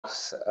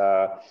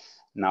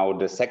now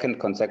the second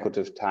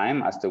consecutive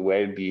time as the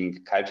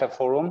Wellbeing Culture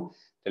Forum.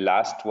 The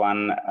last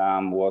one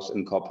was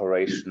in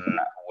cooperation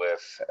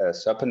with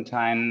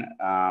Serpentine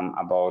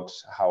about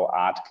how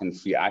art can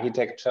free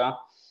architecture.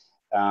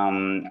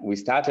 We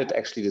started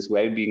actually this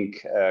Wellbeing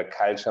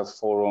Culture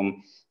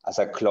Forum as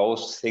a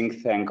closed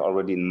think tank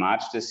already in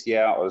March this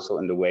year, also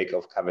in the wake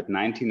of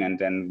COVID-19, and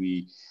then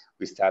we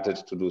started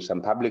to do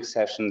some public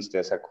sessions.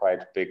 There's a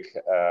quite big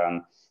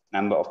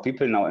number of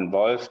people now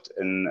involved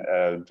in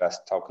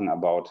just talking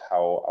about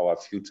how our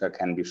future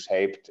can be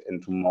shaped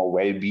into more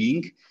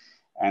well-being.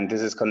 And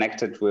this is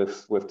connected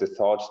with the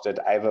thought that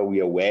either we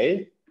are well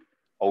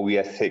or we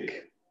are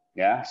sick.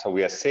 Yeah, so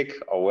we are sick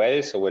or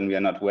well. So when we are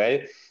not well,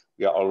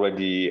 we are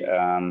already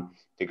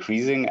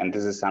decreasing. And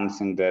this is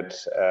something that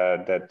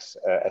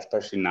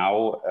especially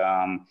now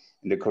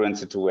in the current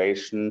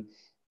situation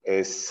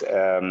is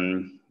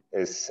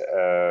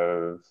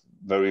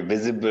very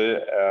visible,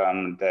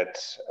 that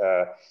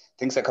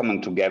things are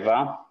coming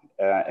together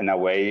in a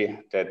way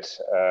that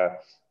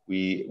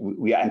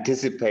we are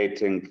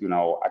anticipating, you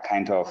know, a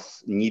kind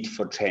of need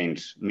for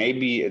change.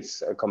 Maybe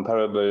it's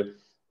comparable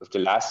with the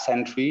last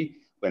century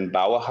when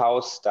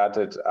Bauhaus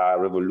started a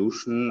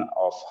revolution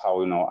of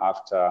how, you know,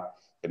 after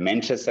the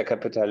Manchester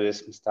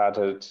capitalism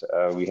started,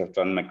 we have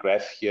John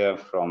McGrath here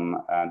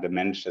from the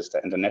Manchester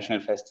International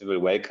Festival,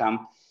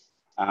 welcome.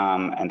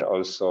 And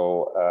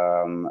also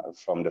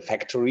from the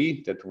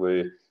factory that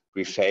will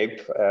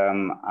reshape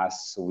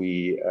as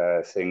we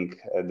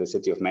think the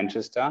city of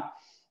Manchester.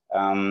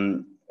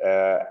 And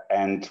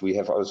we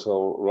have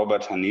also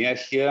Robert Hanier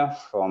here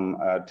from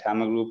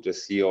Therme Group, the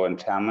CEO and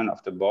chairman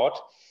of the board,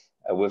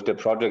 with the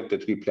project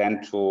that we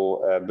plan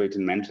to build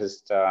in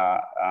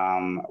Manchester.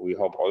 We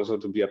hope also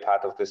to be a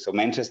part of this. So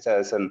Manchester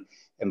is an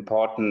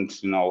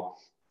important, you know,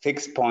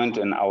 fixed point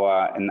in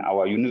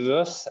our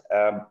universe.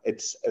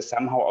 It's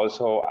somehow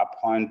also a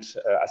point,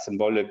 a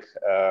symbolic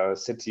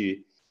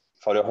city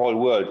for the whole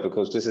world,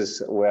 because this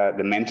is where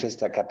the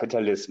Manchester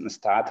capitalism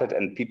started,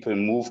 and people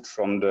moved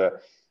from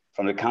the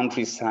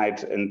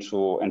countryside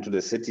into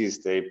the cities.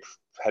 They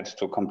had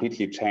to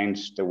completely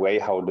change the way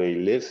how they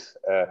live.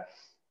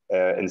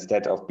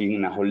 Instead of being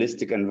in a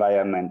holistic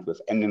environment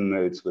with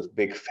animals, with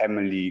big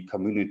family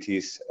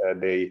communities,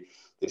 they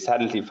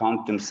suddenly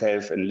found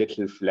themselves in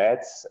little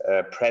flats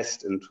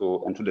pressed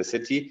into the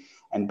city.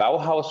 And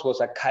Bauhaus was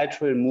a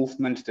cultural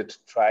movement that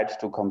tried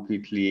to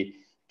completely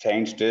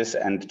change this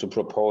and to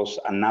propose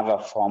another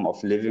form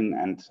of living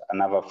and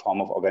another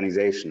form of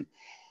organization.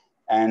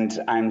 And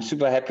I'm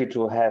super happy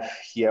to have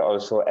here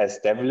also as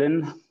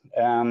Devlin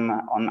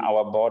on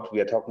our board. We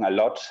are talking a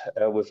lot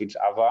with each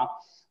other.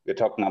 We're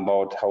talking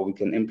about how we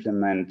can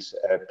implement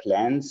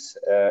plans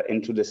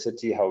into the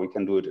city, how we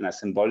can do it in a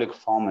symbolic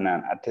form, in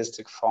an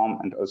artistic form,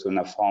 and also in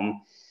a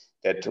form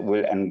that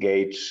will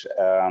engage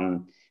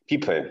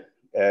people.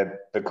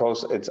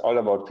 Because it's all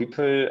about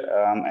people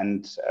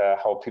and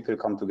how people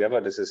come together.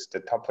 This is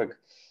the topic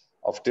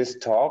of this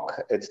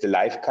talk. It's the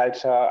life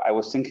culture. I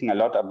was thinking a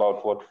lot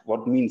about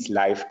what means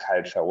life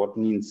culture, what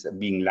means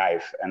being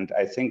live. And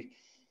I think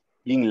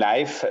being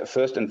live,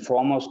 first and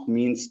foremost,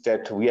 means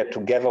that we are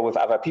together with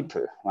other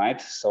people, right?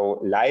 So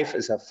life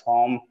is a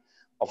form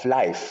of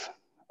life,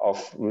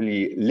 of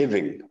really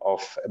living,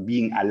 of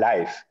being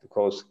alive.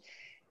 Because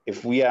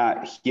if we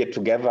are here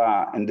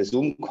together in the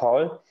Zoom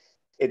call,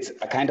 it's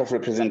a kind of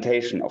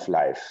representation of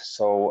life.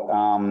 So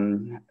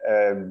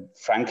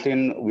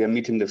Franklin, we are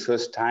meeting the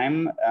first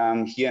time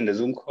here in the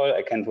Zoom call.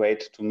 I can't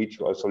wait to meet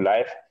you also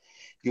live.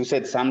 You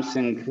said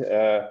something,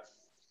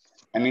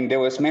 I mean, there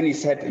was many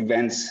sad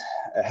events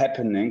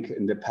happening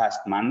in the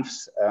past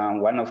months.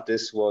 One of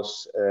this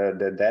was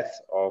the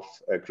death of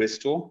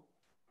Christo,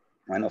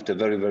 one of the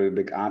very, very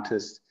big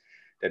artists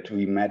that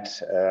we met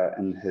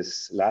in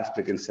his last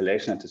big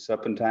installation at the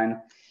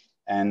Serpentine.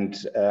 And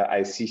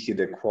I see here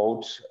the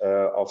quote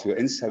of your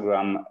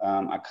Instagram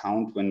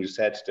account when you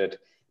said that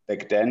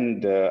back then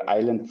the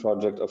island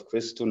project of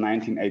Christo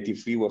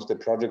 1983 was the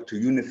project to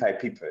unify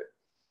people.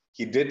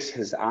 He did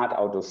his art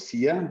out of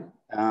fear.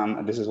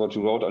 This is what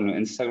you wrote on your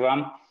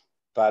Instagram.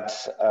 But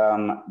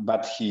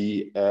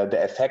the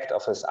effect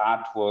of his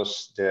art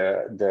was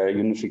the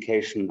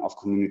unification of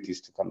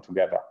communities to come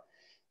together.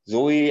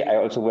 Zoe, I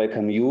also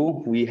welcome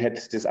you. We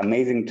had this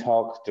amazing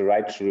talk, The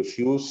Right to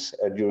Refuse,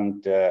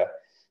 during the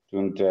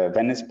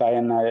Venice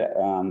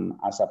Biennale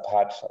as a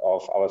part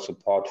of our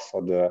support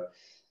for the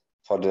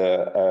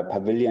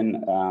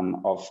pavilion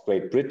of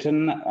Great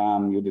Britain.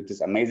 You did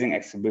this amazing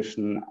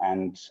exhibition,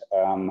 and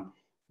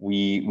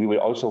we will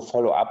also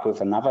follow up with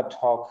another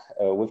talk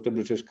with the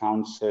British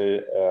Council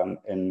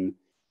in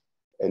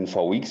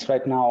 4 weeks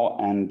right now.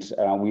 And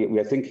we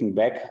are thinking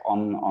back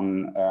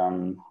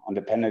on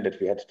the panel that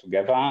we had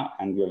together,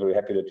 and we are very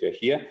happy that you're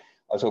here.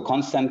 Also,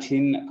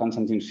 Konstantin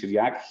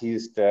Shiryak,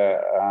 he's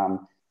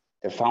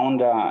the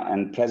founder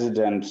and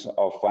president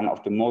of one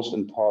of the most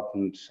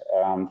important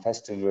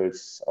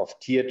festivals of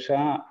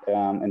theater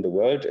in the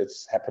world.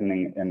 It's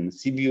happening in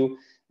Sibiu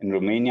in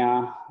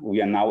Romania.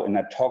 We are now in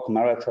a talk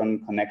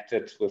marathon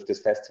connected with this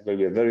festival.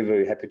 We are very,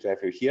 very happy to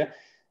have you here.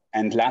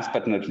 And last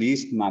but not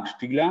least, Marc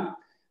Spiegler.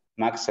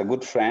 Marc's a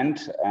good friend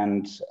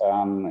and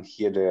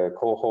here the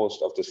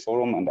co-host of this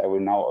forum, and I will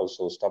now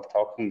also stop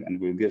talking and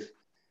will give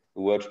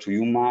the word to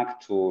you, Marc,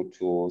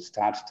 to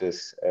start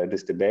this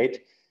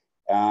debate.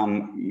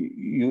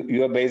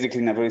 You are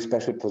basically in a very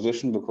special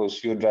position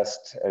because you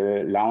just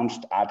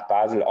launched Art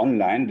Basel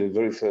online, the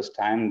very first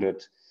time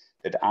that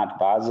Art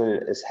Basel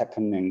is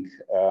happening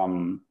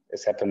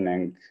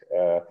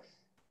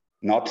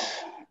not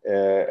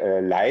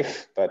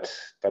live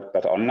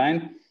but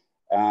online.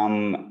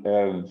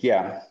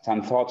 Yeah,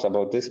 some thoughts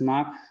about this,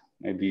 Marc,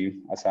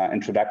 maybe as an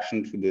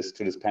introduction to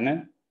this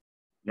panel.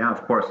 Yeah,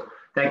 of course.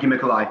 Thank you,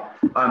 Mikolaj,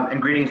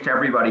 and greetings to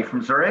everybody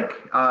from Zurich.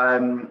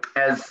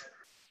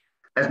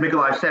 As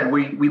Mikolaj said,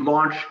 we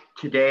launched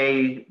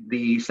today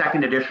the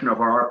second edition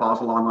of our Art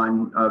Basel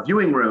online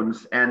viewing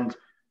rooms, and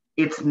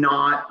it's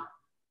not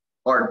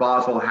Art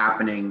Basel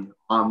happening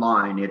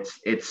online. It's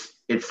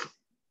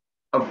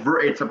a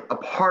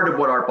part of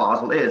what Art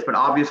Basel is, but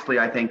obviously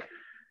I think,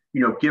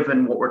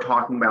 given what we're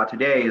talking about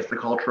today is the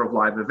culture of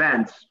live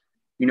events,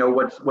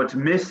 what's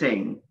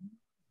missing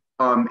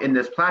in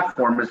this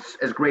platform, is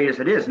as great as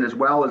it is, and as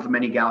well as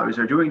many galleries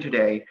are doing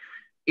today,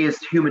 is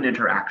human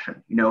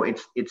interaction.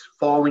 It's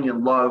falling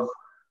in love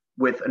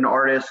with an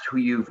artist who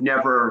you've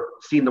never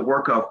seen the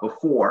work of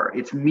before.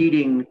 It's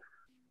meeting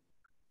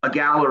a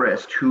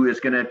gallerist who is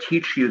going to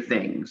teach you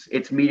things.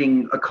 It's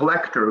meeting a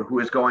collector who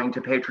is going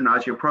to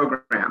patronize your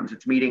programs.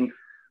 It's meeting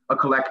a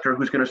collector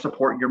who's going to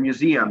support your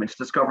museum. It's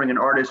discovering an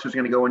artist who's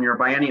going to go in your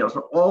biennials.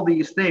 All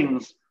these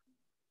things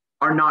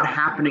are not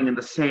happening in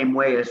the same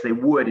way as they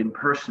would in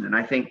person. And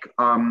I think,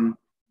 I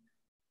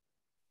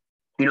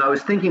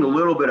was thinking a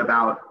little bit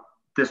about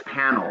this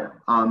panel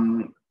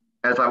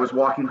as I was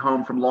walking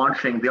home from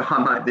launching the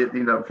online,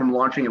 from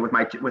launching it with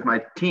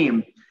my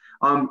team.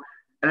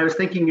 And I was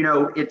thinking,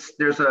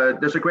 there's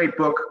a great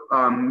book,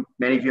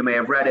 many of you may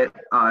have read it,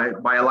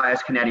 by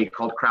Elias Canetti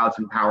called Crowds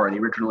and Power. The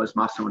original is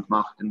Masse und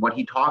Macht. And what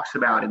he talks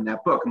about in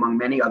that book, among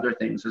many other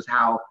things, is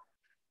how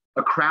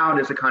a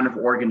crowd is a kind of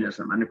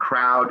organism, and a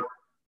crowd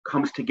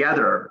comes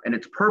together, and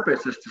its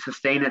purpose is to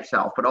sustain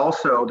itself, but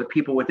also the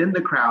people within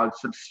the crowd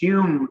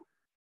subsume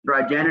their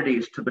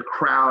identities to the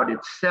crowd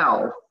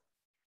itself,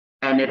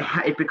 and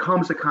it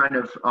becomes a kind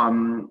of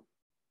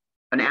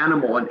an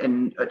animal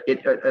and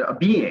a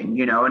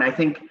being, and I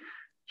think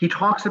he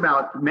talks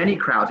about many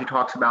crowds. He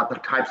talks about the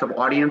types of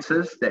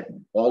audiences that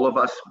all of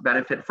us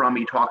benefit from.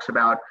 He talks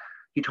about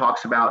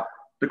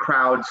the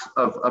crowds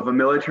of a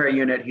military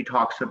unit. He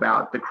talks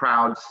about the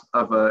crowds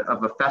of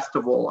a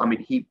festival. I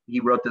mean, he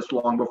wrote this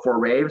long before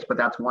raves, but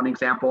that's one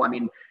example. I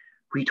mean,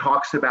 he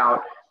talks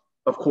about,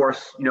 of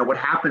course, what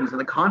happens in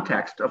the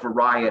context of a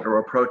riot or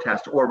a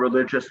protest or a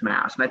religious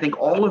mass. And I think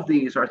all of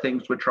these are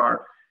things which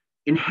are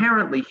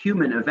inherently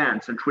human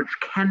events and which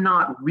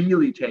cannot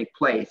really take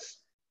place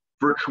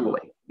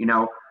virtually,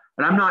 And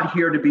I'm not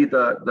here to be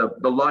the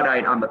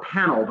Luddite on the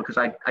panel, because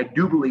I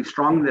do believe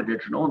strongly in the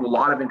digital, and a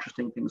lot of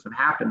interesting things have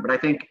happened. But I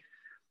think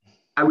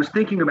I was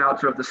thinking about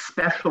sort of the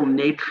special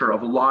nature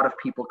of a lot of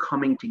people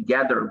coming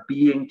together,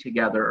 being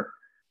together,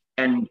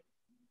 and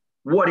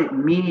what it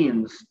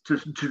means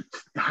to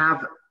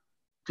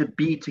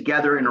be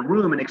together in a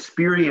room and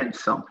experience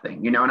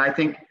something, And I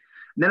think,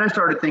 and then I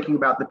started thinking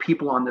about the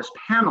people on this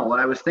panel,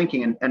 and I was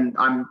thinking, and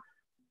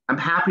I'm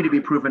happy to be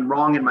proven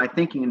wrong in my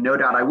thinking, and no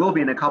doubt I will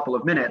be in a couple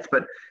of minutes,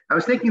 but I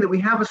was thinking that we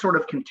have a sort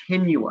of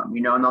continuum,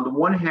 and on the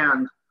one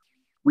hand,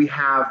 we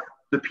have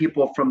the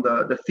people from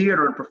the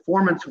theater and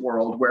performance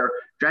world, where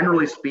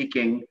generally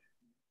speaking,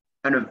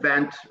 an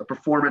event, a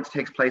performance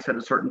takes place at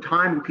a certain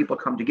time, and people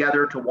come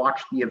together to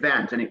watch the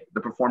event, and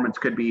the performance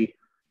could be,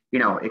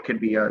 it could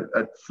be a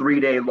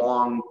 3-day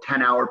long,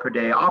 10-hour per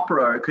day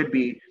opera, or it could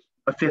be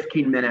a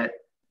 15-minute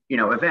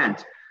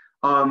event.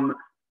 And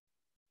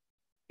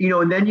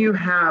then you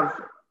have,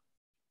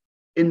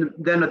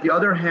 then at the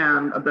other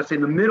hand, let's say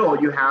in the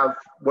middle, you have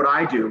what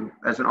I do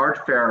as an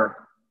art fair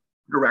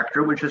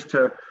director, which is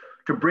to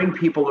bring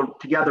people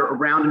together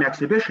around an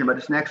exhibition, but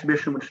it's an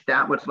exhibition which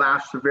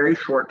lasts a very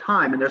short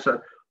time. And there's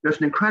an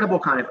incredible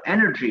kind of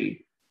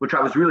energy, which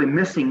I was really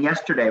missing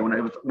yesterday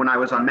when I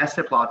was on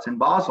Messeplatz in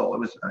Basel. It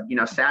was,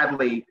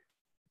 sadly,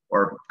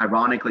 or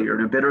ironically, or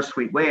in a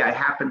bittersweet way, I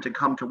happened to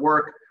come to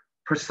work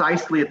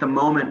precisely at the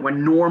moment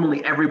when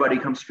normally everybody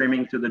comes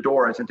streaming through the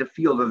doors, and to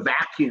feel the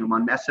vacuum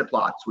on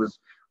Messeplatz was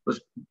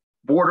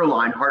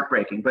borderline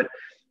heartbreaking. But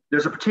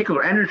there's a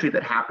particular energy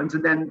that happens,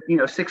 and then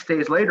 6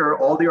 days later,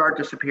 all the art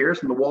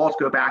disappears and the walls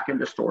go back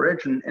into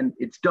storage, and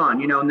it's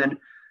done. And then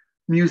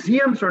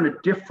museums are in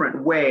a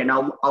different way, and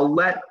I'll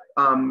let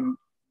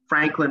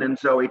Franklin and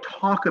Zoe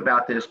talk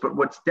about this. But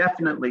what's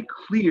definitely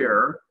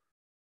clear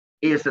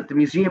is that the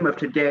museum of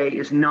today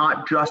is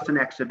not just an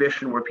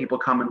exhibition where people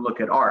come and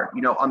look at art.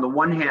 On the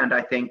one hand,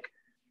 I think,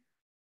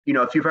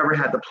 if you've ever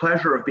had the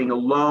pleasure of being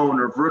alone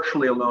or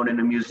virtually alone in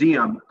a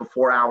museum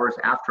before hours,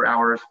 after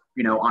hours,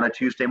 on a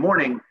Tuesday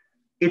morning,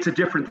 it's a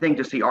different thing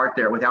to see art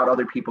there without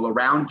other people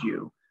around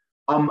you.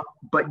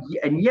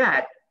 And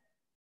yet,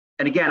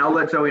 and again, I'll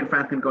let Zoe and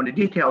Franklin go into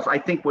details. I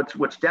think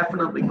what's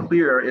definitely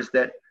clear is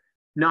that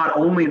not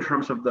only in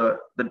terms of the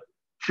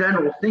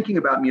general thinking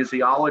about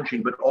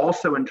museology, but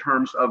also in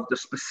terms of the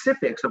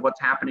specifics of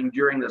what's happening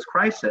during this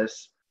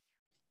crisis,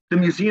 the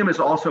museum is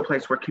also a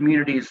place where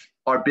communities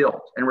are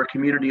built and where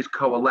communities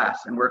coalesce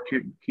and where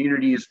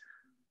communities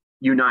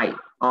unite.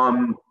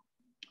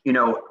 You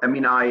know, I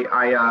mean,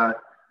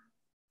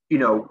 you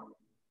know,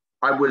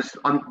 I was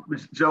on,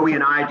 Zoe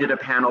and I did a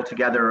panel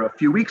together a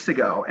few weeks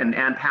ago, and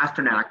Anne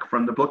Pasternak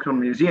from the Brooklyn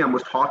Museum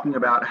was talking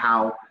about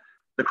how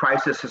the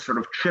crisis has sort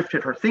of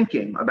shifted her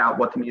thinking about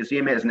what the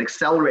museum is and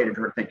accelerated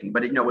her thinking.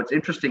 But, you know, what's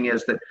interesting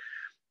is that,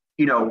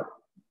 you know,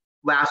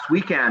 last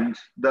weekend,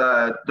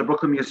 the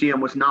Brooklyn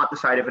Museum was not the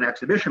site of an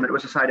exhibition, but it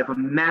was the site of a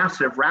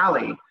massive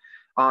rally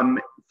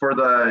for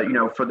the, you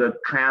know, for the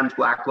trans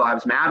Black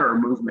Lives Matter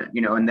movement,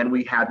 you know, and then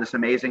we had this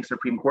amazing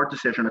Supreme Court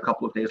decision a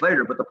couple of days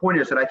later. But the point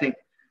is that I think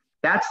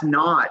that's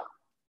not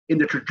in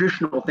the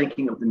traditional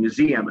thinking of the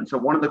museum. And so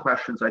one of the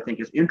questions I think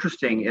is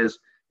interesting is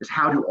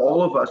how do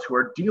all of us who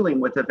are dealing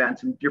with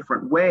events in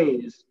different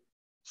ways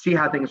see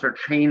how things are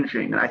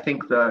changing? And I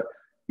think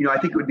you know, I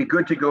think it would be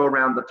good to go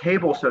around the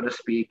table, so to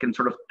speak, and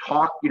sort of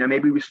talk, you know,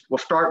 maybe we'll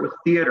start with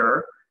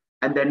theater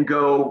and then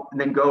go,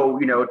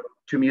 you know,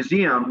 to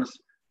museums.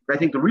 But I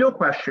think the real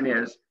question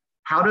is,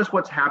 how does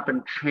what's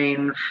happened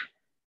change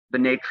the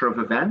nature of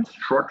events,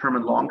 short-term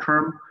and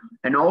long-term?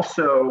 And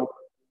also,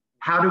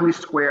 how do we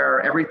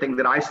square everything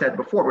that I said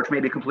before, which may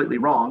be completely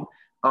wrong,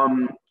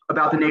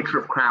 about the nature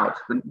of crowds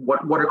and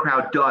what a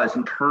crowd does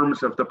in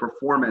terms of the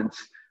performance?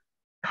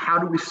 How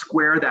do we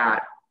square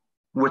that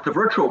with the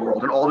virtual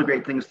world and all the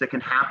great things that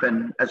can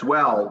happen as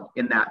well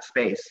in that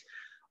space?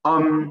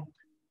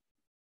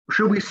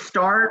 Should we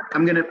start?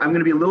 I'm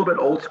gonna be a little bit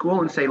old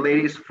school and say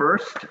ladies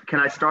first. Can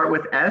I start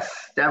with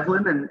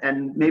Devlin?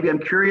 And maybe I'm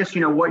curious,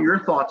 you know, what your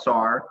thoughts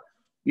are,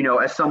 you know,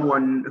 as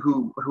someone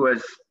who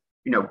has,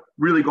 you know,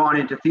 really gone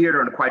into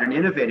theater in quite an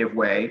innovative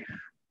way.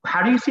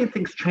 How do you see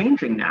things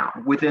changing now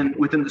within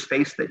the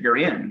space that you're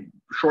in?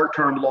 Short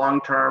term,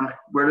 long term,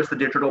 where does the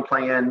digital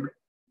play in?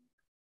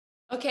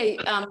 Okay,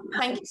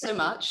 thank you so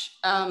much.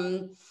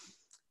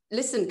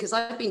 Listen, because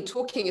I've been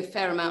talking a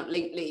fair amount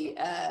lately,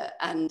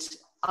 and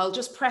I'll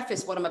just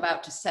preface what I'm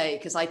about to say,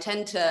 because I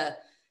tend to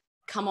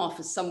come off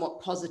as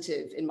somewhat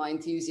positive in my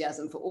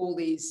enthusiasm for all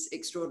these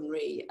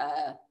extraordinary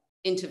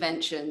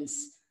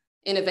interventions,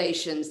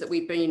 innovations that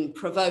we've been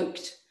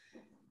provoked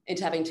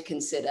into having to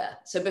consider.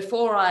 So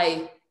before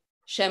I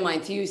share my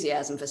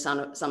enthusiasm for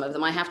some of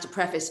them, I have to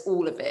preface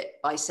all of it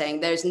by saying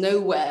there's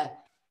nowhere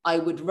I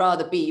would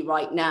rather be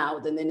right now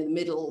than in the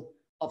middle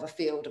of a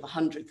field of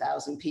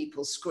 100,000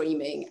 people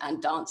screaming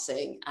and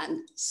dancing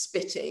and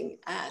spitting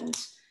and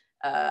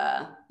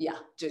yeah,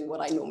 doing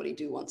what I normally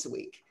do once a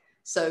week.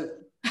 So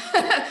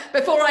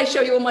before I show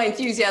you all my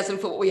enthusiasm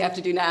for what we have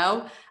to do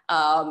now,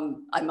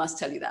 I must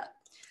tell you that.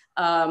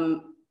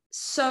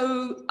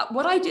 So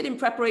what I did in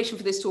preparation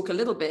for this talk a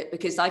little bit,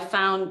 because I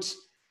found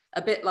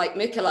a bit like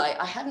Mikolaj,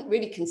 I hadn't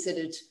really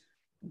considered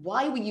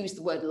why we use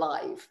the word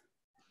live.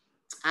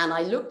 And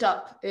I looked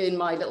up in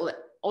my little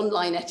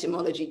online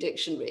etymology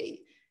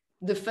dictionary,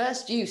 the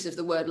first use of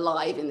the word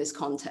live in this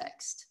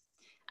context.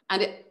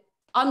 And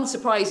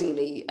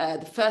unsurprisingly,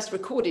 the first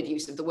recorded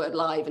use of the word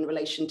live in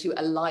relation to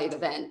a live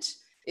event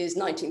is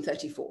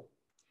 1934.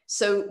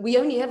 So we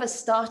only ever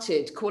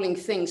started calling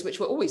things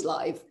which were always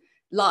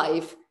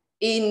live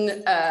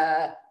in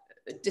to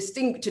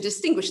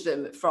distinguish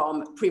them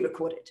from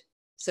pre-recorded.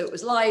 So it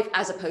was live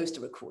as opposed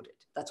to recorded.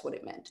 That's what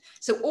it meant.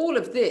 So all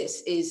of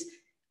this is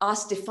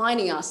us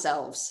defining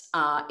ourselves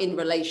in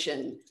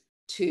relation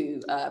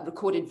to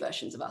recorded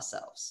versions of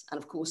ourselves. And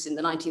of course, in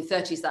the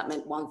 1930s, that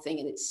meant one thing,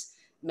 and it's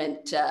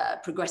meant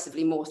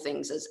progressively more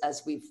things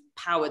as we've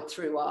powered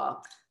through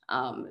our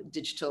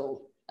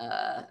digital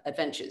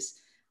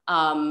adventures.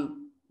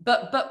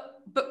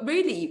 But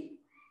really,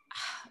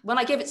 when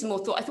I gave it some more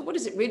thought, I thought, what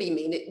does it really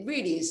mean? It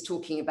really is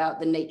talking about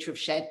the nature of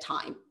shared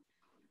time.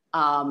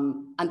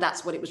 And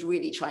that's what it was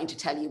really trying to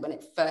tell you when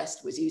it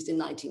first was used in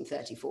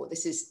 1934.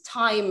 This is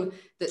time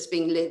that's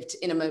being lived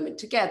in a moment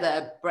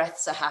together.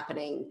 Breaths are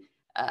happening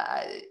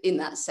in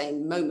that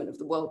same moment of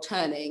the world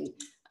turning,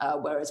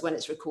 whereas when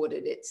it's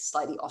recorded, it's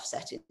slightly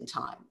offset in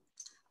time.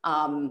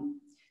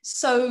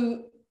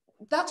 So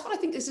that's what I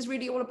think this is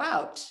really all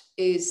about,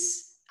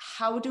 is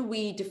how do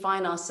we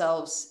define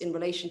ourselves in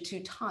relation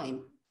to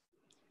time?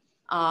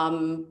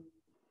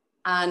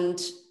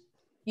 And,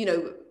 you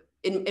know,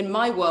 in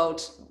my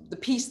world, the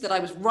piece that I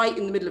was right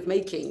in the middle of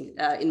making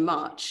in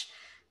March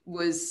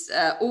was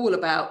all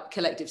about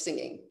collective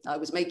singing. I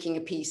was making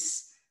a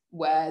piece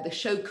where the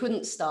show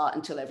couldn't start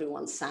until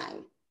everyone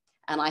sang.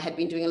 And I had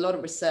been doing a lot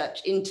of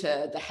research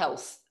into the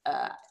health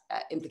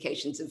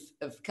implications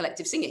of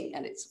collective singing.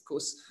 And it's, of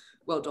course,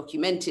 well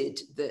documented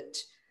that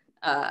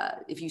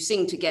if you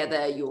sing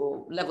together,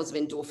 your levels of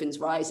endorphins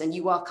rise and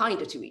you are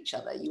kinder to each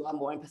other. You are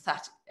more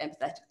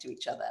empathetic to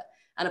each other.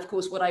 And of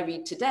course, what I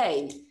read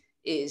today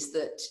is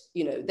that,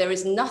 you know, there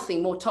is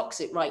nothing more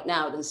toxic right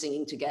now than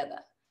singing together.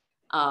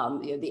 You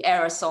know, the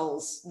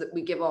aerosols that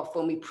we give off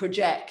when we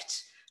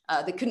project,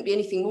 there couldn't be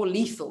anything more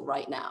lethal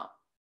right now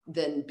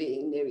than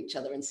being near each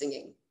other and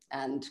singing.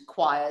 and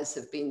choirs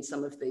have been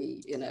some of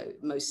the, you know,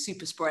 most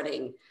super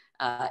spreading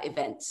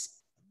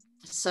events.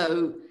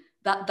 So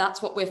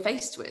that's what we're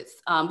faced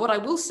with. What I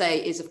will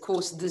say is, of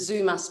course, the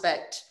Zoom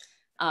aspect,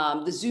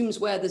 the Zooms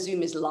where the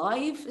Zoom is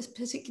live,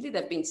 particularly,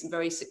 there have been some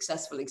very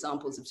successful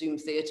examples of Zoom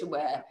theatre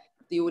where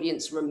the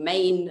audience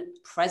remain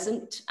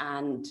present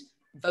and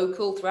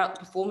vocal throughout the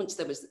performance.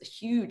 There was a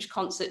huge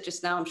concert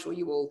just now. I'm sure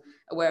you're all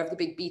aware of the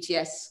big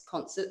BTS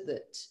concert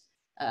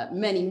that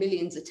many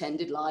millions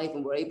attended live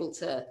and were able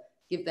to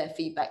give their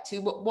feedback to.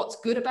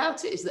 What's good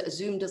about it is that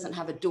Zoom doesn't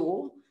have a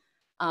door.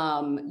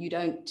 You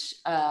don't,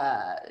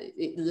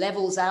 it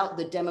levels out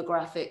the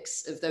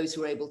demographics of those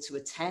who are able to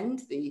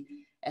attend, the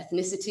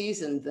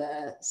ethnicities and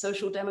the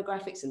social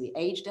demographics and the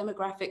age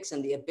demographics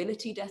and the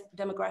ability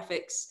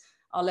demographics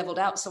are leveled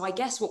out. So I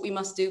guess what we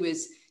must do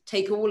is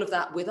take all of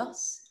that with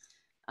us,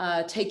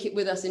 take it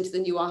with us into the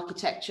new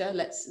architecture.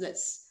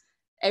 Let's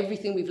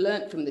everything we've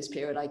learned from this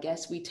period, I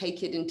guess, we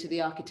take it into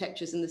the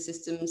architectures and the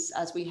systems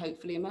as we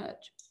hopefully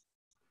emerge.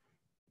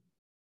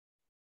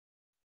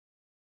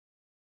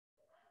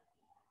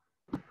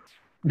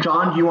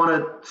 John, do you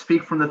want to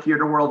speak from the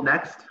theater world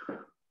next?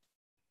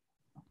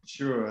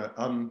 Sure.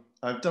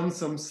 I've done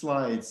some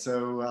slides,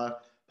 so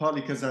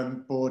partly because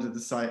I'm bored at the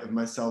sight of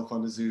myself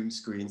on a Zoom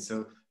screen.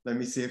 So let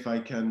me see if I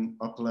can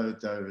upload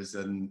those,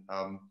 and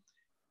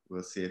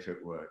we'll see if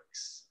it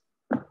works.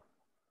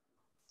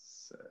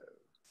 So,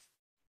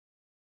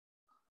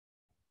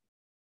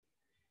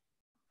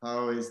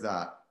 how is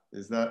that?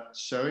 Is that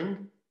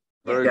showing?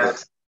 Very good.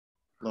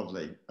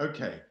 Lovely.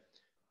 Okay.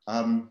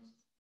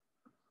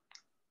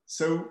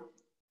 So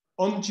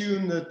on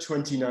June the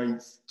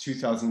 29th,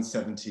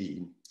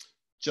 2017,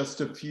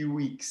 just a few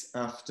weeks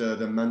after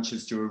the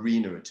Manchester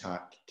Arena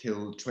attack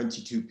killed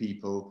 22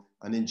 people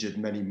and injured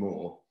many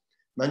more,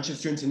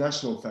 Manchester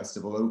International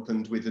Festival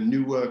opened with a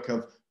new work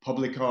of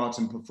public art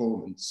and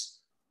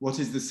performance, What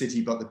is the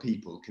City But the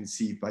People,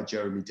 conceived by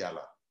Jeremy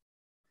Deller.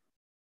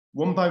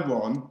 One by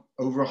one,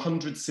 over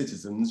 100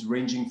 citizens,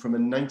 ranging from a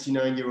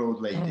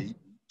 99-year-old lady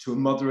to a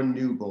mother and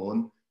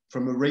newborn,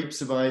 from a rape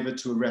survivor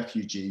to a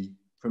refugee,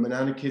 from an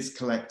anarchist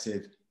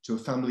collective to a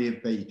family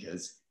of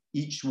bakers,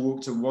 each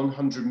walked a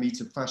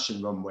 100-meter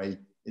fashion runway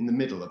in the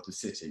middle of the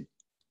city.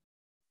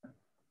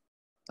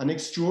 An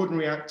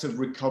extraordinary act of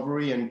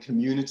recovery and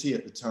community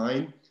at the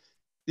time,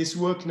 this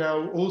work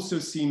now also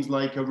seems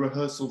like a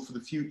rehearsal for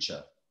the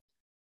future.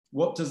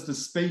 What does the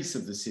space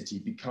of the city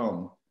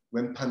become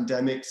when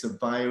pandemics of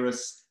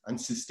virus and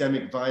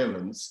systemic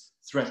violence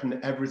threaten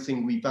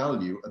everything we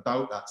value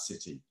about that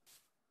city?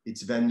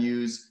 Its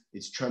venues,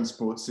 its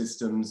transport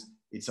systems,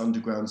 its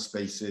underground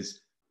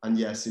spaces, and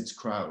yes, its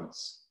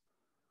crowds.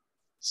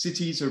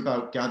 Cities are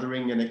about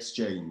gathering and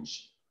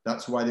exchange.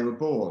 That's why they were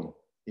born,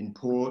 in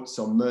ports,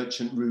 on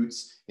merchant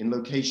routes, in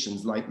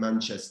locations like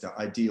Manchester,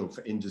 ideal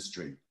for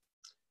industry.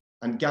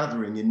 And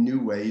gathering in new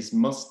ways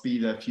must be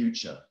their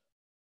future.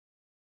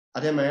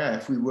 At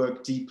MIF, we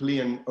work deeply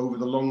and over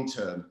the long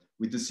term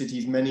with the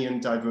city's many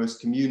and diverse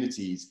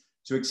communities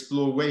to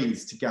explore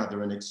ways to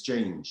gather and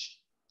exchange.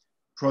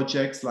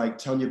 Projects like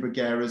Tanya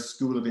Bruguera's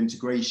School of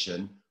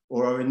Integration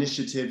or our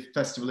initiative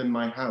Festival in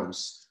My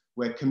House,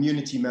 where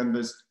community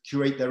members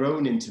curate their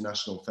own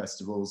international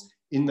festivals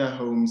in their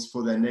homes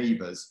for their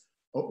neighbours,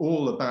 are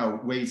all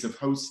about ways of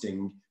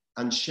hosting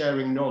and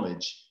sharing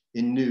knowledge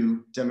in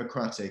new,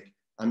 democratic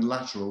and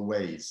lateral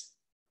ways.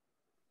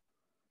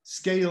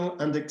 Scale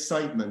and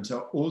excitement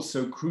are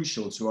also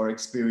crucial to our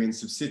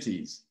experience of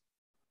cities.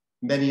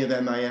 Many of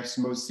MIF's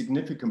most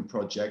significant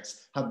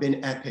projects have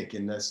been epic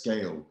in their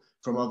scale,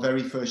 from our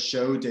very first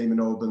show, Damon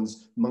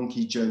Albarn's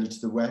Monkey Journey to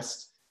the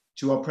West,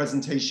 to our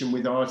presentation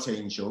with Art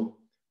Angel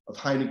of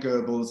Heine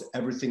Goebbels'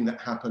 Everything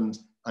That Happened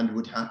and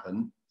Would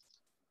Happen,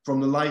 from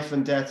the life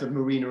and death of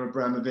Marina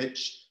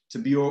Abramovich to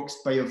Bjork's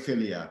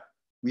Biophilia.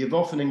 We have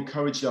often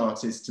encouraged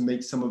artists to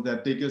make some of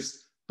their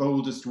biggest,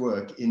 boldest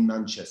work in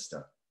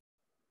Manchester.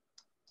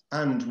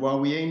 And while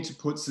we aim to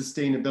put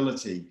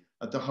sustainability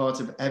at the heart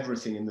of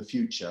everything in the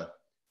future,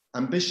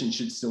 ambition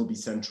should still be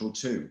central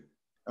too.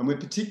 And we're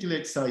particularly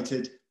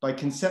excited by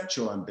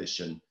conceptual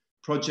ambition,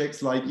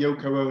 projects like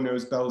Yoko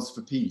Ono's Bells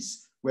for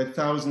Peace, where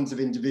thousands of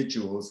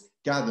individuals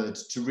gathered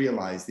to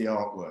realize the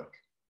artwork.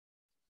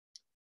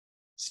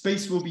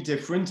 Space will be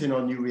different in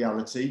our new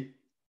reality,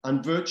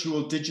 and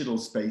virtual digital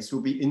space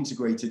will be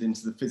integrated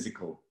into the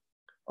physical.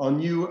 Our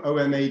new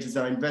OMA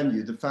design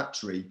venue, The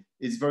Factory,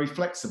 is very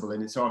flexible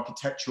in its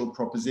architectural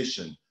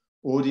proposition.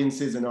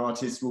 Audiences and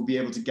artists will be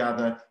able to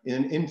gather in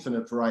an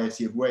infinite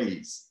variety of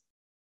ways.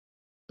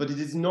 But it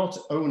is not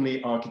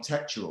only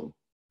architectural,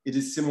 it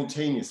is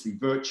simultaneously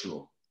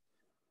virtual.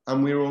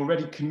 And we're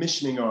already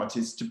commissioning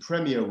artists to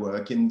premiere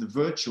work in the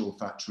virtual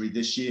factory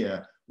this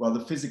year, while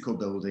the physical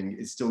building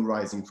is still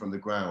rising from the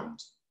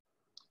ground.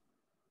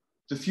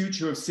 The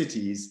future of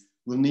cities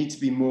will need to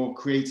be more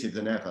creative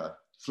than ever,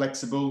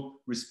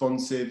 flexible,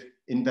 responsive,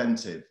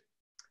 inventive.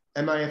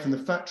 MIF and the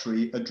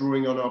Factory are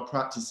drawing on our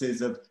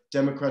practices of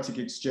democratic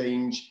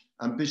exchange,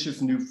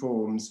 ambitious new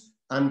forms,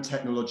 and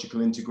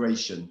technological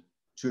integration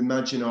to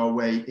imagine our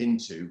way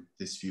into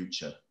this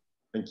future.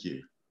 Thank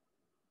you.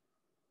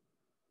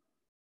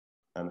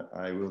 and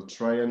I will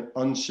try and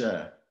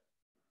unshare.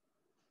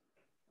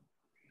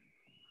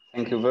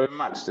 Thank you very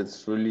much.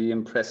 That's really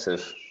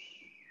impressive.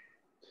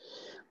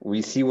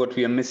 We see what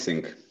we are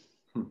missing.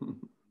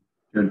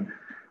 Good.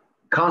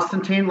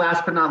 Konstantin,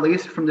 last but not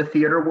least, from the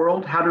theater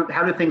world, how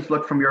do things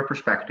look from your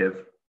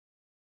perspective?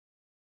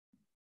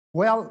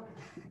 Well,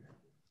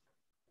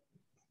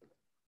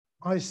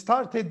 I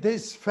started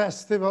this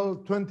festival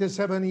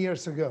 27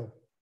 years ago.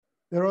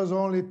 There was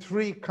only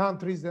 3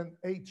 countries and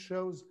 8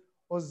 shows.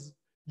 Was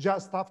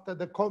just after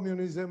the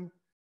communism,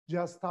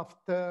 just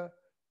after,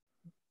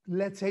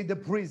 let's say, the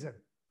prison,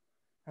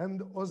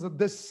 and was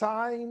the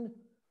sign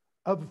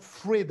of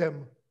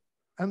freedom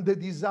and the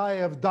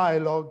desire of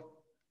dialogue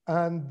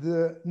and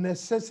the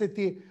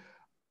necessity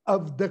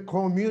of the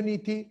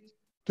community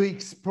to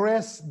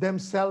express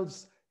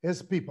themselves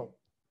as people.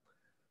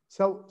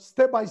 So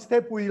step by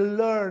step, we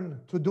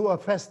learn to do a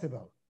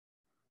festival.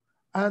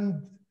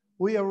 And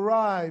we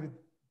arrived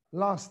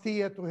last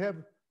year to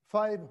have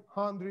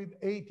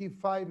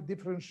 585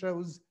 different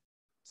shows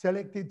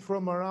selected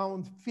from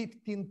around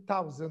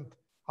 15,000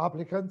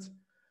 applicants.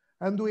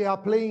 And we are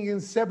playing in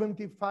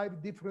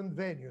 75 different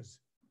venues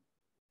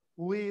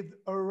with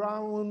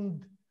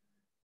around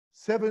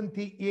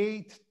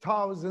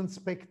 78,000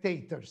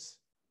 spectators.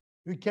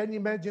 You can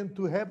imagine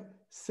to have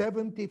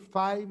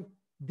 75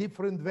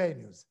 different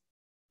venues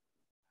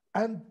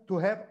and to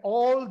have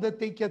all the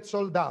tickets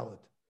sold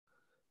out.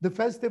 The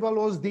festival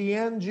was the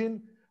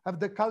engine of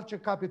the culture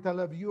capital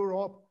of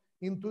Europe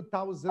in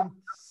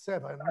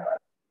 2007,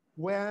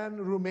 when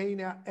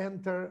Romania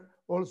entered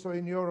also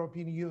in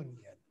European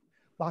Union.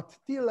 But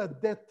till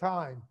at that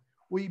time,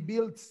 we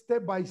built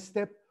step by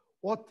step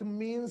what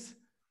means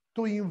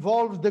to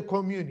involve the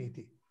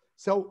community.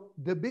 So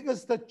the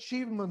biggest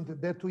achievement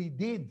that we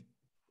did,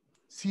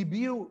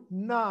 Sibiu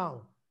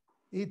now,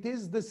 it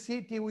is the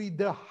city with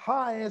the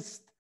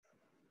highest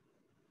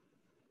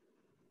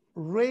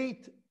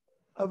rate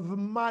of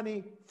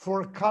money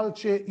for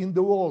culture in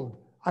the world.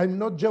 I'm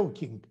not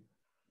joking.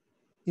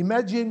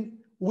 Imagine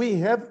we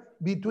have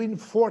between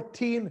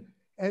 14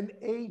 and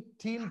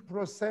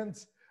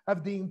 18%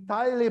 of the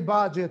entire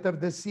budget of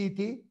the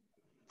city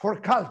for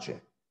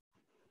culture.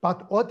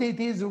 But what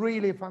it is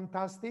really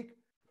fantastic,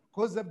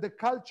 because of the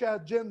culture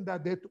agenda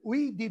that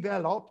we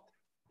developed,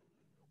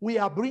 we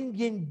are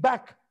bringing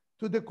back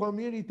to the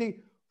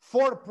community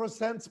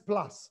 4%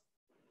 plus.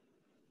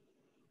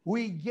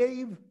 We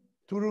gave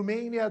to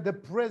Romania the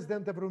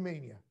president of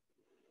Romania,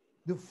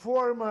 the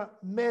former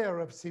mayor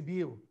of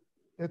Sibiu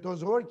that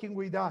was working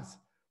with us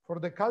for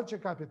the culture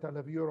capital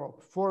of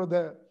Europe, for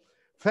the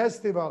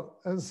festival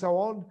and so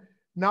on,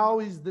 now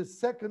is the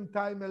second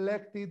time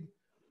elected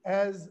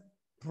as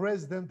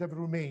president of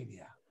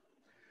Romania.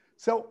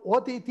 So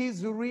what it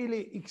is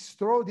really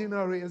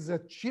extraordinary as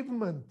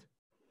achievement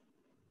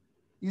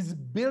is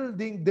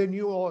building the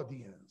new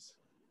audience.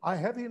 I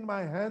have in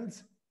my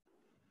hands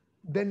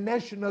the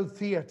National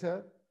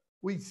Theatre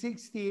with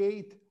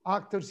 68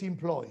 actors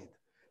employed.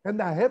 And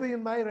I have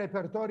in my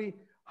repertory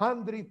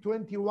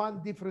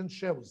 121 different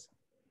shows.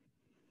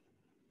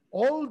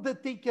 All the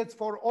tickets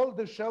for all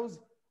the shows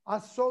are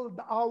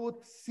sold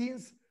out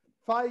since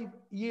 5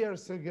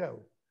 years ago.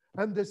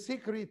 And the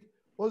secret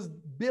was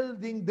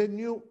building the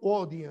new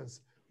audience,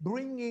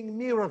 bringing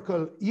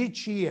miracle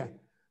each year,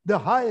 the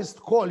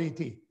highest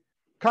quality,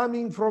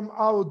 coming from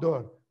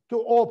outdoor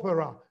to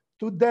opera,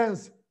 to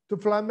dance, to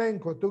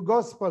flamenco, to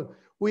gospel.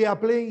 We are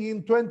playing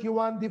in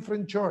 21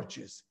 different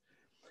churches.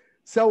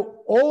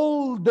 So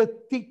all the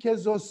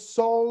tickets are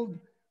sold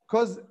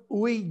because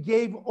we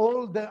gave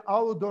all the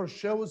outdoor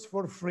shows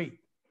for free.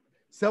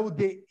 So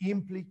the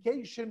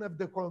implication of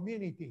the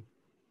community,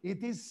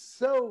 it is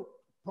so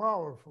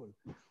powerful.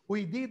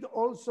 We did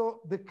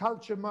also the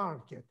culture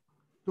market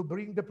to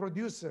bring the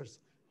producers,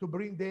 to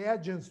bring the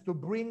agents, to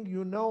bring,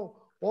 you know,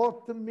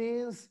 what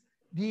means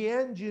the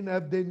engine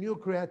of the new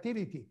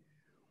creativity.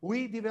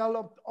 We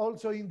developed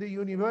also in the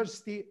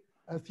university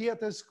a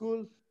theater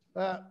school,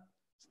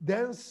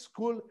 dance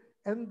school,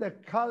 and the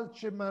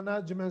culture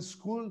management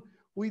school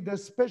with a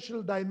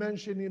special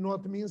dimension in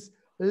what means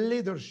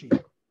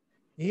leadership.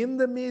 In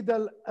the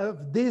middle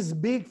of this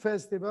big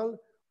festival,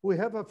 we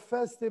have a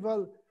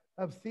festival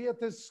of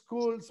theater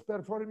schools,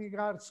 performing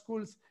arts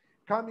schools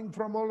coming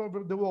from all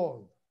over the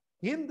world.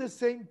 In the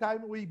same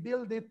time, we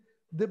built it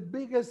the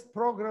biggest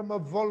program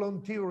of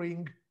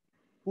volunteering.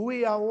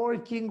 We are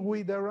working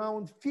with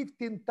around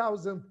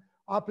 15,000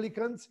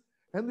 applicants,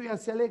 and we are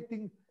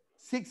selecting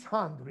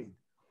 600.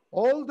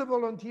 All the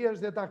volunteers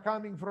that are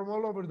coming from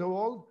all over the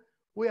world,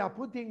 we are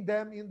putting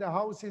them in the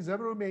houses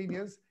of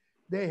Romanians.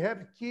 They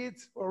have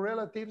kids or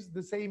relatives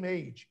the same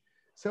age.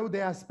 So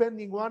they are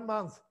spending 1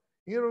 month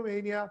in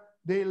Romania.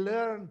 They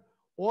learn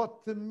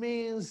what it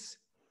means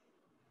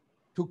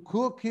to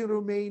cook in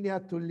Romania,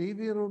 to live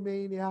in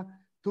Romania,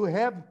 to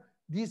have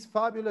this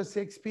fabulous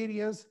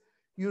experience,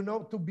 you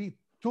know, to be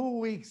 2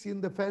 weeks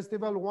in the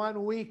festival,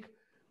 1 week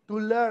to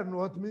learn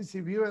what means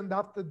review, and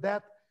after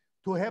that,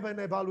 to have an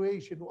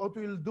evaluation, what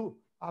we'll do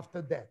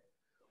after that.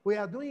 We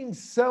are doing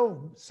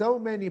so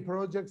many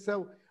projects.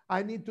 So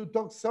I need to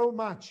talk so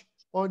much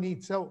on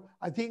it. So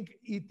I think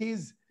it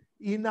is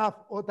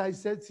enough what I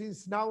said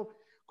since now,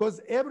 because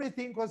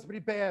everything was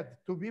prepared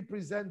to be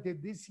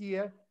presented this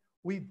year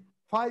with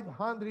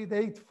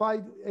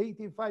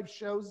 585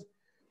 shows.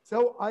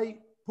 So I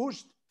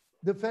pushed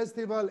the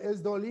festival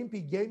as the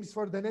Olympic Games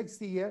for the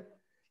next year.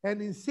 And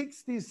in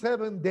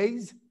 67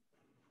 days,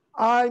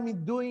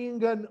 I'm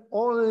doing an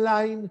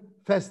online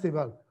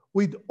festival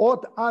with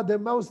what are the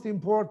most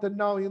important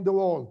now in the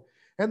world.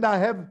 And I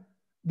have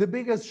the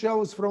biggest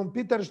shows from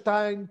Peter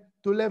Stein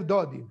to Lev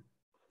Dodin,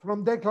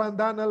 from Declan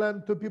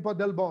Donnellan to Pippo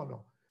Del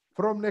Bono,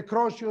 from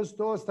Necrocius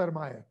to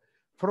Ostermeyer,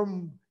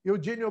 from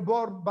Eugenio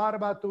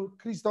Barba to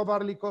Krzysztof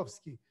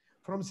Arlikowski,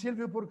 from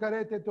Silvio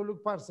Purcarete to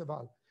Luc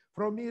Parseval,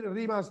 from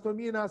Rimas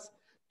Tominas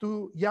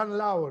to Jan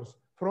Lauwers,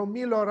 from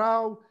Milo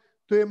Rau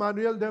to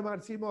Emmanuel de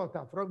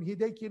Marcimota, from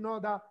Hideki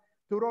Noda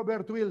to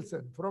Robert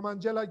Wilson, from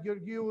Angela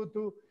Gheorghiu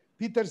to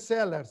Peter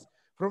Sellers,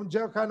 from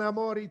Johanna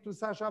Mori to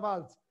Sasha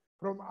Waltz,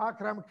 from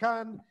Akram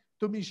Khan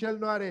to Michel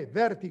Noiret,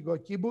 Vertigo,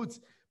 Kibbutz,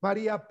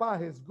 Maria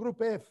Pajes,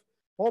 Group F,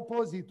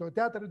 Opposito,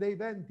 Teatro dei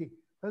Venti,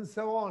 and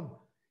so on.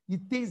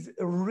 It is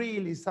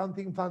really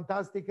something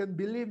fantastic. And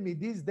believe me,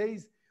 these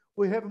days,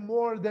 we have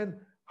more than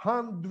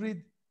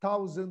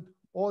 100,000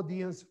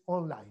 audience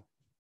online.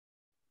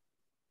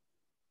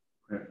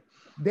 Okay.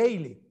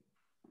 Daily.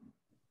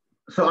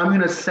 So I'm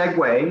going to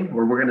segue,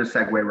 or we're going to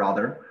segue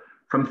rather,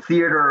 from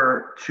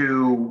theater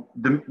to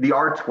the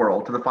arts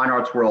world, to the fine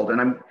arts world.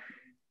 And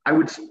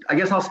I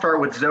guess I'll start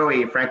with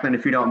Zoe, Franklin,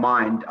 if you don't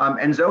mind.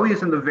 And Zoe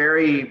is in the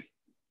very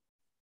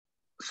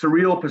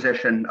surreal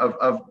position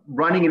of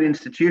running an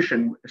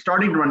institution,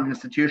 starting to run an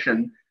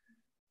institution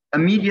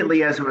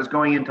immediately as it was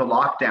going into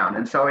lockdown.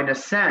 And so in a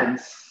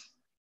sense,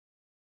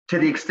 to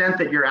the extent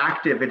that you're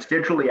active, it's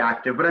digitally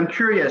active. But I'm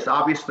curious,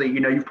 obviously, you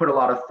know, you've put a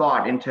lot of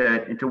thought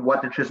into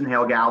what the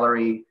Chisenhale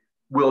Gallery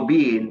will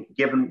be,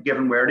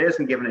 given where it is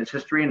and given its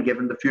history and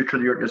given the future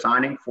that you're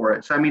designing for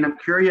it. So, I mean, I'm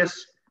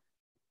curious,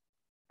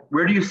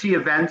 where do you see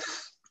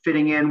events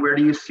fitting in? Where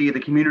do you see the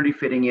community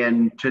fitting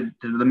in to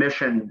the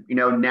mission, you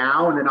know,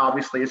 now, and then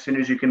obviously as soon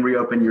as you can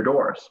reopen your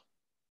doors?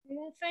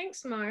 Well,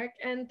 thanks, Mark.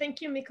 And thank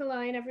you,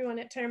 Mikolaj, and everyone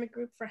at Therme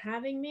Group for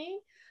having me.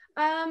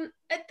 I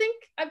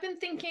think I've been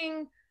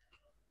thinking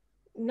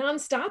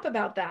nonstop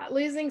about that,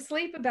 losing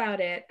sleep about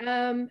it.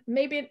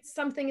 Maybe it's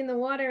something in the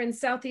water in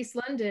Southeast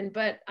London,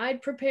 but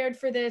I'd prepared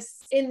for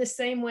this in the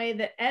same way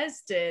that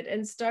Ez did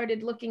and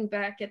started looking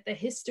back at the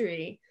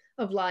history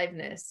of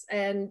liveness.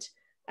 And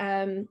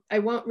I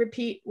won't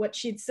repeat what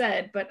she'd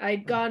said, but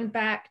I'd gone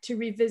back to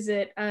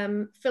revisit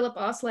Philip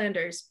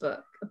Auslander's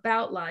book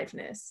about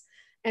liveness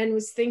and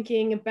was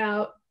thinking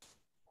about,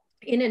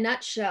 in a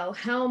nutshell,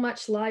 how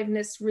much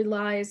liveness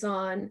relies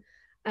on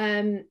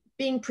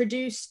being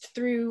produced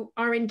through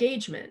our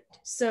engagement.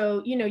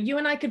 So, you know, you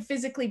and I could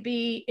physically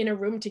be in a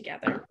room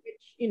together,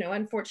 which, you know,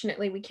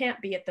 unfortunately we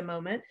can't be at the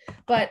moment.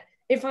 But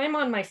if I'm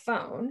on my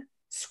phone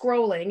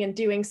scrolling and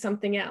doing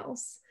something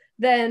else,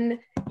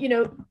 then, you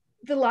know,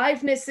 the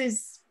liveness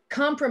is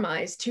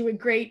compromised to a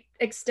great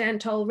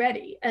extent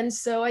already. And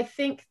so I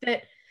think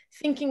that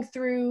thinking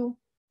through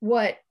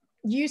what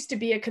used to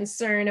be a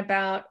concern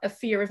about a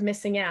fear of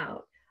missing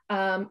out,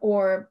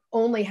 or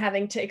only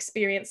having to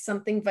experience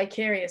something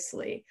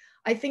vicariously,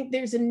 I think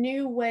there's a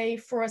new way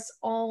for us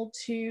all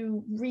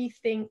to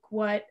rethink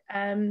what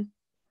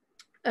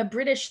a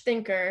British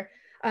thinker,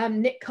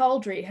 Nick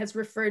Caldry, has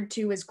referred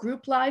to as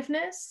group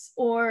liveness,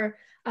 or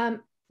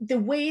the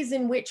ways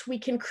in which we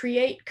can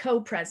create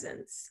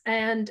co-presence.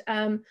 And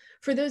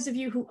for those of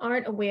you who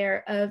aren't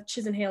aware of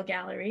Chisenhale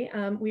Gallery,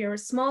 we are a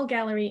small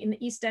gallery in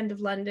the East End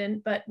of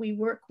London, but we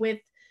work with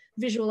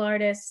visual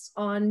artists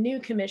on new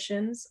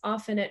commissions,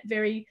 often at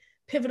very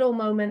pivotal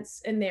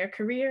moments in their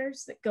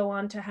careers that go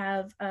on to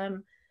have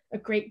a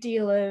great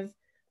deal of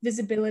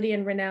visibility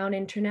and renown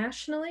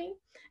internationally.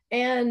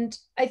 And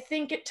I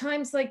think at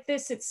times like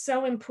this, it's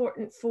so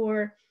important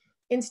for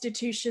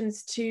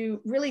institutions to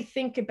really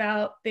think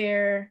about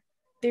their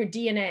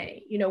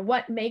DNA, you know,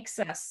 what makes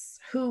us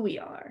who we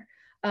are.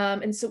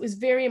 And so it was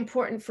very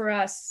important for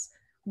us,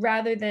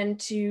 rather than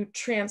to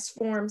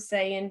transform,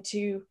 say,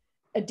 into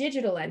a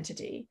digital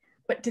entity,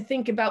 but to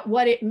think about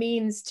what it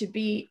means to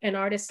be an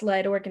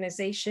artist-led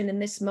organization in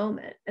this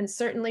moment. And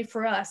certainly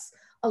for us,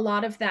 a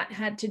lot of that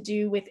had to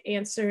do with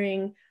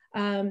answering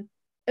a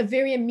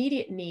very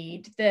immediate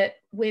need that,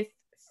 with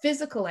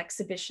physical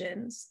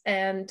exhibitions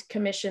and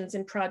commissions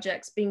and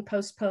projects being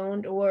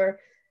postponed or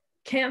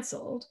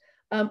canceled,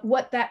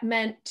 what that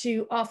meant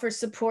to offer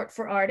support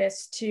for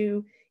artists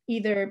to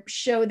either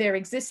show their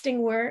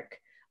existing work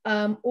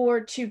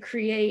or to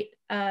create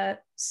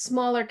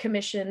smaller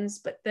commissions,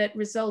 but that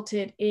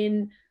resulted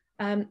in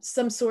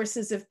some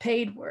sources of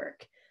paid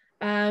work.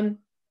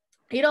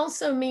 It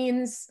also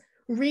means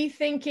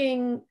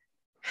rethinking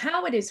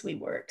how it is we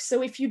work.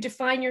 So if you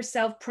define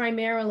yourself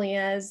primarily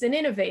as an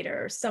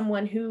innovator,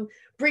 someone who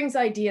brings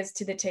ideas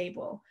to the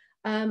table,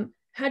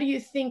 how do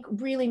you think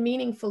really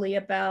meaningfully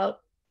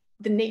about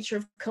the nature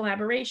of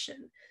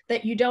collaboration?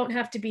 that you don't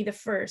have to be the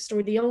first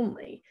or the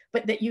only,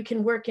 but that you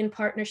can work in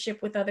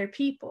partnership with other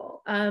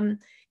people.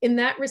 In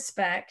that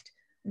respect,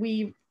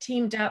 we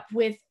teamed up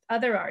with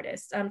other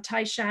artists.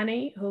 Tai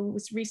Shani, who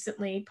was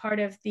recently part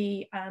of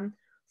the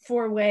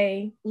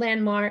 4-way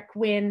landmark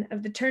win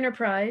of the Turner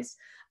Prize,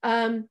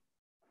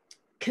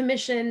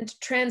 commissioned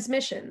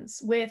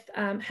transmissions with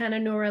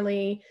Hannah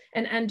Norley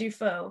and Anne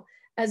Dufaux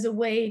as a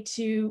way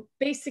to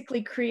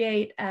basically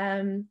create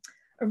a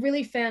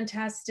really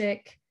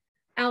fantastic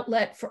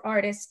outlet for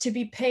artists to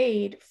be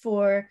paid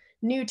for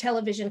new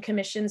television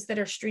commissions that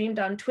are streamed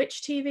on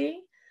Twitch TV.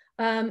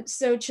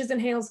 So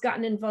Chisenhale's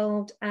gotten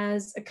involved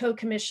as a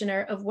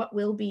co-commissioner of what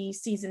will be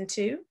season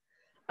 2.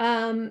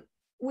 We're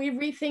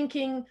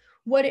rethinking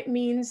what it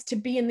means to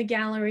be in the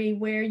gallery,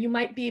 where you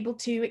might be able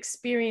to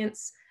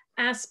experience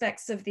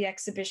aspects of the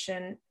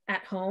exhibition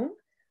at home.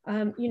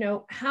 You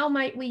know, how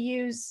might we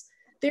use,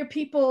 there are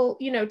people,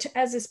 you know, to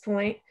Ez's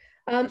point,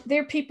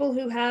 there are people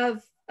who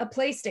have a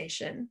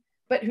PlayStation,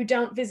 but who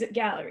don't visit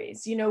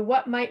galleries. You know,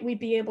 what might we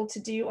be able to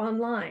do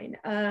online?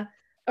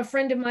 A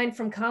friend of mine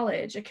from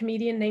college, a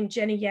comedian named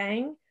Jenny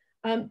Yang,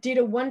 did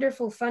a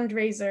wonderful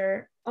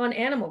fundraiser on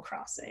Animal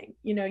Crossing,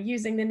 you know,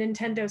 using the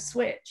Nintendo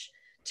Switch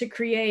to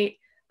create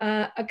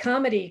a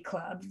comedy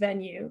club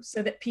venue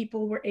so that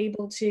people were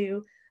able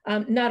to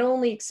not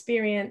only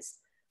experience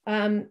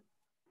a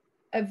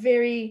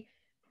very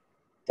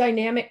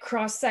dynamic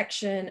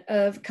cross-section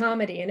of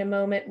comedy in a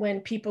moment when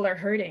people are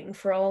hurting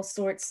for all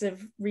sorts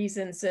of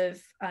reasons of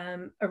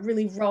a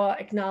really raw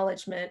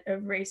acknowledgement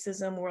of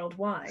racism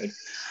worldwide,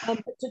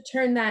 but to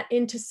turn that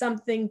into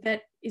something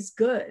that is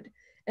good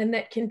and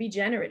that can be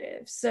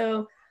generative.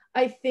 So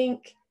I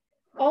think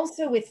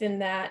also within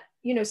that,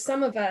 you know,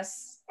 some of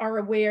us are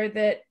aware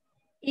that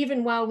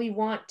even while we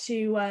want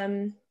to,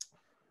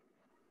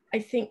 I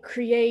think,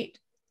 create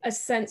a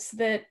sense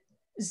that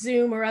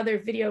Zoom or other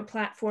video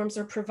platforms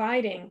are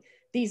providing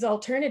these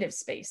alternative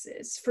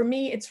spaces. For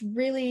me, it's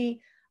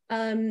really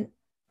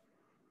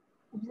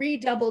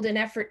redoubled an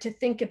effort to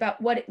think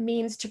about what it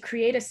means to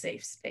create a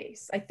safe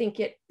space. I think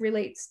it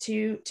relates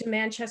to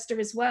Manchester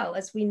as well.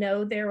 As we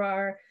know, there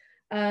are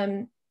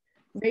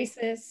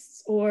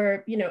racists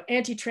or, you know,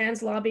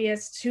 anti-trans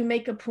lobbyists who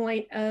make a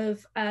point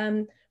of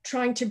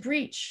trying to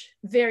breach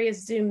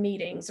various Zoom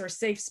meetings or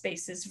safe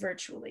spaces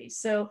virtually.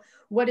 So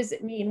what does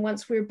it mean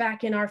once we're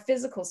back in our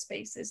physical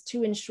spaces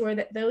to ensure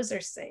that those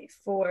are safe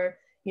for,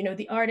 you know,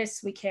 the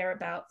artists we care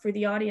about, for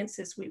the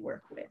audiences we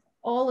work with?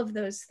 All of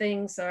those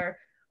things are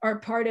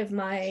part of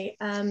my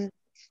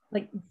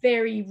like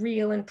very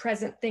real and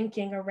present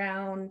thinking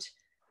around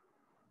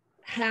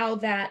how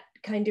that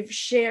kind of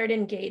shared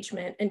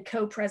engagement and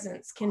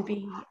co-presence can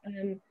be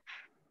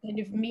kind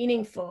of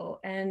meaningful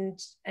and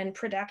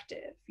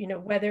productive, you know,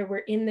 whether we're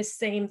in the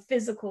same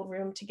physical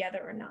room together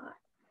or not.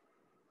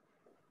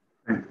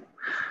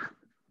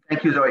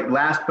 Thank you, Zoe.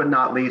 Last but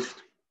not least,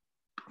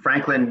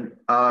 Franklin,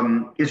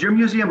 is your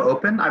museum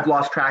open? I've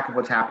lost track of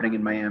what's happening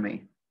in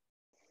Miami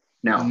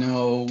now.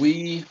 No,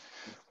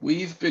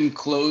 we've been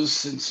closed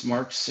since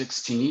March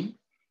 16.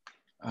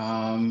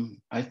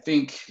 I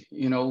think,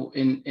 you know,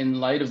 in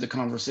light of the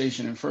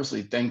conversation, and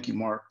firstly, thank you,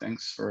 Mark.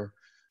 Thanks for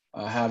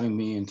having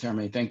me, and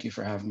Therme, thank you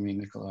for having me,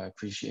 Mikolaj. I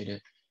appreciate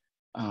it,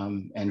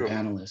 and sure.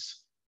 Panelists.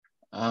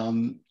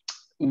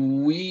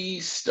 We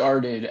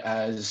started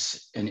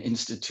as an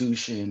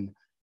institution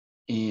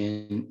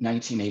in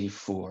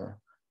 1984,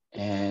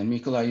 and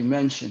Mikolaj, you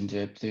mentioned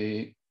it,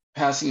 the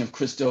passing of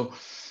Christo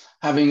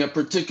having a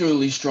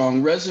particularly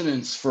strong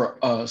resonance for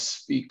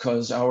us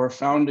because our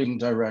founding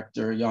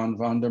director, Jan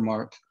van der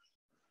Mark,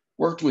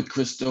 worked with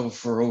Christo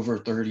for over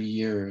 30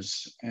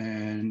 years.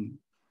 And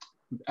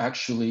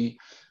actually,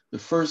 the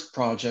first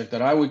project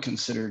that I would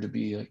consider to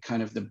be a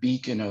kind of the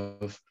beacon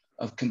of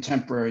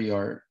contemporary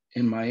art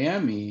in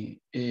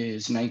Miami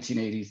is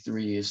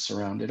 1983's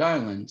Surrounded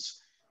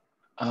Islands.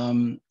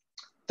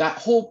 That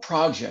whole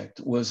project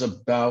was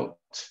about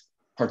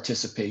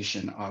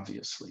participation,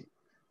 obviously,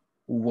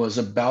 was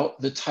about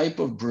the type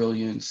of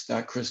brilliance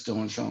that Christo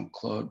and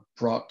Jean-Claude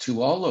brought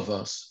to all of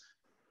us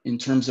in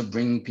terms of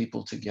bringing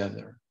people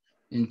together,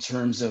 in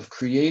terms of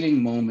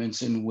creating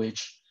moments in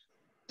which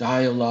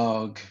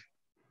dialogue,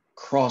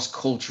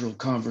 cross-cultural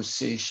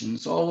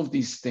conversations, all of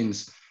these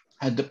things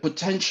had the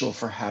potential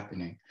for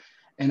happening.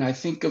 And I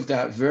think of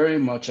that very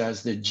much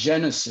as the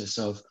genesis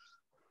of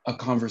a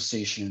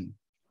conversation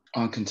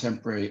on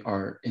contemporary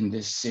art in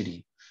this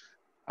city.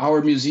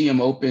 Our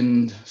museum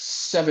opened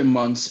 7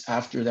 months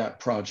after that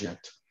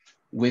project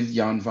with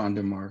Jan van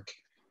der Mark.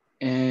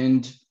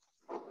 And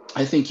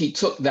I think he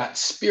took that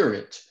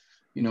spirit,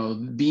 you know,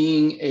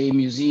 being a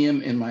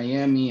museum in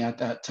Miami at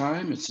that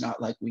time. It's not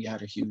like we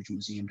had a huge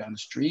museum down the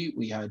street.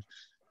 We had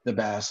the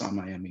Bass on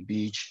Miami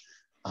Beach.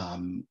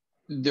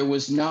 There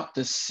was not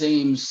the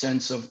same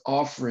sense of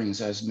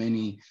offerings as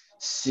many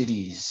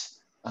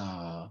cities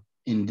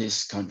in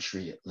this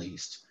country, at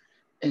least.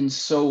 And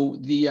so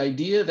the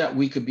idea that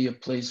we could be a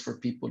place for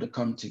people to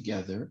come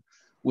together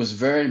was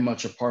very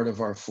much a part of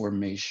our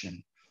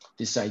formation.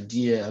 This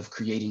idea of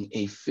creating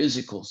a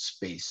physical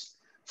space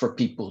for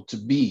people to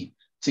be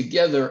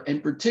together,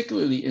 and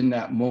particularly in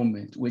that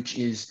moment, which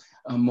is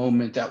a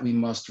moment that we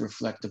must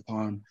reflect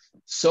upon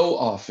so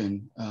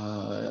often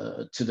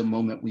to the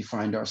moment we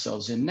find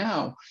ourselves in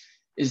now,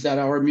 is that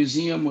our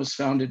museum was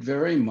founded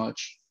very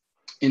much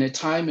in a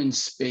time and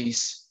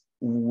space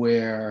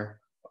where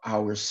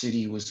our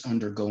city was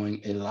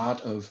undergoing a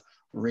lot of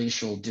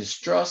racial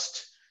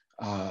distrust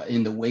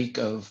in the wake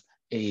of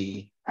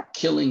a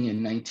killing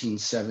in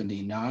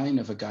 1979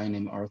 of a guy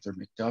named Arthur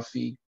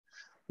McDuffie,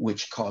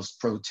 which caused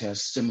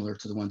protests similar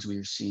to the ones we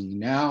are seeing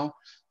now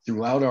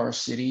throughout our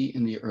city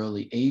in the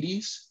early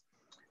 80s.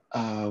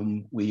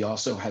 We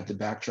also had the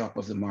backdrop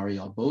of the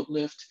Mariel boat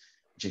lift,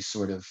 which is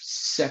sort of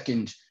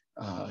second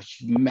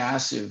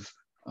massive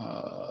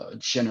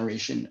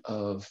generation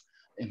of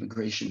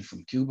immigration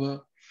from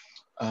Cuba.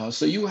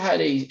 So you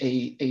had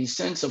a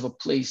sense of a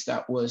place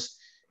that was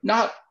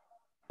not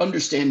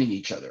understanding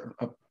each other,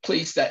 a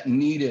place that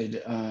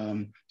needed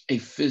a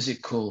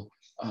physical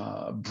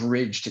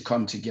bridge to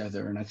come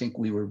together. And I think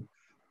we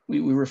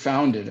were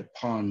founded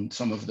upon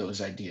some of those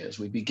ideas.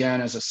 We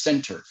began as a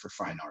center for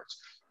fine arts,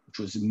 which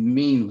was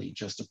mainly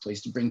just a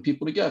place to bring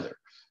people together.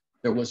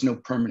 There was no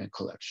permanent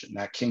collection.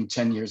 That came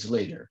 10 years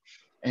later.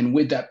 And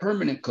with that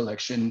permanent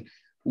collection,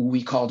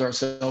 we called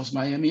ourselves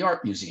Miami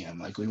Art Museum,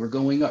 like we were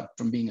going up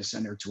from being a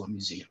center to a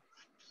museum.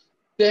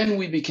 Then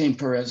we became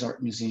Perez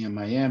Art Museum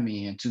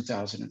Miami in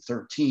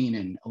 2013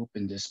 and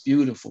opened this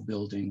beautiful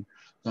building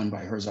done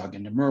by Herzog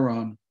and de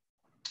Meuron,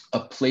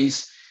 a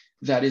place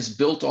that is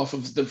built off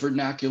of the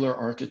vernacular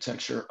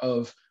architecture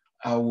of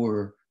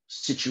our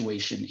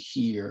situation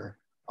here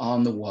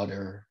on the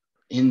water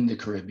in the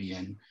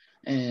Caribbean,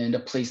 and a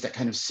place that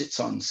kind of sits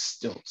on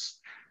stilts.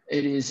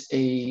 It is an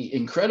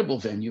incredible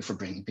venue for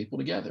bringing people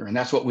together, and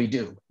that's what we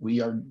do. We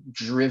are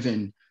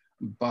driven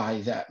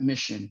by that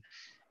mission.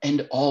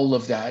 And all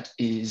of that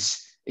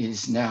is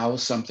now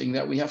something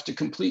that we have to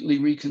completely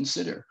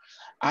reconsider.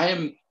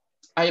 I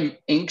am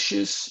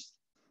anxious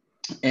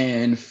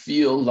and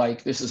feel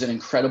like this is an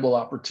incredible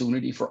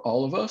opportunity for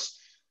all of us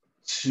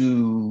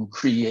to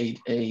create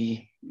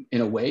in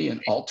a way,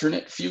 an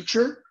alternate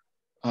future.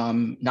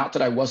 Not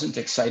that I wasn't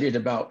excited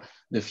about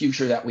the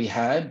future that we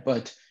had,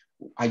 but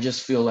I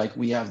just feel like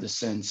we have the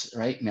sense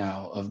right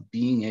now of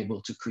being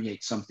able to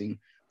create something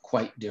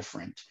quite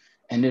different.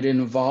 And it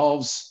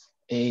involves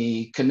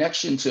a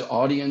connection to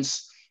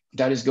audience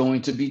that is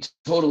going to be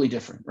totally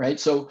different, right?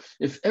 So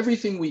if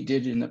everything we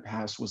did in the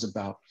past was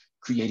about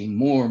creating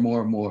more,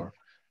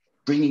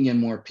 bringing in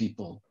more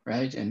people,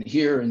 right? And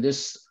here in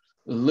this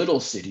little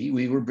city,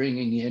 we were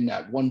bringing in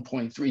at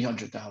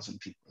 300,000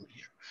 people a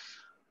year.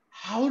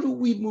 How do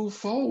we move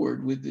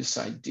forward with this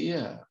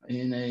idea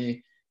in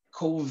a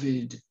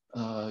COVID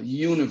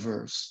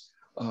universe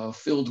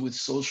filled with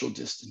social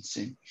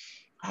distancing?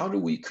 How do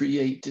we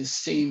create this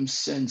same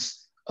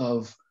sense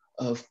of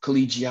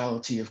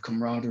collegiality, of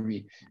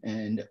camaraderie,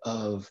 and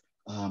of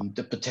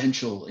the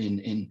potential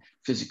in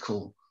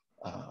physical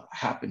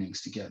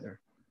happenings together?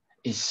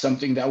 Is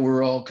something that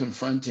we're all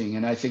confronting.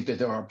 And I think that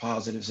there are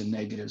positives and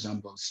negatives on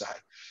both sides.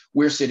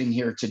 We're sitting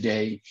here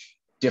today,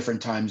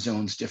 different time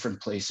zones,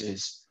 different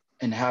places,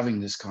 and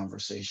having this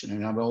conversation.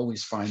 And I've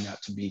always find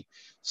that to be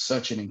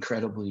such an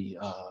incredibly,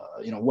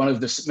 one of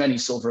the many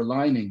silver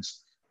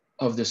linings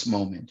of this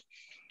moment.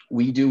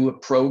 We do a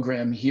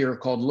program here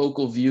called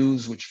Local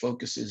Views, which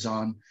focuses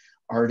on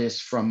artists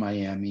from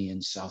Miami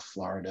and South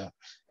Florida.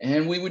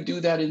 And we would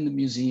do that in the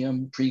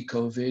museum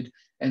pre-COVID,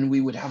 and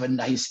we would have a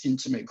nice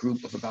intimate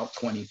group of about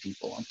 20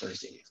 people on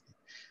Thursday evening.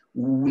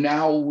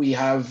 Now we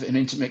have an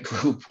intimate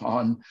group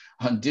on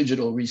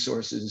digital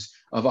resources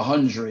of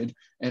 100,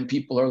 and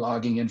people are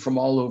logging in from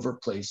all over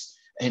place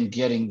and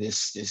getting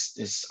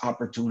this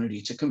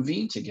opportunity to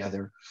convene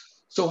together.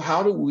 So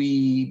how do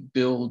we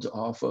build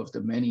off of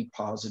the many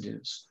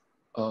positives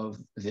of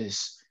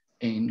this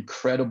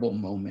incredible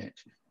moment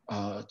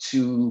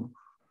to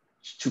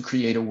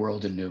create a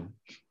world anew?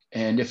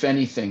 And if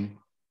anything,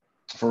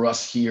 for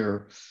us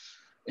here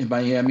in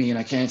Miami, and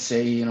I can't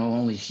say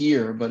only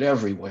here, but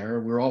everywhere,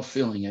 we're all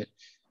feeling it.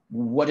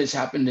 What has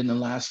happened in the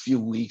last few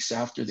weeks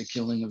after the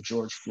killing of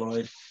George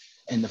Floyd,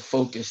 and the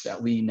focus that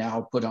we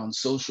now put on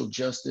social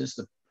justice,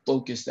 the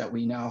focus that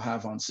we now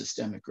have on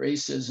systemic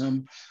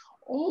racism,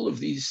 all of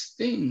these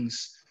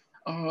things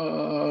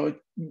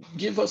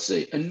give us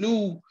a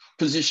new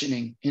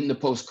positioning in the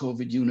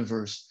post-COVID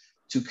universe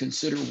to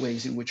consider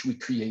ways in which we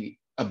create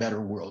a better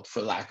world,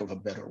 for lack of a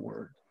better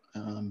word.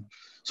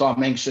 So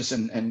I'm anxious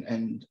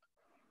and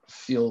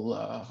feel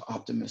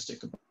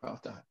optimistic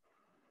about that.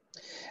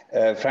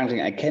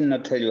 Franklin, I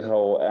cannot tell you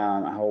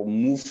how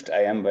moved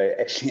I am by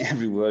actually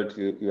every word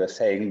you are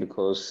saying,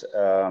 because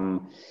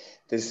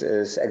this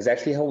is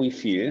exactly how we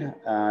feel.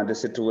 The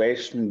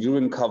situation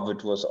during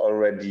COVID was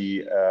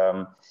already,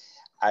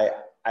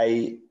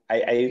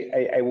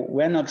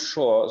 we're not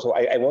sure. So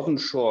I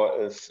wasn't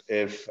sure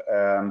if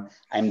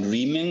I'm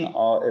dreaming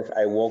or if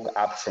I woke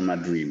up from a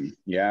dream.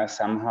 Yeah,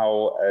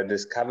 somehow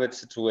this COVID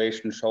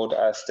situation showed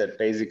us that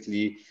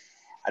basically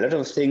a lot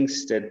of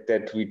things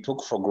that we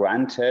took for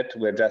granted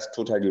were just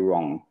totally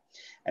wrong.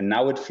 And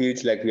now it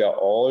feels like we are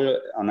all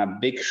on a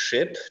big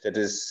ship that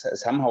is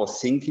somehow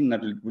sinking,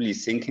 not really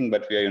sinking,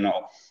 but we are,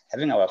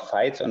 having our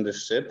fights on the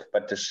ship,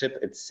 but the ship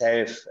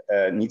itself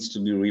needs to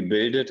be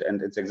rebuilt.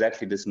 And it's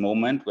exactly this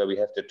moment where we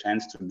have the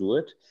chance to do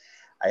it.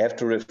 I have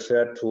to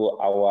refer to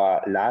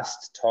our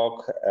last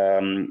talk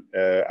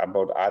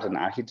about art and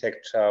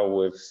architecture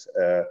with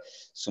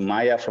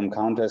Sumaya from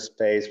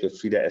Counterspace, with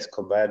Frida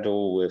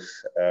Escobedo,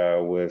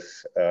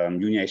 with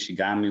Yunya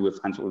Ishigami, with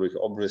Hans-Ulrich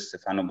Obrist,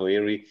 Stefano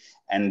Boeri,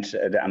 and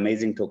the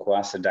amazing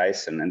Tokwase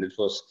Dyson. And it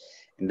was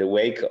in the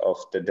wake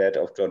of the death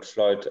of George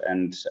Floyd.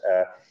 And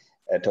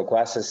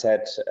Tokwase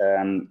said,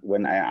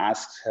 when I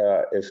asked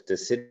her if the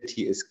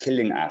city is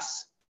killing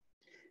us,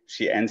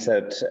 she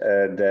answered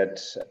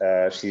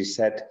she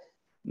said,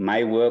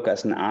 my work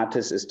as an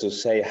artist is to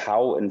say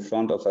how in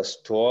front of a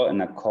store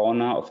in a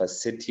corner of a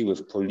city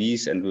with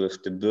police and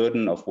with the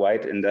burden of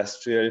white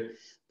industrial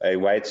by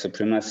white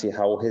supremacy,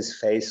 how his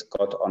face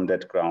got on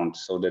that ground.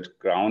 So that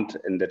ground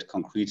and that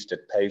concrete,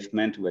 that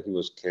pavement where he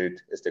was killed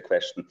is the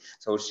question.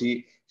 So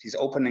she's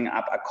opening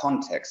up a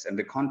context, and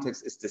the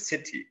context is the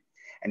city.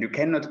 And you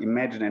cannot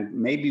imagine, and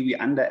maybe we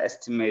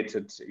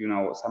underestimated,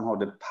 somehow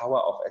the power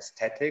of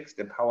aesthetics,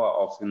 the power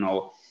of,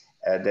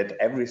 that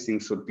everything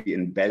should be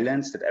in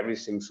balance, that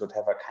everything should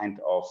have a kind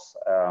of,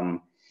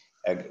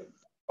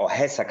 or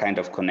has a kind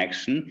of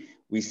connection.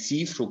 We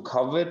see through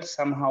COVID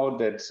somehow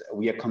that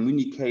we are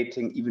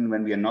communicating even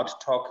when we are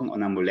not talking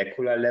on a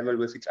molecular level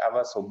with each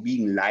other. So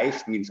being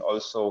live means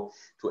also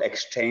to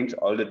exchange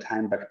all the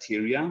time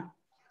bacteria.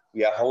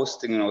 We are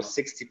hosting,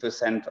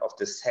 60% of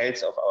the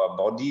cells of our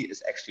body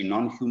is actually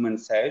non-human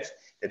cells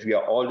that we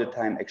are all the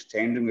time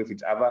exchanging with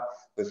each other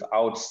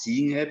without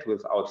seeing it,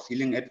 without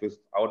feeling it,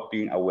 without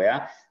being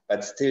aware,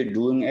 but still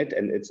doing it.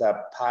 And it's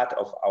a part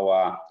of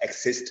our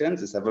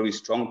existence. It's a very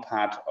strong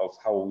part of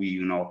how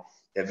we,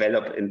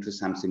 develop into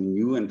something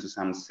new, into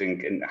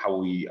something, and how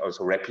we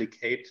also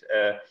replicate.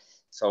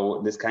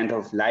 So this kind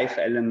of life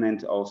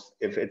element of,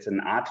 if it's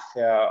an art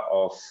fair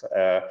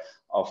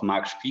of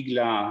Marc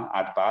Spiegler,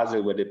 Art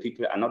Basel, where the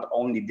people are not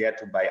only there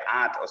to buy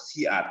art or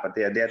see art, but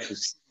they are there to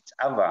see each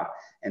other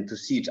and to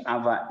see each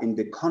other in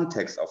the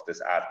context of this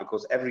art,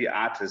 because every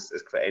artist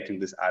is creating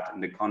this art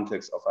in the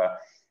context of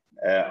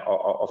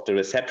the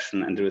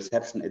reception, and the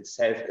reception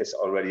itself is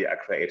already a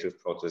creative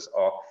process.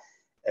 Or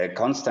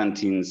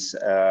Konstantin's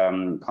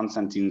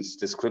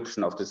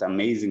description of this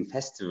amazing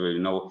festival,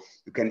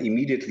 you can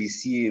immediately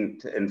see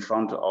in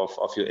front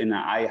of your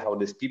inner eye how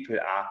these people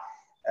are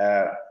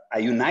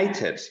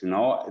united,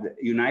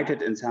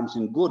 united in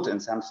something good, in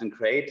something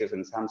creative,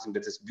 in something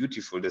that is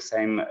beautiful. The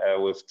same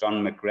with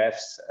John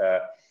McGrath's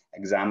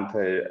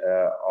example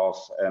of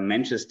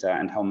Manchester,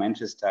 and how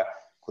Manchester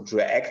could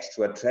react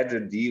to a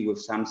tragedy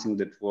with something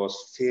that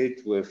was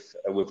filled with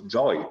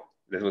joy,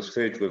 that was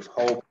filled with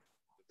hope,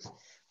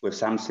 with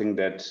something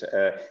that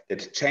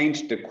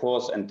changed the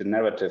course and the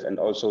narrative. And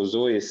also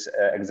Zoe's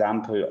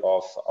example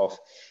of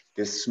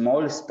this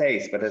small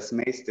space, but a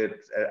space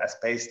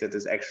that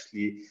is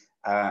actually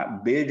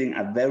building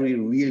a very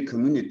real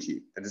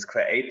community, that is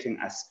creating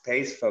a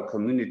space for a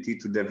community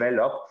to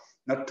develop,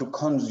 not to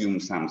consume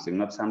something,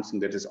 not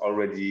something that is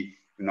already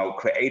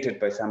created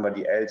by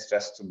somebody else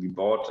just to be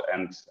bought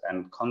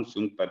and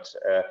consumed, but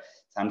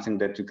something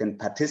that you can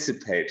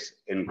participate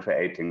in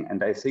creating.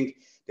 And I think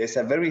there's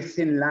a very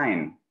thin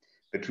line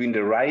between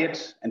the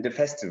riot and the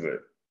festival,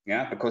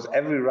 because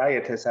every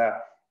riot has an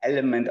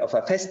element of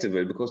a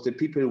festival, because the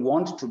people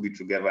want to be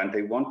together and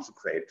they want to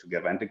create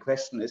together. And the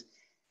question is,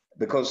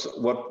 because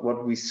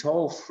what we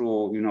saw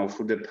through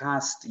through the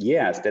past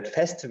years, that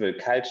festival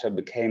culture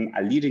became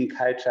a leading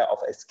culture of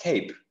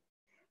escape,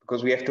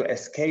 because we have to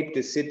escape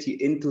the city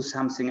into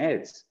something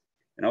else,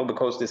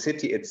 because the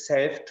city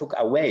itself took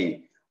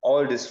away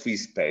all this free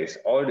space,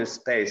 all this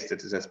space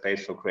that is a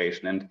space for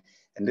creation.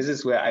 And this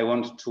is where I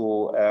want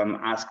to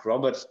ask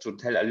Robert to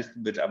tell a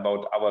little bit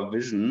about our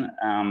vision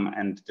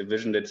and the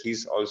vision that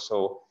he's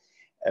also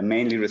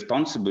mainly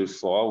responsible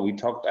for. We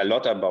talked a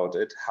lot about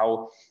it.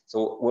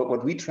 So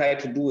what we try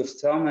to do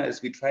with Therme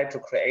is we try to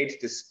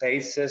create the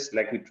spaces,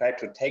 like we try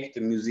to take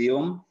the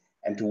museum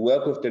and to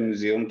work with the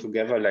museum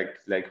together,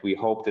 like we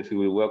hope that we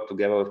will work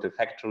together with the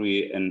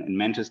factory in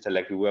Manchester,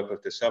 like we work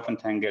with the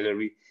Serpentine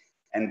Gallery.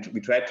 And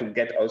we try to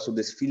get also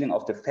this feeling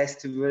of the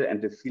festival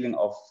and the feeling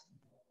of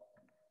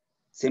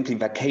simply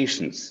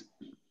vacations,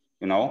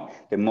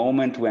 the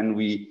moment when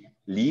we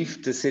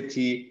leave the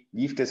city,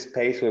 leave the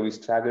space where we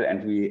struggle,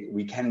 and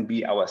we can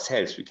be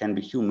ourselves, we can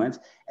be humans,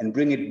 and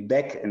bring it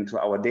back into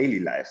our daily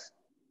lives.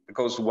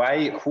 Because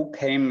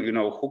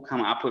who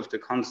come up with the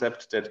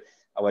concept that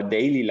our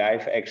daily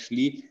life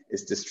actually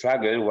is the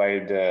struggle, while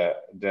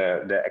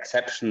the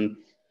exception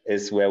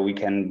is where we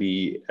can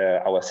be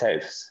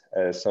ourselves.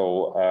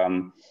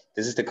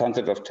 This is the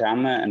concept of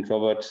Therme, and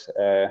Robert,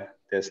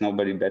 there's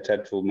nobody better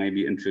to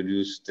maybe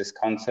introduce this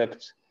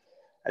concept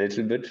a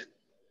little bit.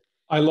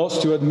 I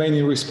lost you at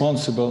mainly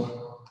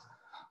responsible.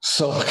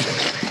 So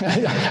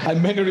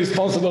I'm mainly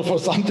responsible for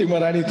something,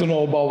 but I need to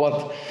know about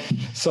what.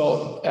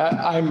 So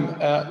I'm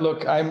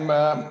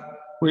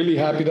really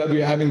happy that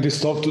we're having this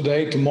talk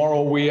today.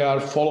 Tomorrow we are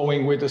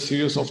following with a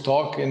series of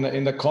talk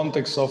in the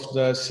context of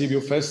the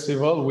Sibiu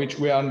Festival, which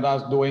we are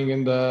now doing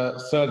in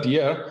the 3rd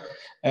year.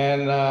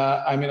 And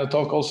I'm in a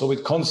talk also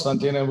with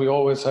Konstantin, and we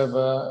always have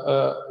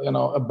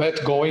a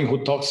bet going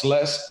who talks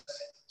less.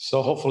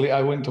 So hopefully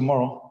I win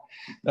tomorrow.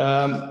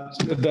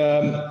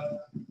 The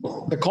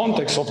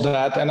context of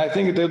that, and I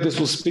think that this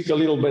will speak a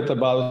little bit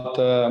about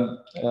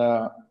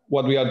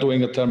what we are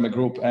doing at Therme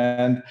Group.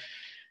 And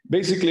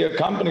basically, a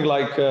company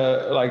like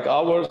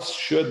ours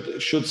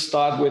should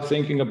start with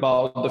thinking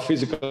about the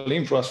physical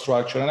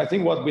infrastructure. And I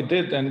think what we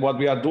did and what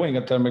we are doing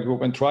at Therme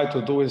Group and try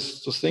to do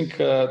is to think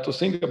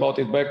about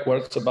it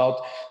backwards,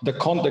 about the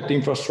contact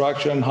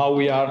infrastructure and how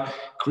we are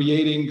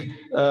creating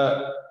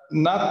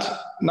not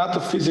a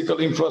physical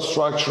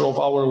infrastructure of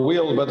our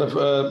will, but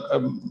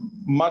a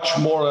much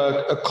more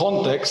a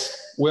context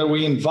where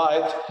we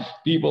invite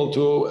people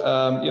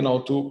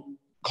to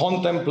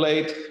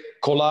contemplate,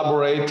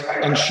 collaborate,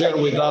 and share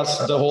with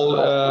us the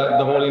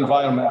whole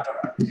environment.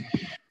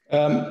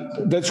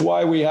 That's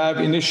why we have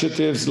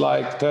initiatives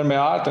like Therme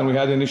Art, and we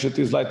had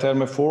initiatives like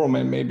Therme Forum,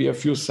 and maybe a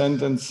few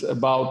sentences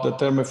about the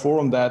Therme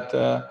Forum that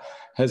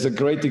has a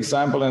great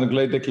example and a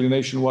great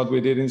declination of what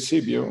we did in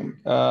Sibiu.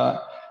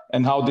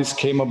 And how this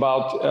came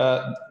about,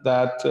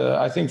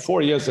 I think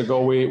 4 years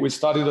ago, we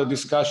started a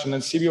discussion,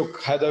 and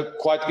Sibiu had a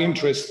quite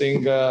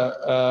interesting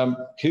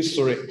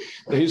history.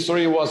 The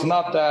history was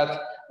not that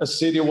a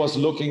city was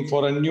looking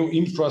for a new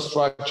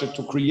infrastructure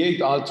to create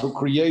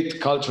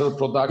cultural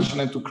production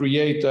and to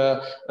create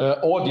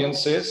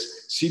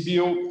audiences.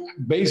 Sibiu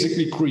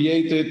basically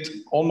created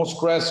almost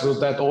grassroots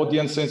that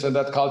audiences and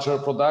that cultural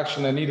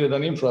production, and needed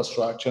an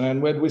infrastructure.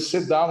 And when we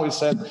sit down, we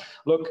said,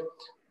 look,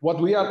 what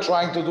we are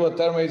trying to do at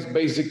Therme is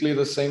basically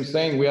the same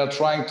thing. We are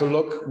trying to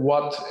look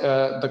what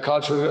the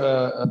culture,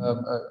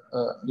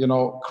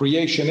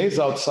 creation is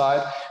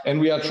outside, and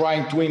we are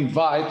trying to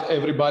invite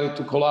everybody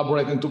to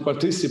collaborate and to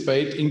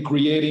participate in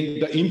creating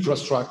the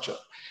infrastructure.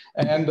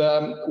 And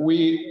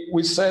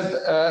we said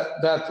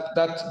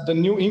that the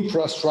new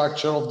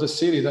infrastructure of the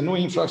city, the new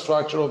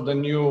infrastructure of the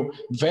new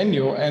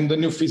venue and the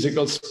new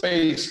physical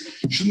space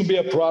shouldn't be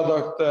a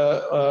product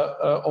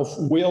of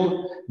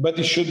will, but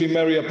it should be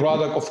merely a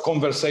product of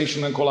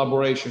conversation and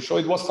collaboration. So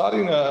it was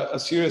starting a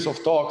series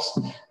of talks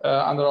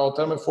under our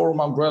Therme Forum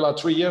umbrella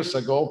 3 years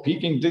ago,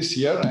 peaking this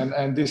year.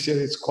 And this year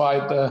it's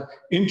quite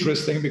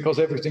interesting because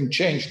everything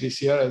changed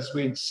this year, as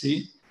we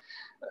see.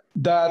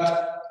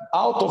 That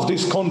out of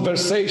this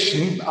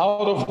conversation,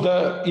 out of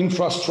the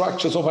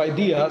infrastructures of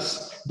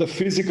ideas, the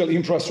physical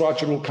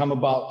infrastructure will come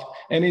about.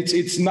 And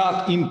it's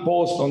not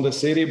imposed on the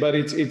city, but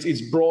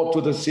it's brought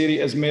to the city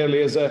as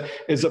merely as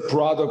a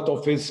product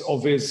of his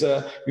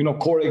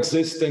core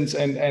existence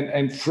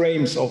and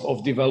frames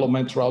of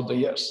development throughout the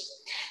years.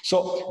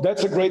 So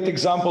that's a great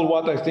example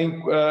what I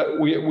think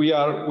we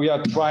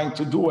are trying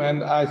to do,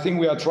 and I think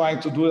we are trying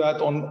to do that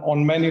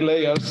on many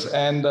layers.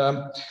 And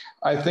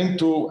I think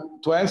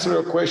to answer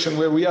your question,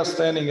 where we are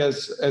standing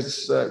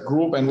as a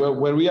group and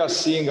where we are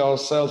seeing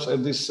ourselves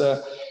at this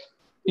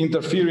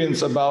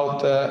interference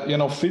about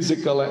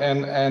physical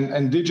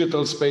and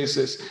digital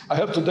spaces. I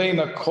have today in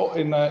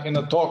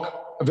a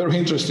talk a very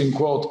interesting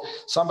quote.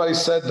 Somebody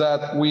said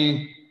that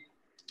we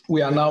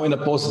are now in a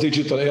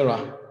post-digital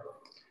era.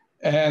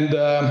 And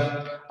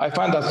I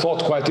find that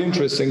thought quite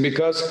interesting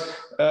because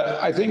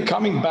I think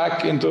coming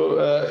back into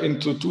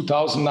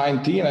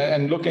 2019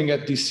 and looking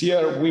at this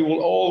year, we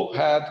will all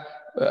have,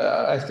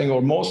 I think,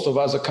 or most of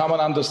us, a common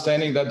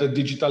understanding that the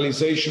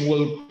digitalization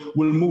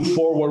will move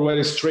forward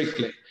very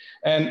strictly.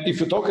 And if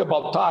you talk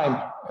about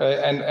time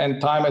and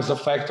time as a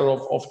factor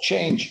of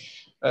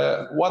change,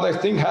 what I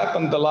think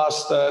happened the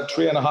last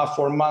 3.5,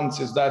 4 months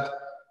is that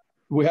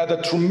we had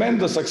a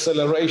tremendous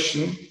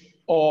acceleration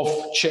of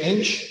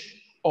change,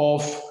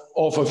 of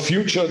a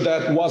future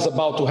that was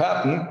about to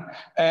happen,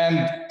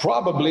 and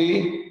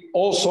probably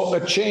also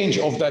a change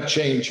of that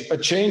change, a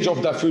change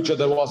of that future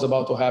that was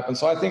about to happen.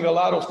 So I think a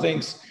lot of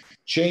things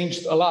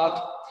changed a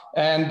lot.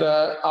 And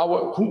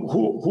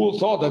who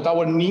thought that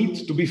our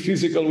need to be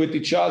physical with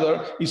each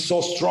other is so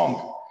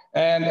strong?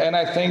 And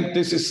I think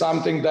this is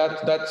something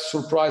that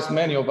surprised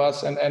many of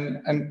us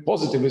and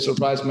positively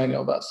surprised many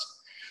of us.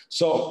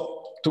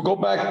 So to go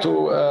back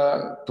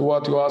to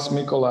what you asked,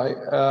 Mikolaj,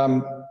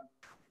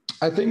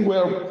 I think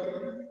where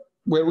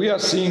we are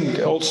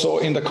seeing also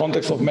in the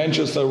context of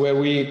Manchester, where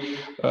we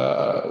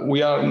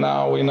are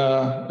now in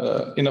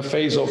a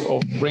phase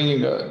of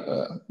bringing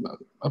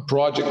a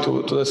project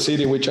to the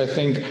city, which I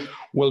think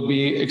will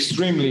be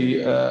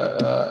extremely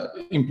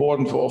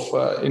important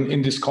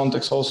in this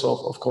context also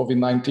of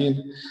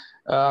COVID-19.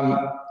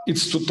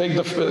 It's to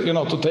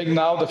take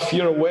now the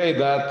fear away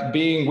that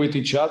being with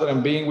each other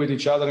and being with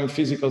each other in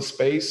physical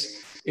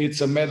space,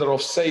 it's a matter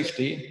of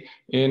safety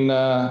in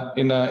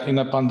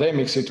a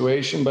pandemic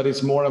situation, but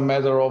it's more a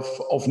matter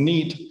of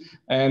need.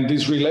 And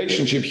this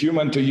relationship,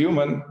 human to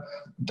human,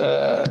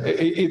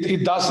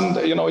 it doesn't,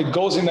 it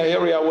goes in an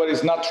area where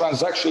it's not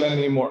transactional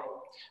anymore.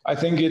 I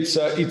think it's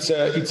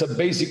a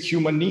basic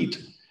human need.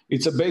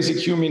 it's a basic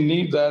human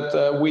need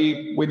that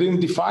we didn't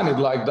define it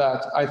like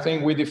that. I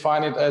think we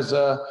define it as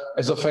a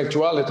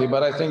factuality,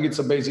 but I think it's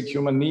a basic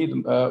human need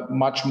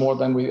much more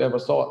than we ever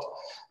thought.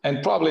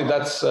 And probably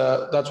that's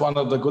one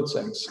of the good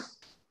things.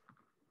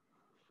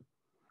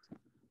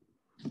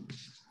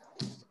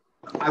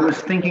 I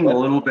was thinking a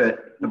little bit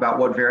about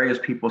what various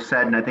people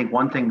said, and I think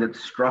one thing that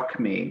struck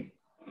me,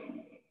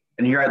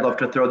 and here I'd love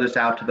to throw this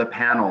out to the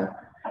panel,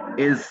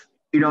 is,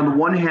 on the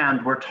one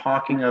hand, we're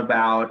talking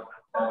about,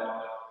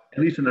 at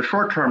least in the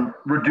short term,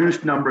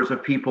 reduced numbers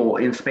of people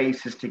in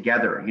spaces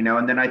together,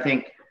 and then I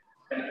think,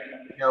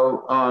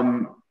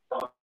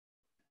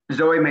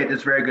 Zoe made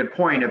this very good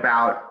point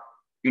about,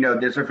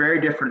 there's a very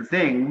different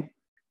thing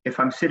if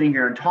I'm sitting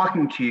here and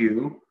talking to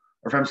you,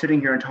 or if I'm sitting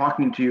here and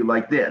talking to you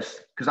like this,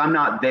 because I'm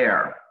not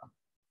there.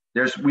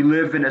 We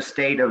live in a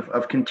state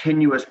of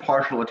continuous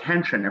partial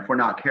attention if we're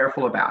not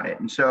careful about it.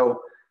 And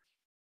so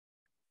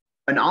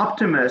an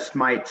optimist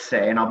might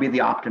say, and I'll be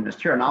the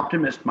optimist here, an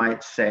optimist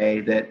might say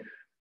that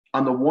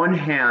on the one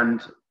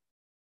hand,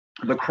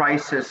 the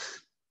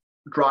crisis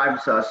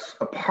drives us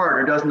apart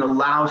or doesn't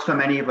allow so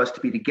many of us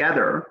to be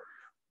together,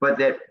 but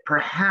that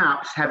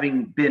perhaps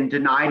having been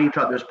denied each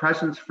other's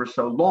presence for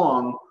so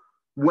long,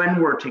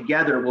 when we're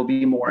together, we'll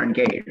be more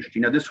engaged.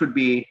 This would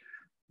be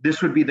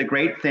the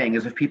great thing,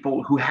 is if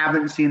people who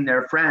haven't seen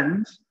their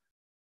friends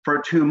for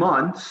 2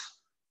 months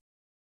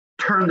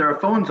turn their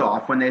phones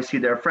off when they see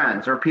their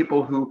friends, or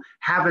people who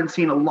haven't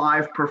seen a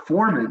live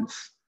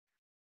performance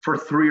for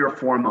 3 or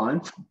 4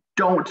 months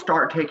don't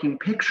start taking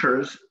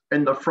pictures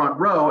in the front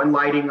row and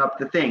lighting up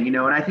the thing, and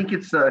I think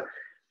it's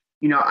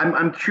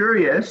I'm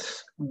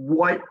curious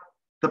what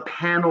the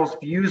panel's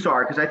views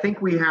are, because I think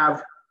we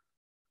have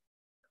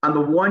on the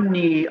one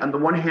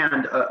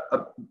hand,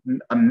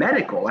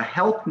 a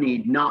health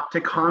need not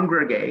to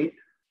congregate,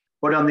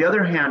 but on the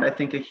other hand, I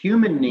think a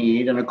human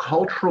need and a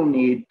cultural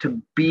need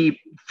to be,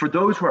 for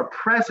those who are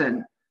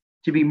present,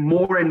 to be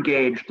more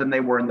engaged than they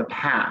were in the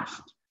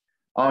past.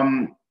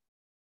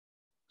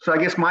 So I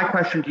guess my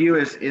question to you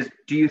is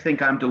do you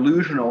think I'm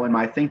delusional in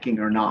my thinking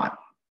or not?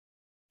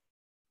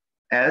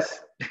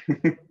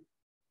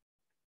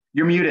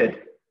 You're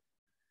muted.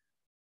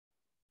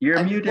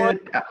 You're muted.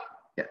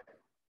 Yeah.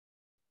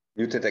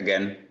 Muted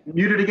again.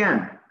 Muted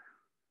again.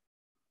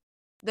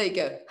 There you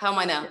go. How am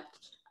I now?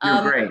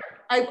 You're great.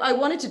 I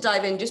wanted to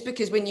dive in just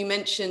because when you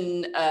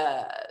mention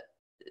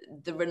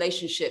the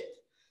relationship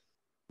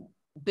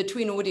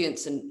between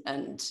audience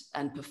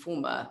and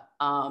performer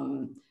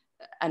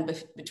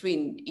and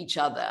between each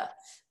other,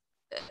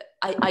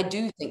 I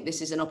do think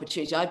this is an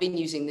opportunity. I've been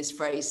using this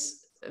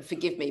phrase,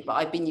 forgive me, but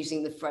I've been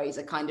using the phrase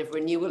a kind of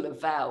renewal of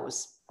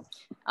vows,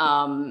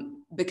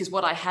 because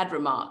what I had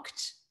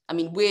remarked, I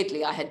mean,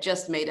 weirdly, I had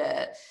just made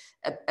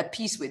a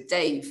piece with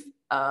Dave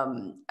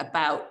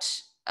about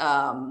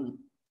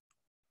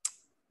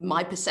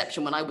my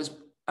perception when I was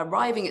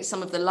arriving at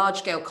some of the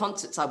large-scale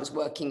concerts I was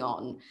working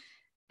on.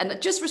 And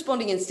just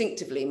responding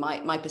instinctively,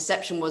 my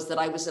perception was that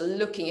I was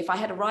looking, if I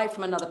had arrived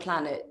from another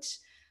planet,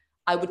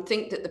 I would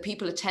think that the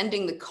people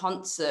attending the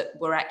concert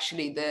were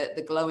actually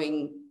the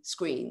glowing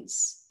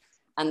screens,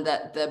 and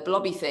that the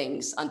blobby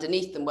things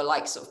underneath them were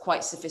like sort of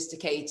quite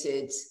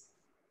sophisticated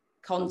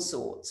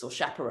consorts or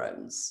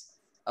chaperones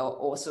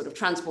or sort of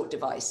transport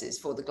devices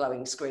for the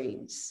glowing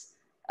screens.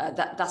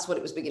 That's what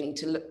it was beginning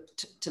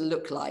to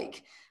look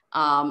like.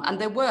 And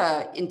there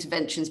were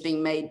interventions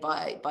being made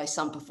by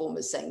some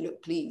performers saying,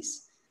 look,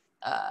 please,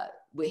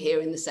 we're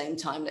here in the same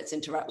time, let's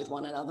interact with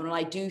one another. And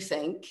I do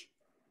think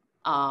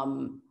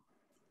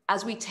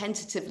as we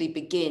tentatively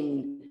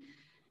begin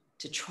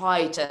to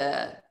try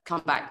to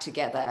come back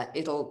together,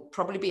 it'll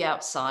probably be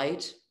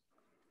outside.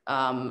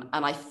 And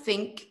I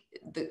think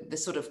the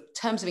sort of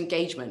terms of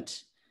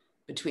engagement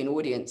between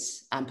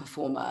audience and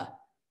performer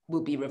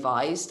will be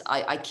revised.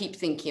 I keep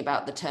thinking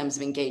about the terms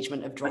of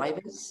engagement of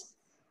drivers.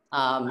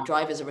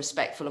 Drivers are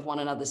respectful of one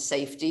another's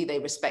safety. They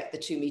respect the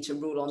 2-meter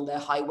rule on the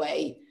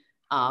highway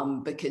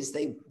because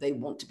they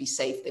want to be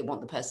safe. They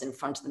want the person in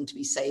front of them to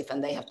be safe,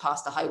 and they have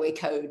passed the highway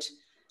code.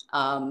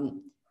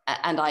 And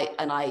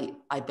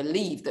I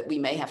believe that we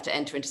may have to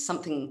enter into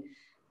something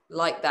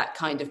like that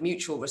kind of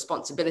mutual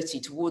responsibility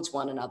towards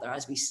one another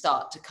as we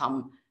start to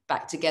come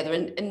back together.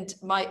 And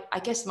I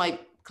guess my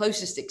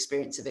closest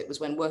experience of it was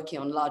when working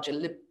on larger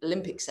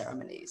Olympic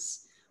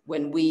ceremonies,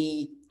 when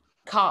we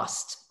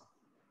cast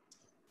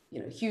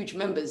huge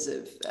numbers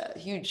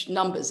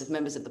of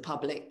members of the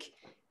public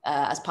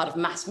as part of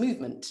mass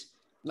movement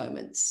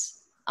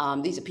moments.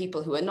 These are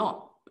people who are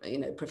not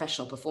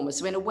professional performers.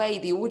 So in a way,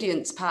 the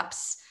audience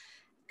perhaps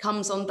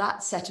comes on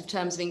that set of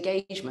terms of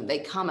engagement. They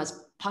come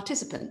as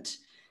participant.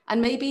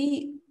 And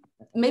maybe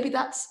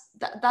that's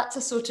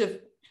a sort of,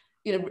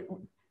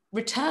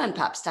 return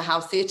perhaps to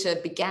how theatre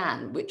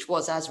began, which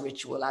was as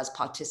ritual, as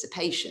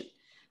participation.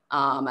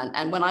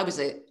 And when I was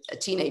a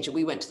teenager,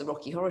 we went to the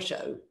Rocky Horror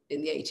Show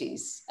in the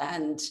 80s,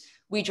 and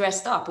we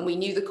dressed up and we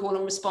knew the call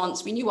and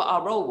response. We knew what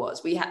our role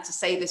was. We had to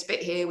say this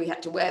bit here, we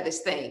had to wear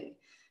this thing.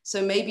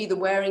 So maybe the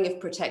wearing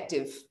of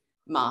protective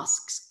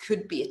masks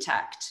could be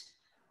attacked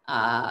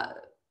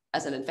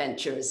as an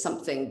adventure, as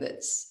something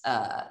that's,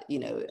 you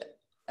know,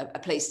 a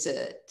place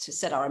to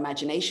set our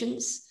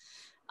imaginations.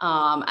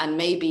 And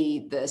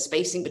maybe the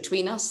spacing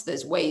between us,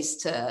 there's ways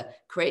to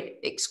create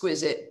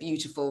exquisite,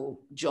 beautiful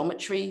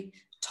geometry,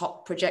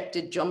 top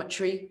projected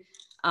geometry,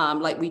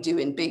 like we do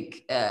in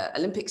big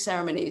Olympic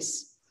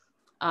ceremonies.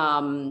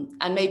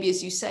 And maybe,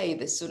 as you say,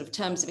 this sort of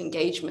terms of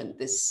engagement,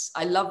 this,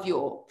 I love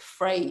your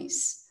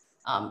phrase,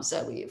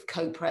 Zoe, of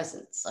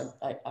co-presence.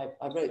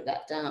 I wrote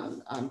that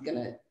down. I'm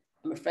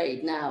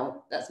afraid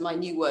now, that's my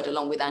new word,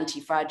 along with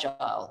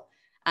antifragile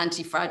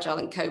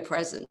and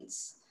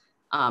co-presence.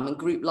 And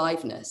group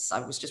liveness.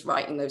 I was just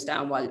writing those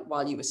down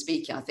while you were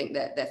speaking. I think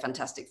they're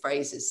fantastic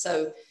phrases.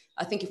 So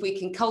I think if we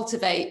can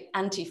cultivate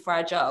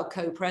anti-fragile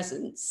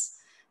co-presence,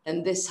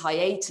 then this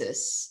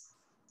hiatus,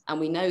 and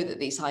we know that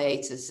these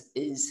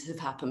hiatuses have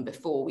happened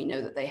before. We know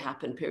that they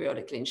happen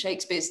periodically in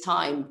Shakespeare's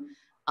time.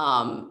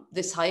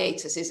 This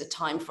hiatus is a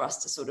time for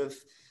us to sort of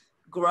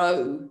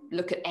grow,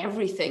 look at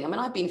everything. I mean,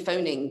 I've been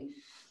phoning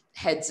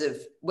heads of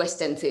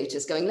West End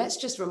theatres going, let's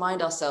just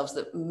remind ourselves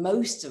that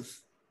most of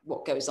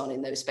what goes on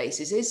in those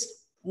spaces is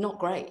not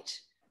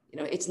great. You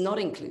know, it's not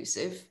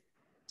inclusive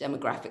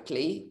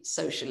demographically,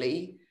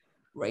 socially,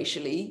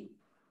 racially,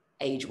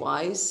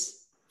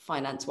 age-wise,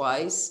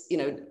 finance-wise. You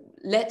know,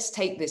 let's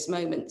take this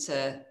moment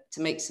to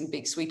make some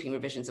big sweeping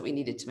revisions that we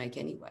needed to make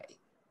anyway.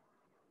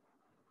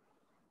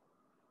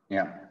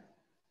 Yeah.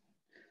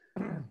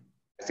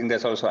 I think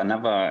there's also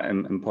another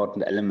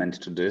important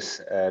element to this,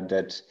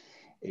 that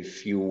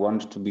if you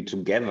want to be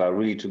together,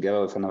 really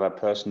together with another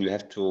person, you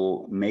have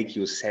to make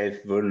yourself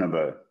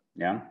vulnerable,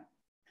 yeah?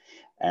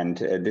 And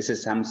this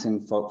is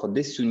something, for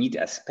this you need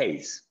a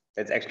space.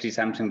 That's actually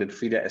something that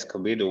Frida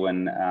Escobedo,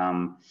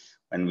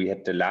 when we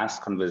had the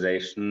last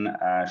conversation,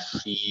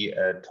 she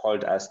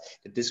told us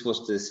that this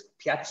was this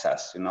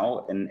piazzas, you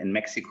know, in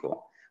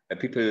Mexico.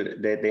 People,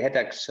 they had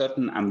a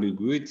certain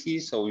ambiguity,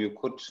 so you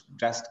could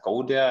just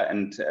go there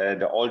and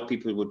the old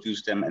people would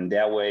use them in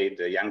their way,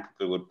 the young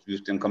people would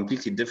use them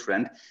completely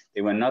different.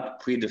 They were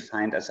not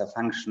predefined as a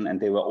function and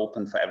they were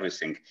open for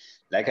everything.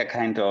 Like a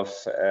kind of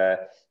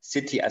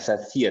city as a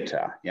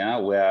theater, yeah,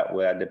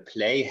 where the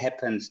play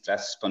happens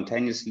just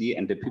spontaneously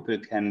and the people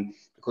can,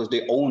 because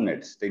they own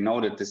it, they know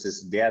that this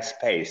is their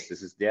space,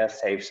 this is their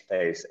safe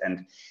space.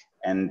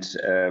 And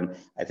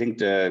I think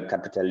the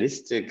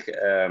capitalistic,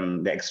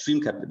 the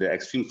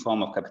extreme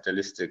form of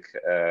capitalistic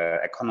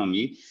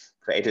economy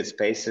created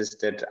spaces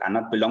that are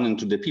not belonging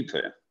to the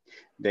people.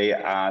 They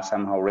are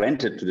somehow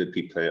rented to the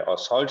people or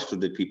sold to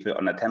the people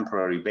on a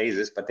temporary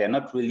basis, but they're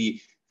not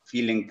really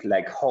feeling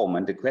like home.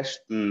 And the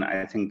question,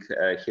 I think,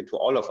 here to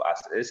all of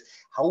us is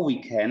how we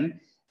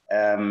can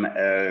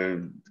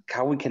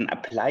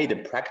apply the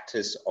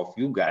practice of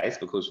you guys,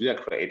 because we are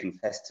creating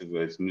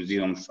festivals,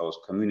 museum shows,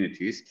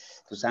 communities,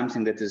 to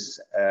something that is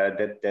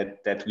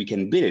that we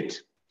can build.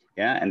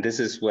 Yeah, and this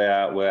is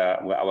where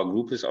our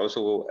group is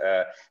also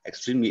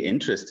extremely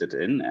interested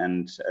in,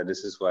 and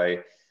this is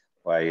why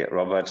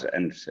Robert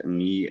and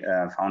me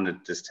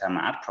founded this Therme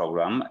Art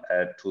program,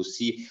 to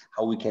see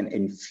how we can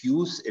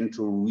infuse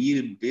into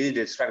real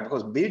builded structure,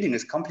 because building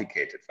is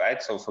complicated,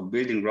 right? So for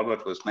building,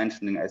 Robert was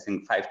mentioning, I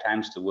think, 5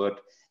 times the word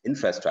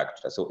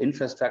infrastructure. So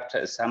infrastructure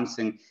is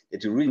something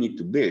that you really need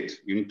to build,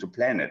 you need to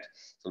plan it.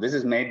 So this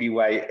is maybe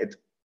why it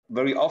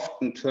very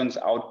often turns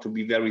out to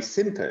be very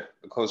simple,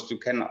 because you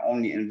can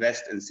only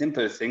invest in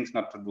simple things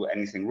not to do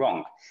anything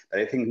wrong. But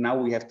I think now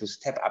we have to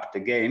step up the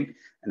game.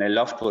 And I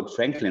loved what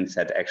Franklin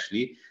said,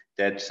 actually,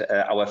 that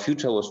our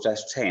future was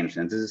just changed.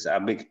 And this is a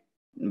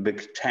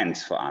big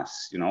chance for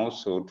us, you know,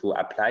 so to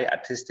apply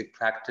artistic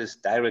practice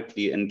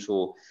directly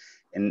into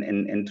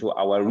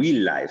our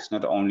real lives,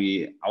 not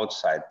only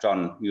outside.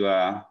 John, you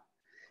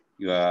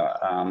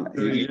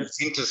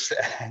seem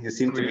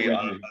to be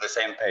on the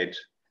same page.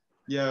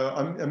 Yeah,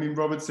 I mean,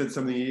 Robert said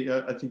something,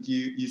 I think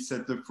you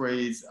said the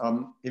phrase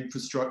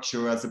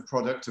infrastructure as a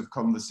product of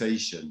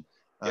conversation.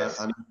 Yes.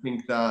 And I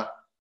think that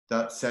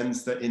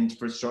sense that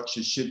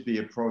infrastructure should be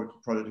a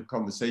product of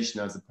conversation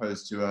as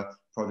opposed to a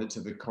product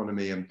of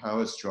economy and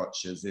power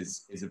structures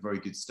is a very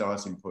good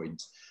starting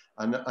point.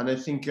 And I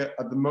think at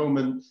the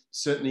moment,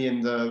 certainly in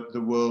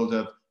the world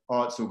of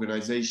arts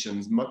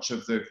organizations, much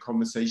of the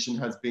conversation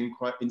has been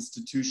quite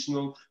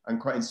institutional and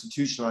quite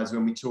institutionalized.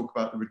 When we talk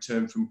about the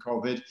return from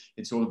COVID,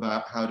 it's all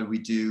about how do we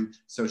do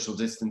social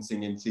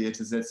distancing in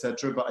theaters,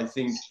 etc. But I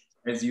think,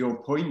 as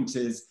your point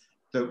is,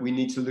 that we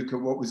need to look at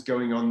what was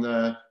going on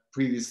there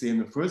previously in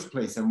the first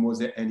place, and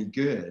was it any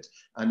good?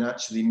 And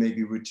actually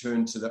maybe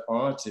return to the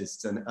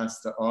artists and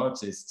ask the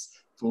artists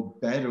for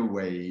better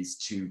ways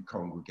to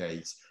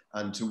congregate,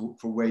 and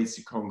for ways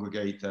to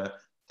congregate that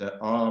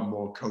are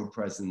more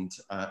co-present,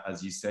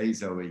 as you say,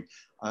 Zoe.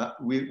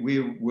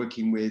 We're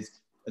working with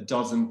a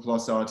dozen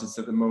plus artists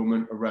at the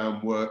moment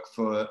around work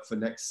for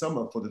next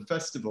summer for the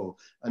festival.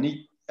 And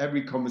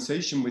every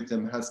conversation with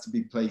them has to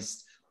be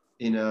placed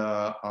in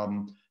a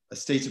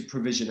state of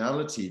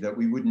provisionality that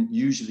we wouldn't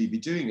usually be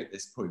doing at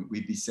this point.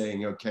 We'd be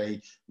saying,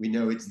 okay, we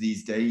know it's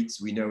these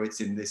dates, we know it's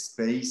in this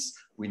space,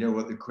 we know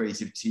what the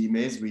creative team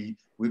is,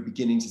 we're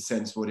beginning to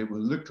sense what it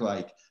will look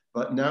like.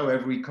 But now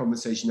every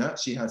conversation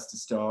actually has to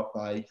start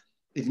by,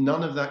 if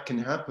none of that can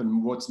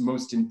happen, what's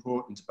most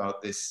important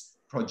about this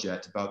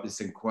project, about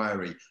this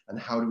inquiry, and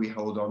how do we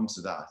hold on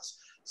to that?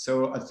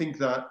 So I think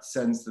that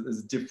sense that there's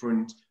a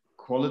different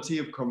quality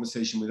of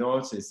conversation with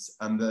artists,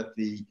 and that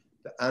the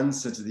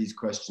answer to these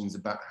questions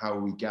about how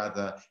we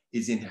gather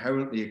is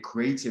inherently a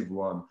creative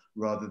one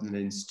rather than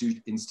an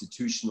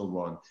institutional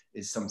one,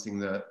 is something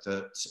that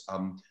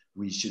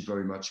we should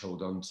very much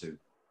hold on to.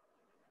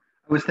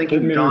 I was thinking,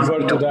 Let me John,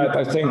 revert to that.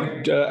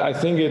 I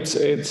think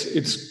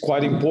it's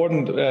quite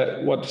important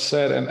what you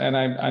said, and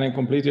I'm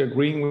completely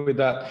agreeing with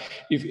that.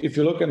 If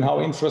you look at how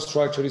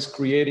infrastructure is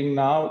creating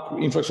now,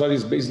 infrastructure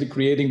is basically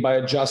creating by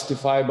a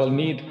justifiable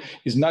need.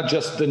 It's not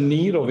just the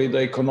need of it,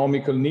 the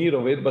economical need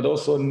of it, but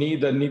also a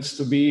need that needs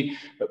to be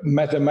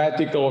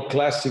mathematical or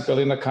classical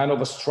in a kind of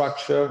a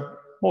structure,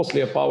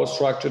 mostly a power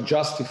structure,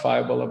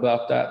 justifiable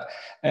about that.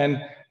 And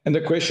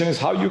the question is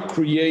how you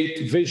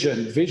create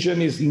vision.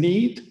 Vision is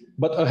need,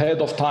 but ahead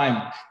of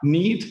time.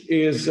 Need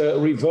is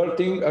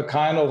reverting a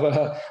kind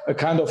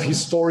of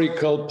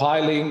historical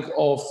piling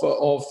of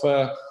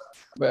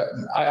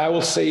I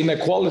will say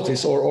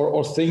inequalities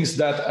or things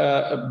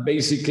that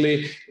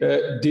basically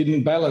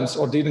didn't balance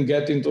or didn't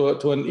get into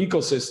an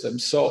ecosystem.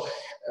 So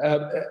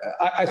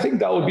I think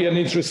that will be an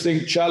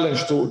interesting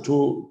challenge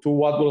to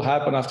what will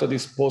happen after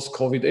this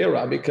post-COVID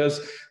era,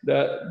 because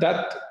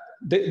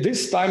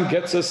this time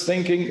gets us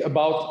thinking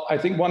about, I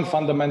think, one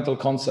fundamental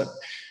concept.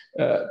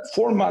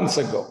 4 months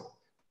ago,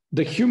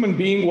 the human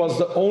being was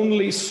the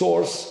only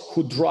source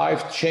who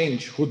drove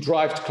change, who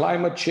drove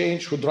climate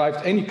change, who drove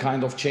any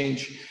kind of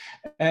change.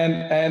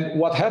 And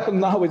what happened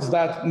now is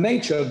that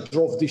nature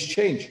drove this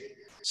change.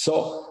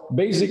 So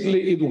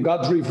basically it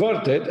got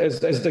reverted as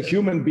the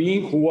human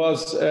being who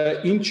was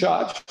in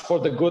charge for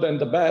the good and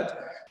the bad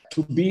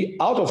to be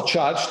out of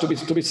charge, to be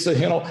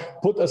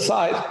put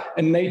aside,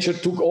 and nature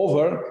took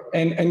over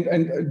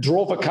and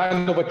drove a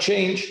kind of a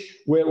change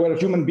where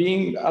human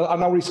beings are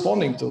now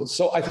responding to.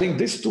 So I think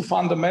these two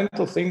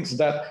fundamental things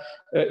that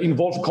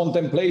involve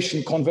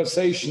contemplation,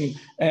 conversation,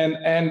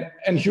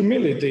 and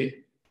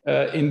humility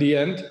in the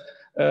end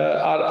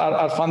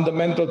are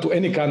fundamental to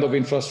any kind of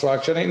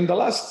infrastructure. And in the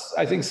last,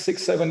 I think,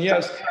 6-7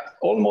 years,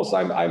 almost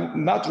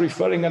I'm not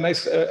referring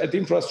at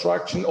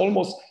infrastructure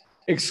almost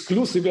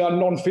exclusively on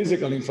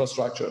non-physical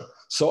infrastructure.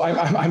 So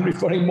I'm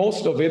referring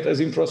most of it as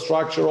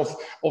infrastructure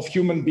of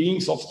human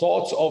beings, of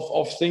thoughts,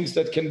 of things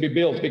that can be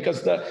built,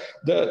 because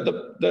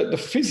the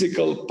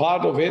physical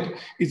part of it,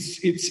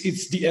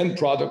 it's the end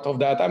product of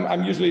that.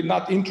 I'm usually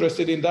not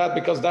interested in that,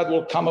 because that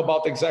will come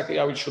about exactly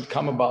how it should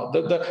come about.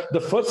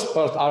 The first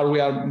part we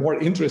are more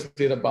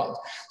interested about.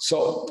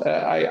 So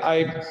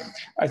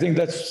I think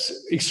that's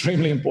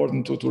extremely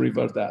important to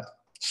revert that.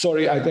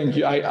 Sorry, I think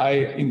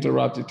I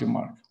interrupted you,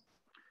 Mark.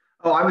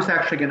 Oh, I was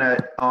actually going to,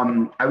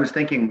 I was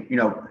thinking,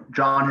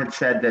 John had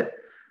said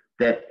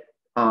that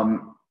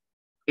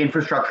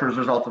infrastructure is a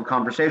result of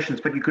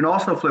conversations, but you can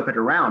also flip it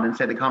around and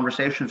say the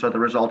conversations are the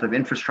result of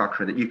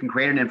infrastructure, that you can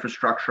create an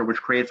infrastructure which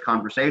creates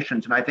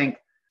conversations. And I think,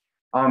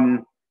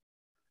 I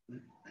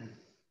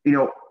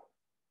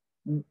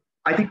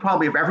think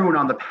probably of everyone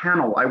on the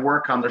panel, I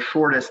work on the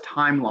shortest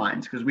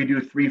timelines because we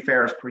do 3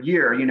 fairs per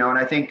year, and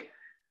I think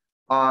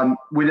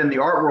within the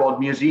art world,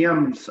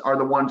 museums are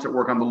the ones that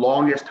work on the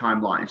longest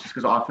timelines, just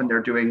because often they're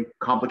doing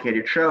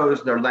complicated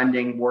shows, they're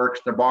lending works,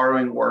 they're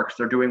borrowing works,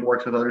 they're doing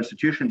works with other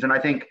institutions. And I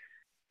think,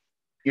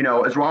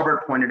 as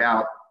Robert pointed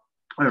out,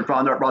 or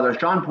rather as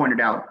John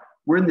pointed out,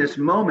 we're in this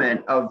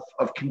moment of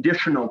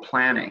conditional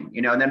planning,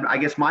 and then I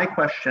guess my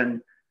question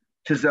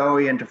to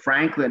Zoe and to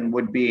Franklin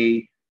would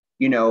be,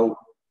 to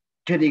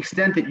the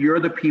extent that you're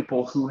the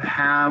people who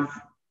have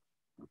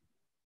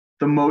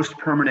the most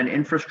permanent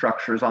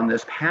infrastructures on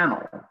this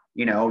panel,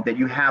 that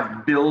you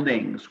have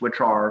buildings which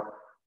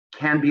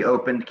can be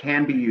opened,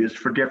 can be used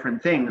for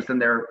different things than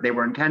they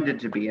were intended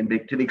to be. And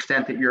to the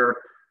extent that your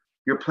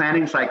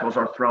planning cycles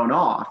are thrown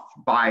off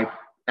by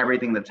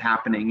everything that's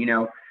happening,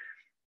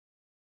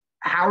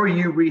 how are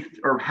you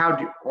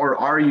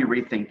are you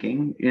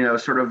rethinking,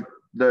 sort of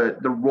the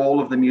role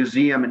of the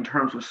museum in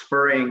terms of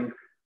spurring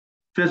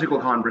physical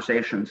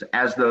conversations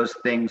as those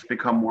things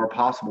become more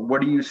possible?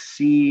 What do you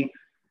see?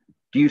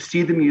 Do you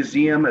see the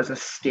museum as a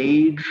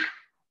stage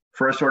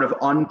for a sort of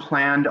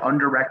unplanned,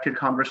 undirected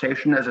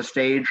conversation, as a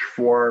stage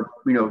for,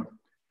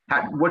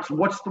 what's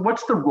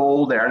the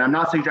role there? And I'm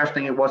not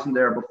suggesting it wasn't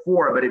there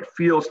before, but it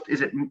feels,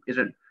 is it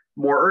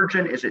more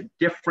urgent? Is it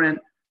different?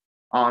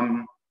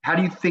 How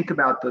do you think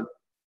about the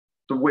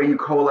way you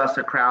coalesce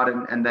a crowd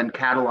and then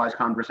catalyze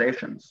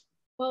conversations?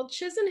 Well,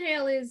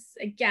 Chisenhale is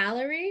a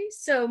gallery,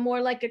 so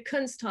more like a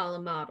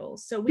Kunsthalle model.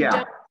 So we don't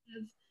have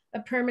a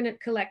permanent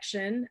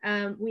collection.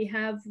 We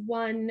have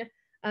one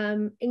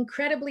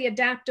incredibly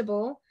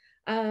adaptable,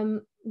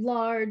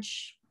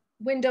 large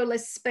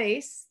windowless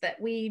space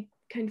that we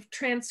kind of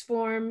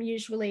transform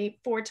usually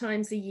 4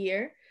 times a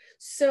year.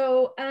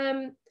 So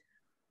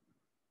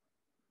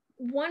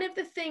one of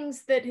the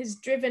things that has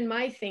driven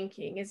my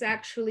thinking has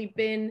actually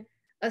been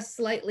a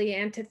slightly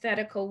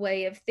antithetical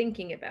way of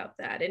thinking about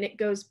that. And it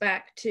goes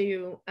back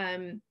to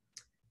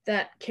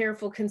that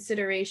careful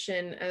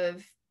consideration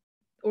of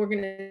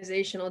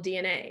organizational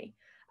DNA.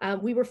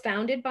 We were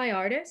founded by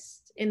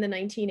artists in the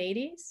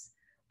 1980s.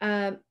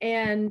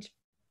 And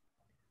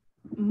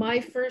my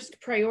first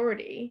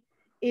priority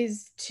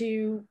is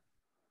to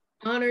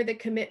honor the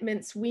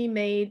commitments we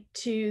made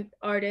to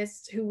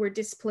artists who were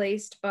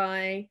displaced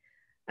by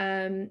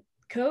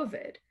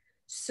COVID.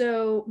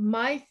 So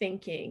my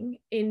thinking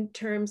in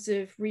terms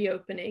of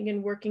reopening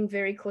and working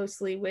very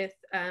closely with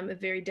a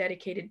very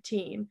dedicated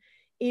team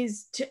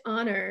is to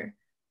honor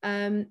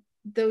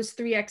those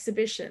 3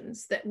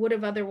 exhibitions that would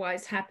have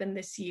otherwise happened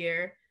this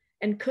year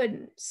and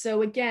couldn't.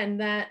 So again,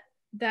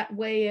 that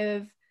way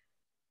of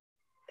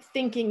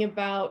thinking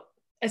about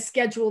a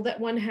schedule that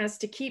one has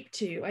to keep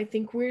to, I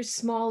think we're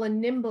small and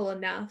nimble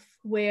enough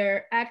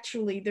where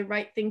actually the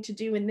right thing to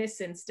do in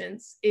this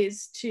instance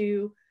is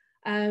to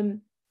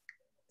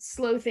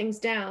slow things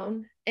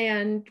down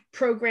and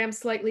program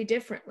slightly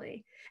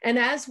differently. And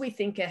as we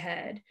think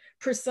ahead,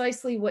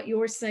 precisely what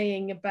you're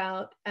saying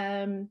about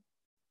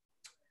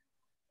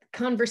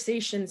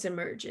conversations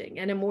emerging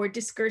and a more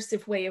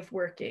discursive way of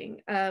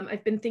working.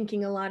 I've been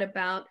thinking a lot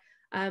about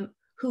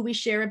who we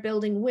share a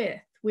building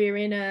with. We're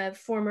in a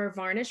former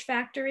varnish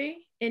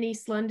factory in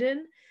East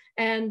London,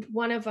 and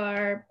one of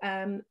our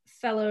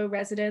fellow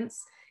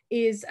residents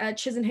is a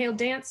Chisenhale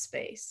dance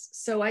space.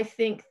 So I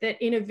think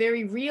that in a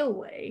very real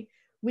way,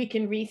 we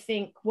can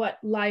rethink what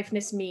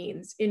liveness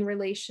means in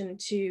relation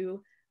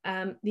to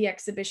the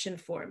exhibition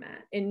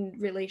format, in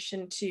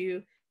relation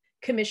to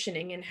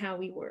commissioning and how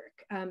we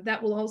work.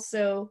 That will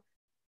also,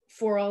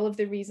 for all of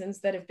the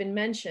reasons that have been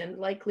mentioned,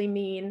 likely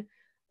mean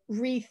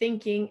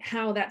rethinking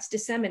how that's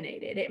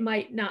disseminated. It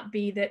might not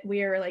be that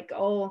we're like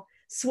all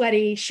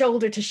sweaty,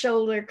 shoulder to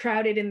shoulder,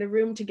 crowded in the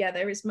room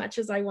together, as much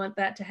as I want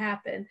that to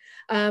happen,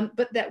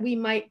 but that we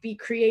might be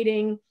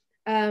creating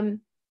a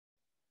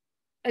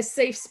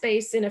safe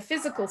space in a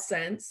physical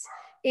sense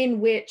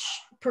in which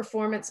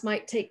performance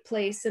might take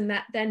place and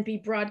that then be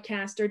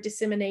broadcast or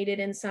disseminated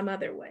in some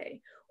other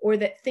way, or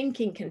that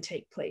thinking can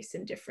take place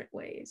in different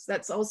ways.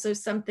 That's also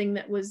something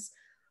that was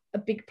a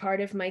big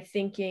part of my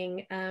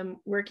thinking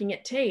working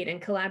at Tate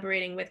and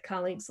collaborating with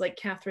colleagues like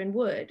Catherine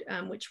Wood,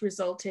 which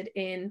resulted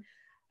in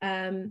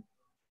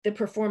the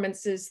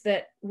performances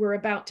that were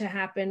about to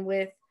happen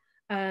with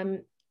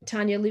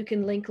Tanya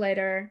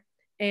Luken-Linklater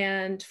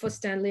and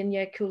Fustan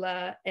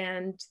Linya-Kula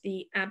and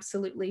the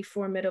absolutely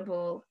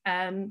formidable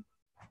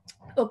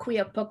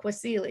Okuya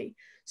Pokwasili.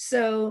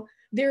 So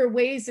there are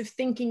ways of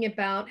thinking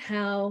about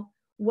how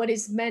what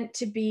is meant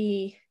to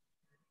be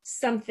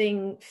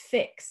something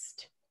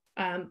fixed,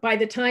 by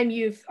the time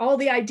all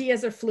the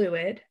ideas are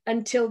fluid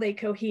until they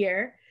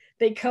cohere,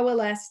 they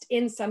coalesced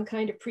in some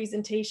kind of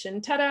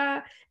presentation,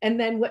 ta-da, and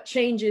then what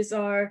changes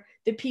are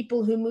the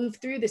people who move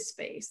through the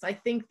space. I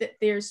think that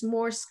there's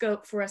more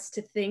scope for us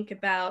to think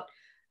about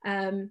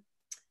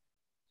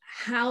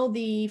how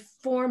the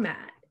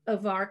format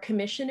of our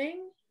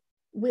commissioning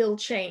will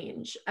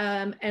change.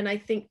 And I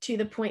think to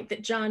the point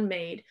that John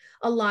made,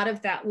 a lot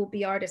of that will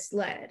be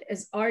artist-led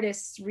as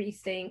artists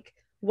rethink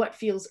what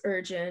feels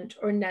urgent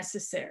or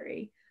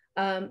necessary,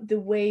 the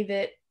way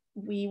that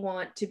we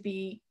want to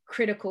be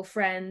critical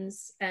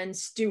friends and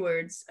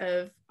stewards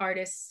of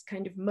artists'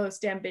 kind of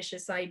most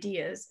ambitious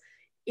ideas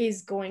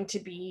is going to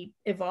be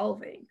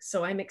evolving.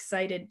 So I'm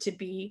excited to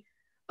be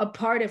a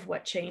part of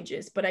what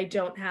changes, but I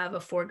don't have a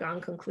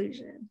foregone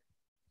conclusion.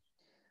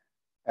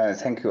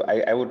 Thank you.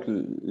 I would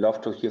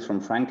love to hear from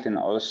Franklin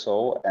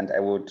also, and I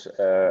would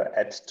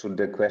add to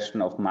the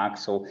question of Marc.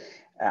 So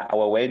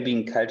our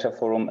Wellbeing Culture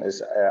Forum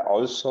is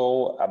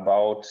also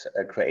about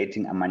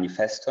creating a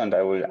manifesto, and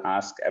I will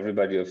ask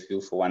everybody of you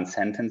for one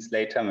sentence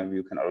later. Maybe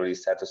you can already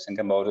start to think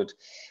about it.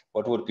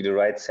 What would be the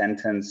right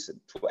sentence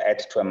to add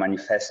to a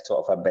manifesto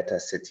of a better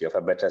city, of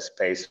a better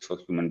space for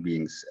human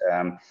beings?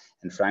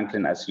 And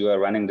Franklin, as you are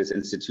running this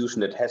institution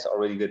that has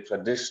already the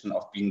tradition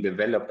of being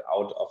developed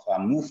out of a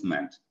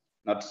movement,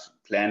 not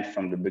planned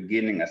from the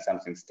beginning as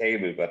something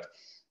stable, but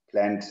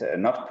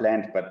not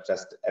planned, but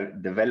just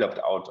developed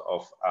out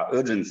of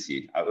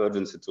urgency, an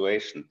urgent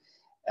situation.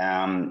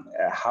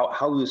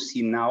 How you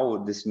see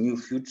now this new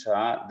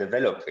future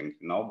developing,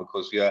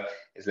 because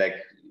it's like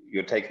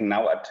you're taking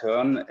now a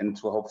turn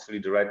into hopefully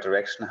the right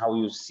direction. How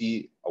you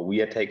see, or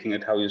we are taking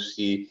it, how you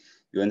see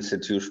your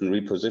institution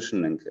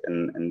repositioning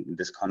in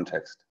this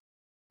context?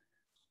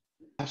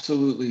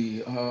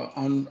 Absolutely.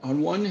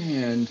 On one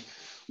hand,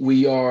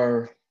 we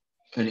are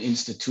an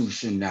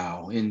institution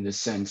now in the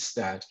sense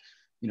that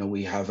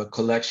we have a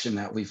collection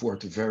that we've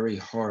worked very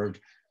hard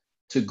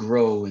to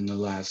grow in the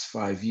last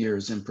 5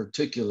 years in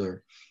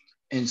particular.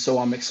 And so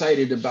I'm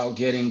excited about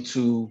getting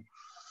to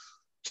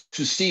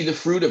see the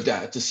fruit of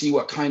that, to see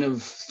what kind of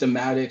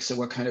thematics and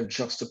what kind of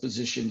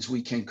juxtapositions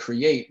we can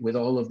create with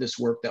all of this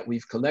work that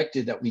we've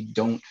collected that we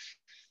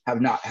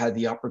have not had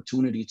the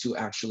opportunity to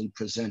actually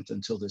present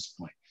until this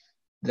point.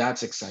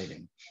 That's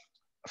exciting.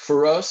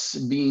 For us,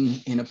 being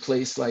in a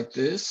place like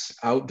this,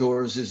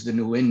 outdoors is the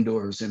new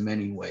indoors in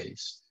many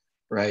ways.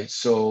 right?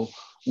 So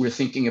we're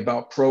thinking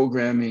about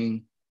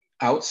programming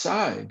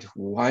outside.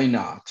 Why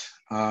not?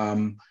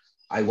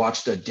 I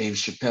watched a Dave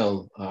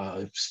Chappelle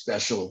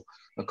special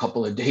a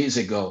couple of days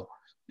ago,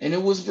 and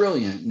it was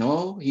brilliant.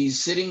 No,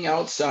 he's sitting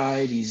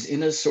outside, he's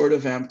in a sort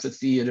of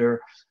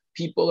amphitheater,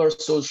 people are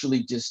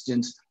socially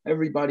distanced,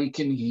 everybody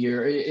can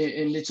hear,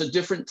 and it's a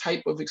different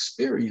type of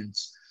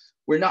experience.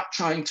 We're not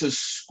trying to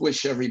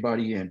squish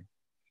everybody in.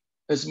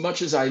 As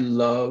much as I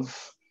love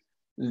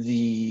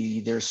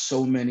there's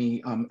so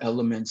many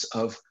elements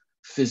of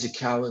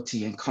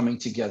physicality and coming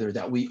together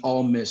that we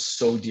all miss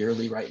so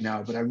dearly right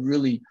now, but I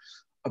really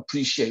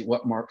appreciate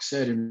what Marc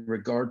said in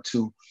regard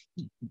to,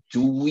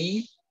 do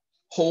we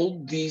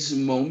hold these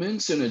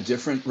moments in a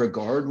different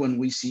regard when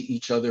we see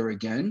each other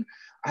again?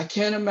 I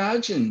can't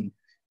imagine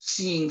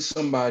seeing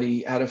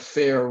somebody at a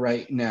fair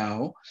right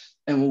now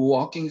and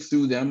walking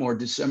through them, or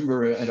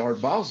December at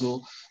Art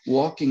Basel,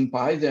 walking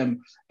by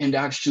them and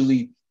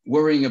actually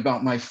worrying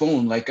about my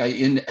phone like I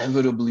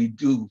inevitably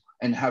do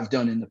and have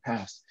done in the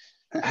past.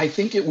 I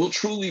think it will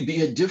truly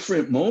be a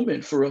different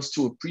moment for us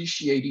to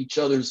appreciate each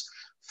other's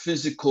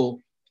physical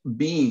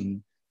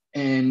being.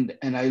 And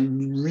I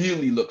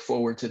really look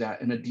forward to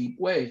that in a deep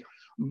way.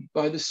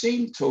 By the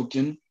same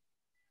token,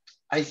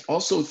 I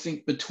also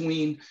think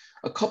between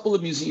a couple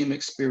of museum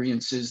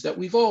experiences that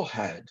we've all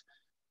had.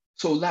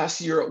 So last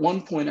year, at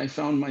one point, I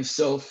found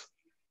myself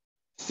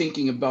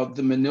thinking about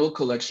the Manil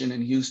collection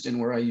in Houston,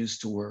 where I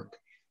used to work.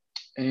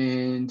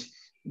 And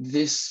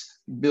this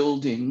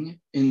building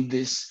in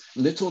this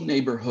little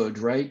neighborhood,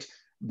 right,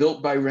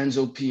 built by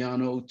Renzo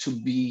Piano to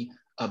be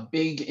a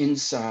big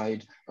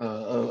inside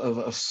of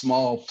a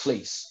small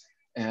place.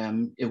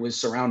 It was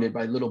surrounded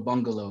by little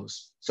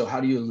bungalows. So how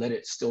do you let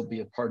it still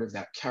be a part of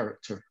that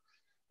character?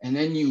 And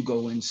then you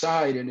go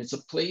inside, and it's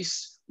a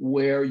place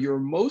where you're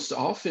most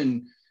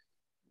often,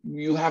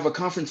 you have a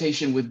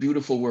confrontation with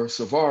beautiful works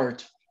of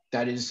art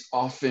that is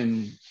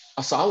often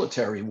a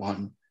solitary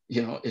one.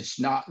 You know, it's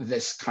not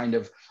this kind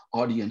of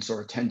audience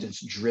or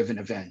attendance driven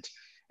event.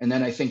 And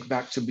then I think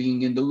back to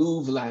being in the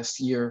Louvre last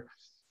year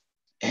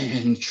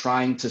and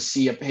trying to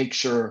see a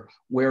picture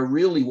where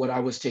really what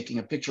I was taking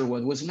a picture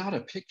with was not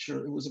a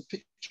picture, it was a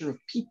picture of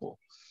people.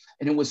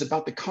 And it was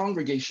about the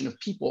congregation of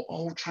people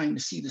all trying to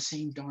see the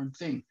same darn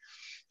thing.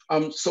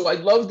 So I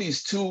love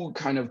these two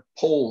kind of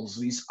poles,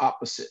 these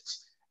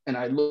opposites, and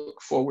I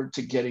look forward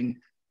to getting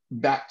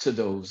back to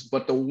those.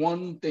 But the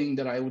one thing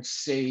that I would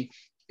say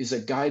is a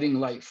guiding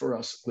light for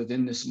us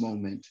within this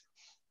moment,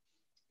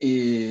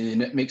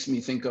 and it makes me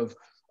think of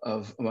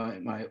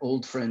my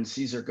old friend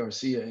Cesar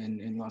Garcia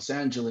in Los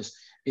Angeles,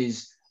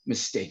 is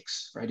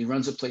mistakes, right? He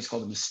runs a place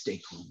called the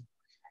Mistake Room.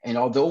 And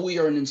although we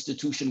are an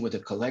institution with a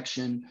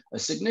collection, a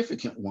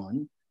significant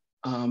one,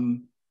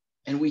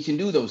 and we can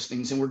do those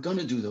things, and we're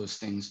gonna do those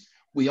things,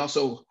 we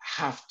also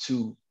have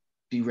to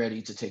be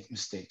ready to take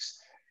mistakes,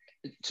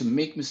 to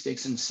make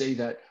mistakes and say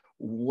that,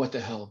 what the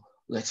hell,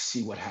 let's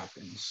see what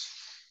happens.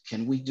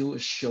 Can we do a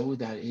show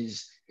that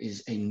is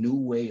a new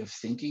way of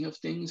thinking of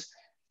things?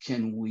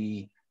 Can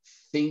we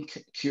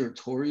think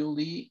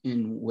curatorially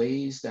in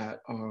ways that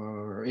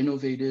are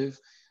innovative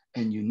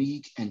and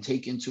unique and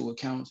take into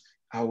account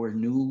our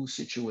new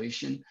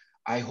situation?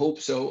 I hope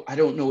so. I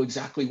don't know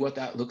exactly what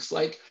that looks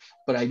like,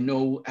 but I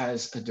know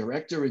as a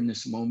director in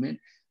this moment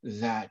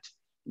that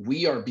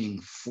we are being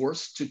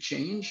forced to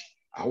change.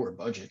 Our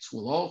budgets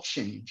will all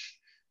change.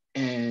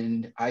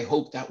 And I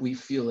hope that we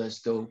feel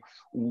as though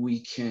we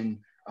can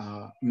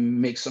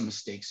make some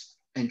mistakes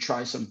and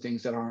try some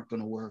things that aren't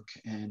going to work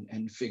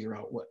and figure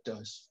out what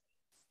does.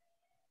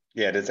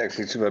 Yeah, that's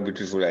actually super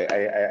beautiful.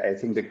 I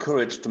think the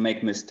courage to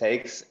make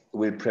mistakes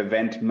will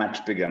prevent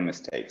much bigger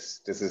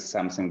mistakes. This is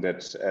something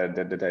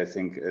that I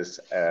think is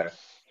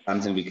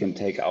something we can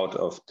take out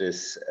of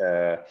this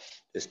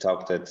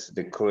talk, that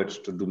the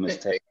courage to do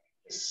mistakes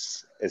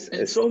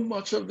is so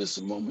much of this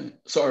moment.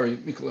 Sorry,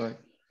 Mikolaj.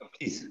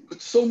 Please.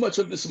 But so much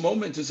of this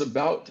moment is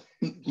about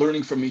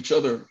learning from each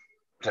other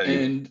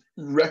and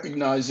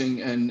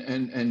recognizing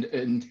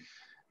and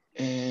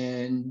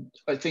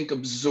I think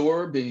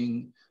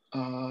absorbing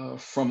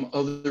from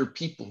other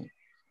people.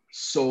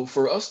 So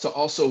for us to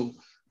also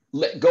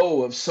let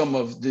go of some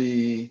of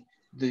the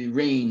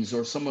reins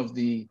or some of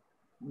the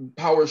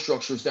power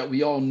structures that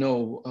we all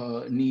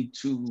know need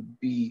to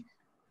be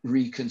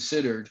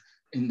reconsidered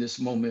in this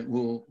moment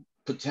will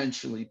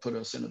potentially put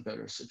us in a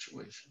better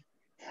situation.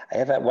 I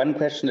have one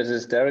question that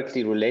is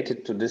directly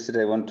related to this that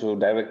I want to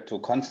direct to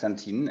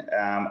Konstantin,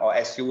 or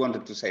as you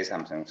wanted to say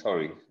something.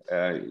 Sorry,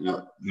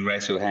 you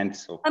raised your hand.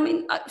 So I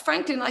mean,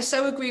 Franklin, I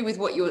so agree with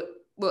what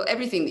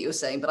everything that you're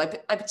saying,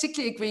 but I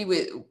particularly agree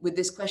with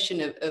this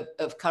question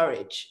of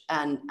courage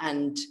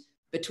and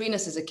between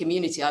us as a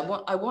community.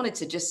 I wanted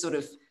to just sort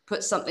of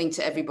put something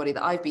to everybody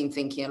that I've been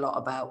thinking a lot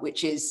about,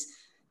 which is,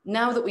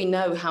 now that we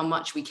know how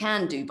much we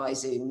can do by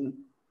Zoom,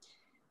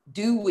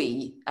 do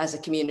we, as a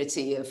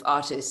community of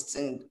artists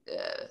and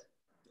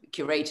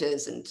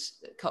curators and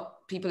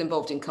people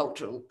involved in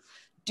cultural,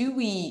 do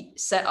we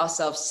set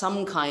ourselves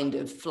some kind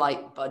of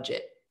flight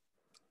budget?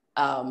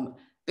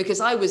 because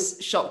I was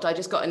shocked. I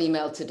just got an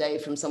email today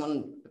from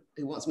someone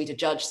who wants me to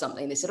judge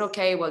something. They said,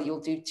 okay, well, you'll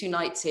do 2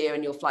 nights here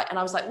and you'll fly. And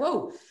I was like,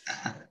 whoa,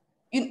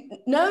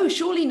 no,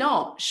 surely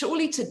not.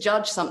 Surely to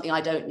judge something,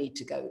 I don't need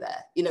to go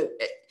there. You know,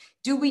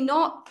 do we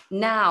not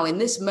now in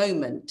this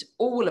moment,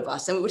 all of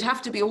us, and it would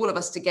have to be all of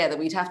us together,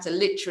 we'd have to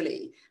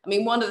literally, I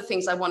mean, one of the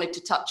things I wanted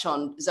to touch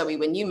on, Zoe,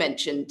 when you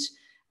mentioned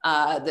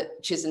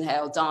that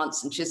Chisenhale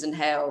dance and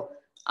Chisenhale,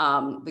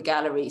 the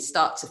gallery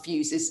starts a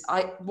fuse, is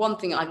one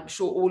thing I'm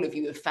sure all of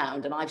you have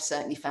found, and I've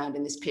certainly found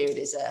in this period,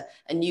 is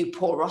a new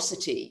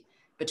porosity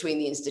between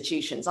the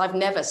institutions. I've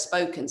never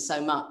spoken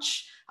so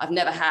much. I've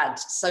never had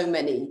so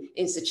many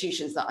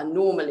institutions that are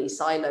normally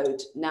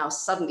siloed now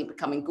suddenly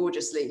becoming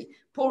gorgeously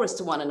porous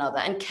to one another.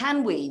 And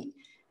can we,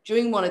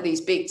 during one of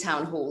these big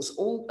town halls,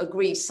 all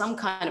agree some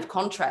kind of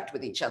contract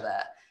with each other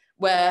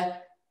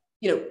where,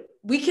 you know,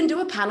 we can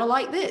do a panel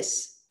like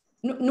this?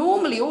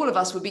 Normally, all of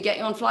us would be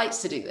getting on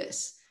flights to do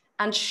this.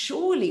 And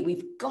surely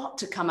we've got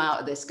to come out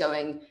of this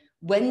going,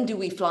 when do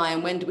we fly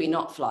and when do we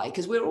not fly?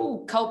 Because we're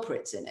all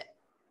culprits in it.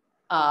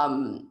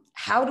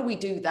 How do we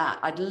do that?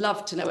 I'd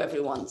love to know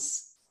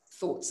everyone's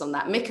thoughts on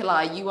that.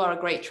 Mikolaj, you are a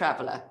great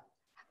traveler.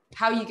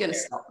 How are you going to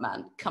stop,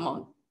 man? Come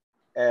on.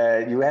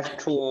 You have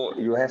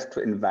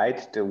to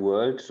invite the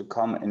world to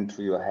come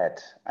into your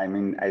head. I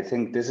mean, I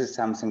think this is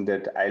something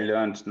that I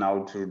learned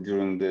now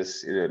during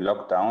this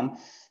lockdown,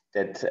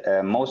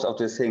 that most of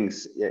the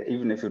things,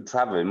 even if you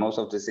travel, most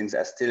of the things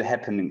are still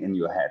happening in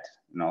your head,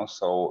 you know?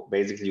 So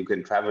basically you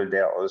can travel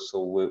there also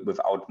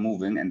without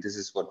moving. And this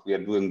is what we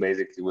are doing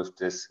basically with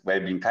this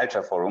Wellbeing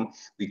Culture Forum.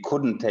 We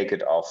couldn't take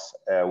it off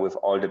with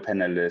all the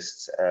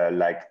panelists,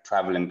 like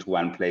traveling to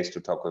one place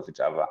to talk with each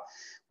other.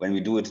 When we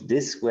do it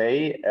this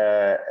way,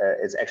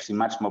 it's actually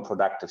much more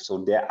productive. So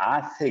there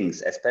are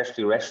things,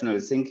 especially rational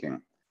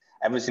thinking,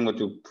 everything what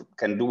you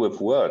can do with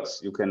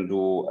words, you can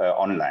do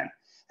online.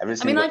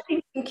 Everything. I mean, I've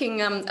been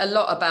thinking a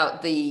lot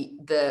about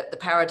the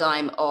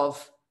paradigm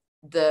of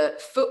the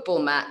football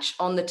match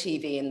on the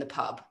TV in the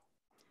pub.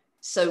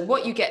 So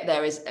what you get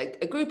there is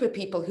a group of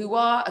people who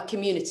are a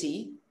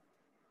community.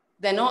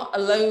 They're not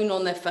alone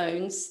on their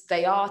phones.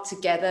 They are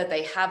together.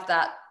 They have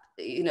that,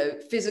 you know,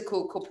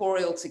 physical,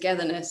 corporeal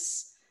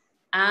togetherness,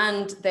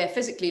 and they're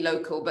physically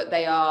local, but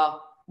they are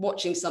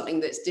watching something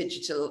that's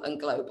digital and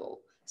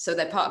global. So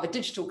they're part of a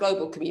digital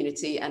global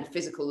community and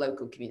physical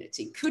local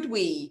community. Could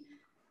we,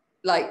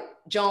 like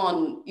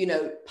John, you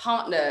know,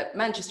 partner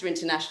Manchester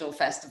International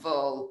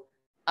Festival,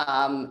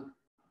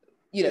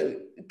 you know,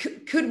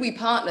 could we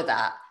partner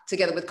that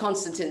together with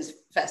Konstantin's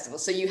festival?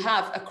 So you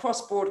have a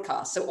cross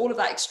broadcast. So all of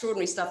that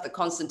extraordinary stuff that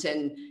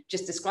Konstantin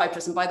just described to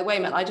us. And by the way,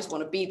 man, I just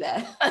want to be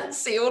there and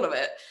see all of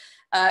it.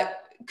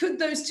 Could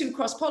those two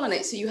cross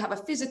pollinate? So you have a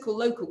physical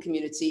local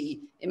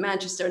community in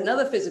Manchester,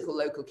 another physical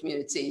local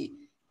community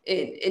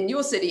in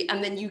your city,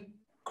 and then you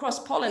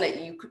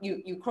cross-pollinate,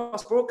 you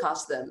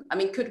cross-broadcast them. I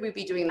mean, could we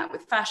be doing that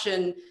with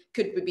fashion?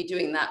 Could we be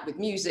doing that with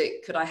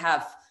music? Could I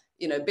have,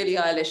 you know, Billie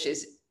Eilish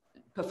is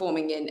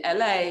performing in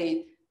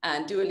LA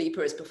and Dua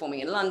Lipa is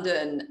performing in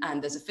London,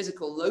 and there's a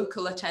physical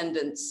local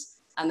attendance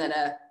and then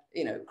a,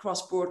 you know,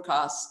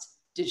 cross-broadcast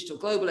digital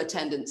global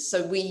attendance.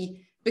 So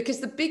because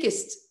the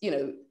biggest, you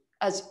know,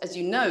 as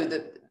you know,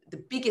 the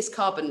biggest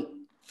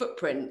carbon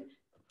footprint,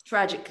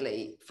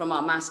 tragically, from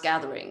our mass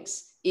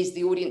gatherings is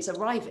the audience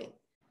arriving.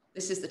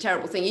 This is the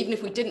terrible thing. Even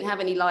if we didn't have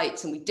any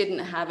lights and we didn't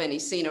have any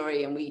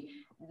scenery and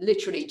we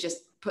literally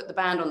just put the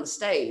band on the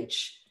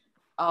stage,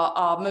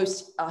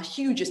 our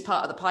hugest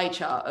part of the pie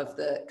chart of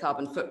the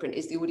carbon footprint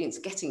is the audience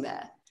getting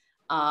there.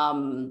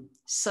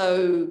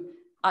 So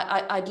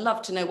I'd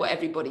love to know what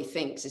everybody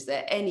thinks. Is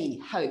there any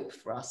hope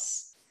for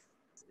us,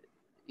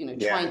 you know,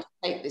 trying to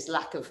take this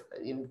lack of,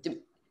 you know,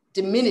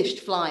 diminished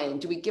flying?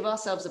 Do we give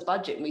ourselves a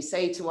budget and we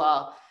say to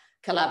our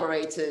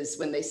collaborators,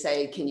 when they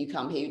say, can you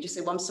come here, you just say,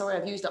 well, I'm sorry,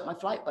 I've used up my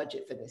flight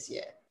budget for this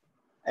year?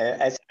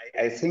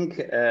 I think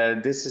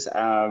this is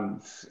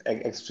an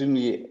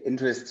extremely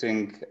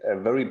interesting,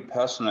 very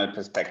personal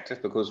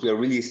perspective, because we are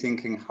really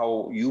thinking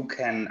how you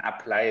can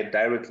apply it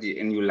directly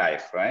in your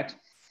life, right?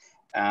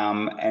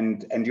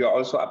 And you're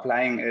also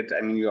applying it.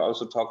 I mean, you're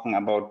also talking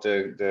about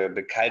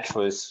the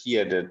cultural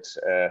sphere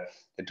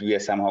that we are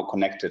somehow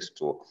connected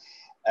to.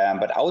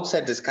 But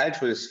outside this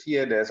cultural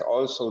sphere, there's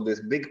also this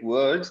big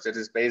world that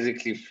is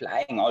basically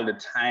flying all the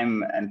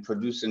time and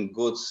producing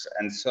goods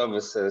and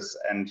services.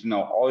 And, you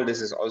know, all this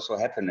is also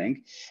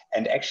happening.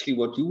 And actually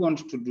what you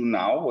want to do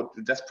now, what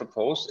you just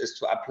proposed, is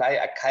to apply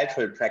a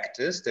cultural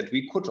practice that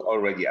we could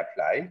already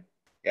apply,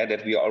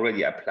 that we are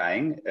already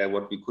applying,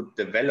 what we could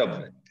develop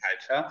in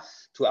culture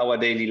to our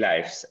daily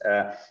lives.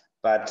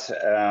 But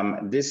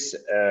this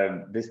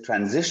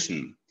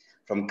transition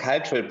from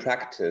cultural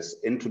practice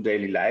into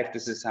daily life,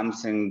 this is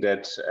something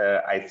that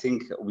I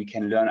think we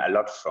can learn a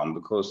lot from,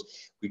 because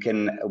we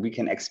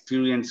can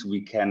experience,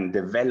 we can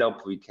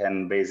develop, we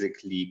can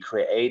basically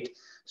create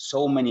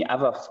so many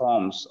other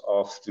forms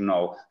of,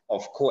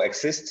 of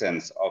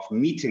coexistence, of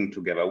meeting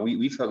together.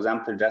 We for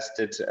example, just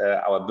did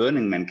our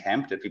Burning Man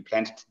camp that we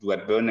planned to do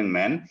at Burning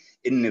Man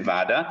in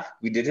Nevada.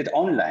 We did it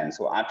online.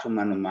 So Artur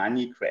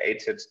Manomani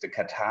created the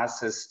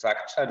catharsis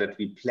structure that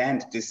we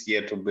planned this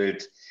year to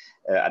build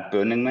at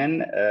Burning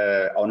Man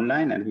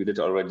online, and we did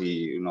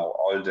already,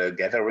 all the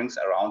gatherings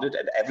around it,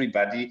 and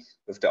everybody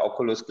with the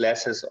Oculus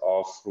glasses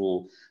or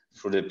through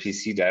the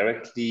PC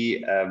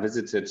directly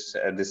visited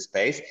this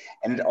space,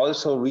 and it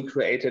also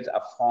recreated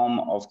a form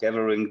of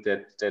gathering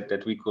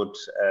that we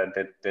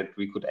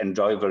could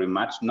enjoy very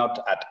much, not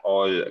at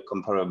all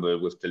comparable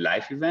with the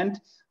live event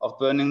of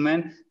Burning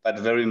Man, but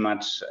very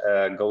much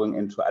going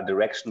into a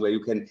direction where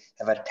you can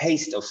have a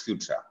taste of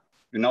future.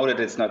 You know that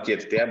it's not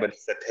yet there, but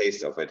it's a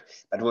taste of it.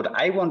 But what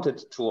I wanted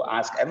to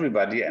ask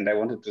everybody, and I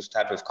wanted to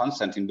start with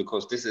Konstantin,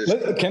 because this is...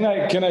 Can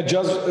I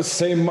just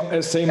say my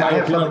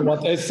opinion on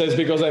what Ed says,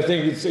 because I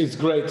think it's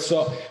great.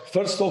 So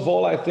first of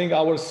all, I think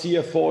our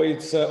CFO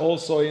is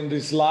also in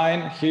this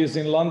line. He's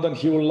in London.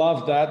 He will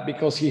love that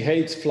because he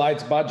hates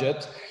flights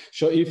budget.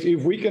 So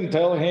if we can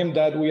tell him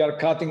that we are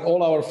cutting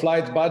all our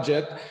flight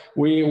budget,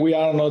 we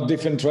are on a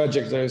different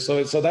trajectory.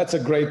 So that's a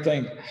great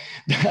thing.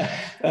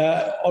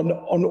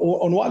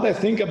 On what I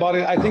think about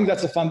it, I think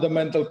that's a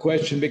fundamental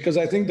question, because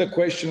I think the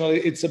question,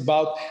 it's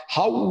about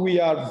how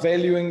we are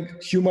valuing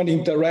human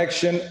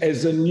interaction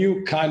as a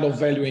new kind of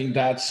valuing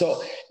that.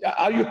 So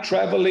are you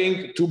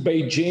traveling to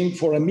Beijing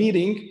for a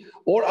meeting,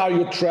 or are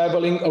you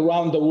traveling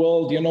around the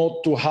world,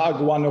 to hug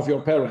one of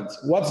your parents?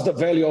 What's the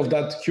value of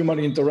that human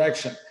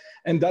interaction?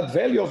 And that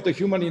value of the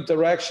human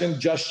interaction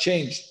just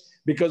changed,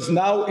 because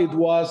now it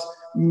was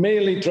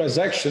mainly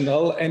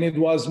transactional, and it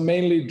was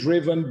mainly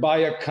driven by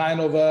a kind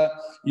of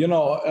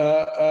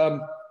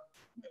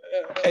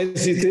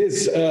as it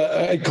is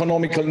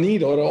economical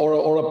need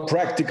or a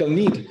practical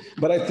need.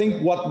 But I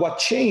think what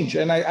changed,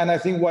 and I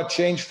think what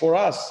changed for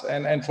us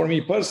and for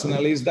me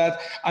personally, is that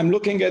I'm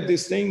looking at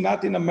this thing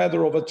not in a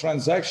matter of a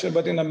transaction,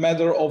 but in a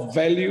matter of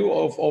value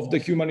of the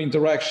human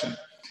interaction.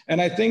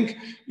 And I think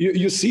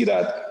you see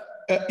that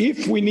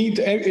if we need,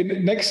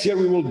 next year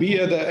we will be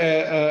at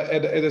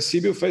the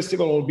Sibiu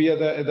Festival, we'll be at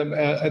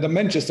the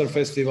Manchester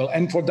Festival,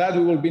 and for that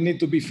we will need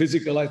to be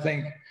physical, I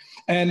think.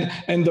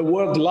 And the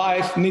word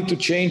life need to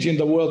change in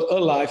the word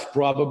alive,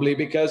 probably,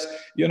 because,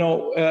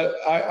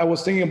 I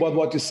was thinking about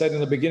what you said in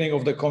the beginning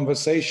of the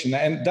conversation,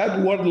 and that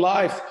word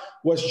life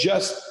was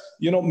just,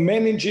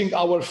 managing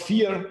our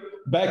fear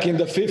back in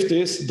the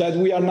 50s that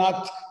we are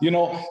not,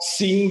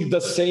 seeing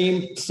the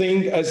same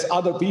thing as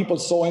other people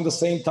saw in the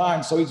same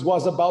time. So it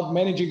was about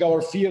managing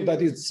our fear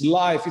that it's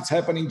life, it's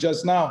happening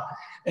just now.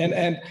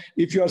 And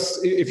if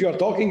you are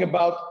talking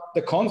about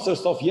the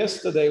concerts of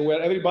yesterday,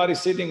 where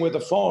everybody's sitting with a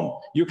phone,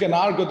 you can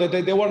argue that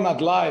they were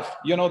not live.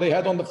 They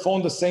had on the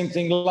phone the same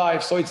thing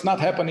live, so it's not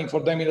happening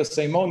for them in the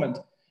same moment.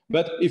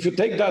 But if you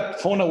take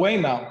that phone away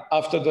now,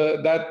 after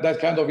that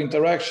kind of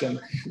interaction,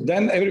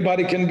 then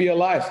everybody can be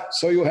alive.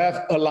 So you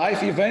have a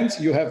live events,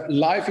 you have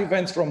live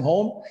events from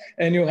home,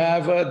 and you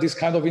have this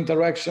kind of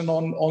interaction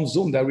on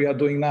Zoom that we are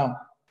doing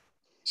now.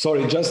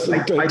 Sorry, just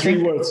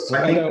three words.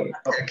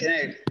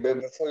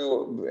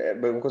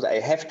 Because I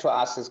have to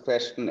ask this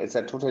question, it's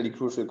a totally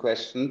crucial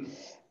question.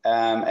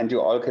 And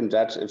you all can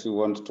judge if you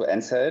want to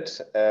answer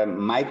it.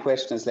 My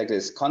question is like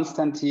this.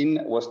 Konstantin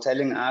was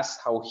telling us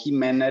how he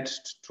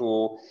managed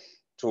to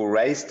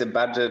raise the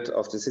budget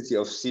of the city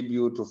of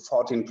Sibiu to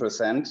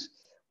 14%,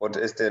 what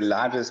is the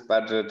largest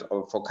budget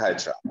for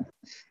culture.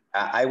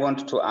 I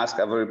want to ask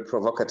a very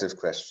provocative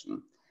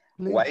question.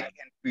 Please. Why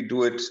can't we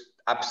do it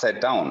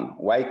upside down?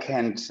 Why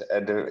can't,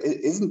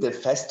 isn't the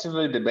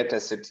festival the better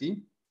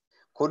city?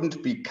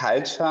 Couldn't be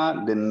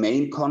culture the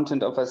main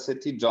content of a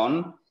city,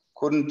 John?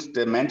 Couldn't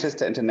the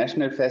Manchester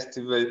International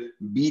Festival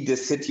be the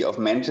city of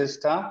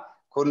Manchester?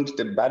 Couldn't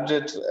the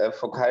budget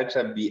for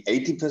culture be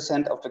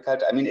 80% of the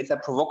culture? I mean, it's a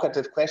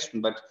provocative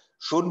question, but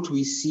shouldn't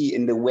we see,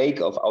 in the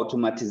wake of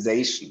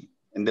automatization,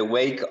 in the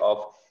wake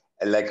of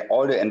like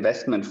all the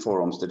investment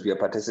forums that we are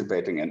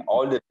participating in,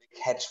 all the big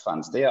hedge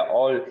funds, they are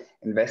all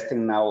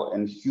investing now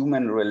in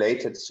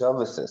human-related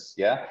services,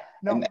 yeah?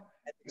 No, in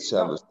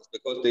services,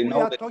 because they know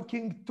we are that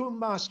talking too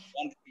much.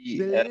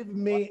 Believe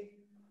me.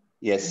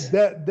 Yes.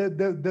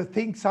 The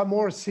things are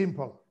more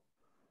simple.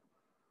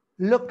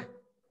 Look,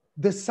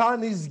 the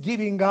sun is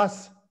giving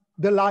us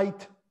the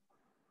light,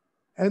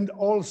 and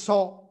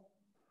also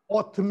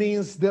what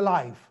means the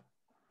life.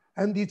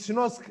 And it's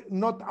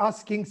not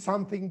asking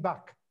something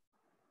back.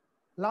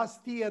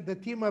 Last year, the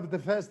theme of the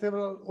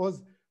festival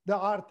was the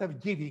art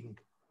of giving.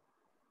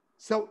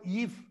 So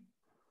if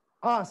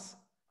us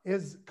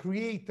as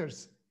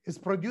creators, as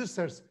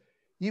producers,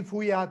 if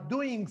we are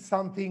doing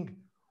something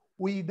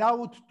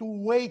without to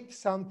wait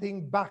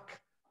something back,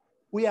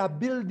 we are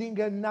building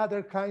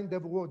another kind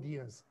of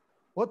audience.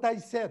 What I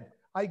said,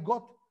 I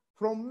got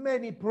from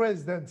many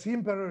presidents,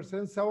 emperors,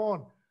 and so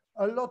on.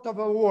 a lot of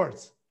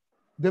awards.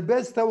 The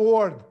best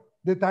award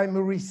that I'm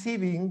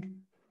receiving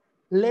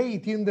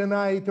late in the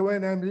night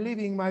when I'm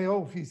leaving my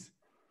office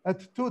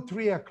at 2,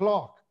 3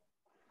 o'clock,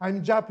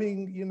 I'm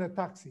jumping in a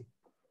taxi.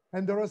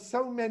 And there are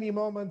so many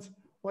moments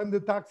when the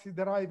taxi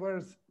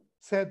drivers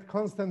said,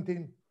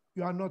 Konstantin,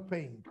 you are not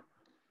paying.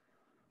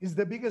 It's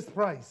the biggest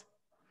prize.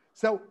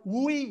 So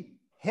we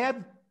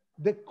have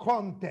the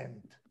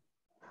content.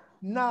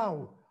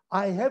 Now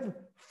I have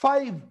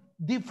 5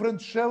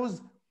 different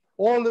shows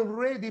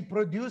already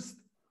produced,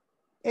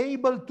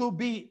 able to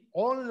be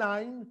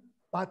online,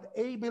 but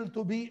able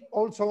to be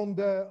also on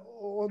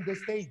the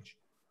stage.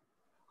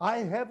 I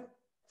have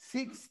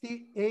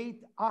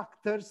 68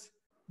 actors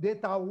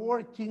that are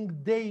working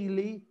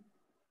daily,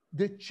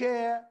 the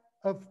chair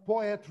of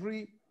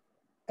poetry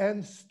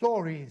and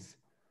stories.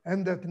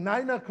 And at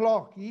 9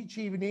 o'clock each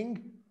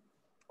evening,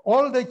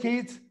 all the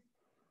kids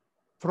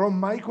from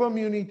my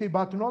community,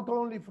 but not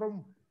only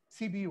from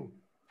Sibiu,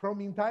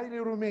 from entirely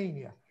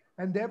Romania,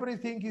 and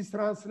everything is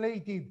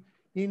translated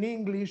in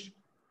English,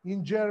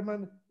 in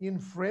German, in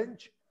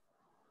French.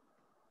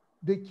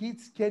 The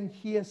kids can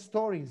hear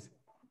stories,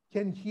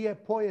 can hear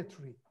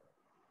poetry.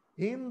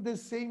 In the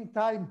same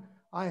time,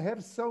 I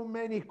have so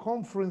many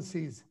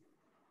conferences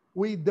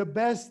with the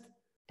best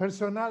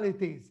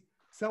personalities,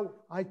 so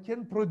I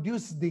can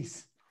produce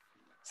this.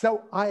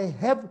 So I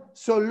have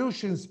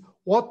solutions.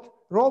 What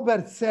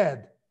Robert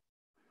said,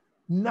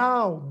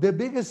 now the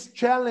biggest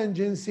challenge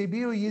in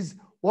Sibiu is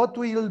what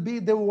will be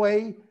the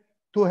way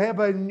to have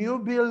a new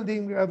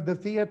building of the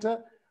theater,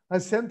 a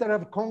center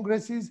of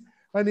congresses,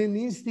 and an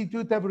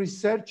institute of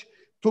research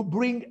to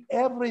bring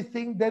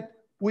everything that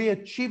we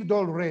achieved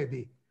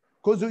already.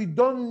 Because we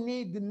don't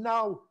need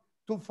now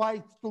to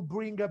fight to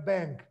bring a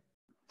bank.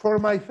 For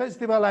my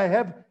festival, I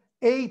have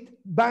 8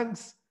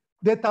 banks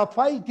that are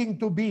fighting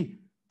to be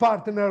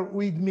partner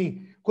with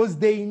me because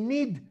they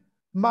need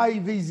my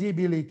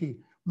visibility,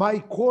 my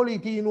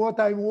quality in what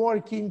I'm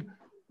working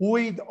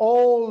with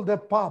all the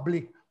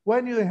public.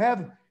 When you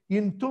have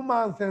in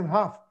 2.5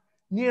 months,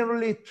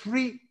 nearly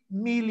 3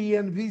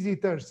 million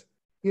visitors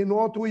in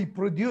what we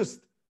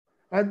produced,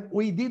 and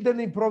we did an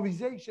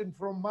improvisation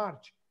from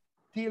March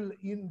till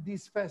in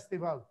this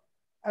festival,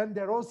 and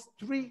there was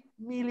 3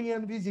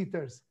 million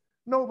visitors.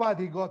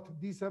 Nobody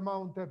got this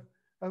amount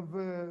of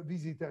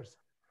visitors.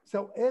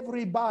 So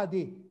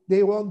everybody,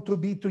 they want to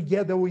be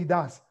together with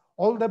us.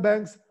 All the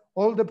banks,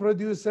 all the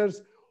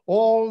producers,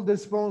 all the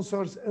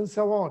sponsors, and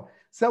so on.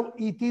 So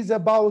it is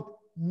about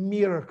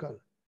miracle.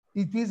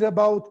 It is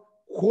about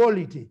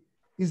quality.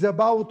 It's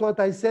about what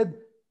I said,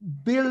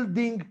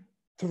 building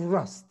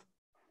trust.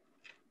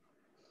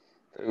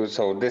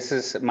 So this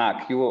is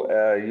Marc.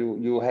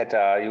 You had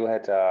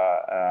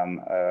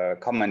a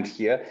comment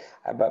here,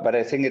 but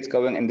I think it's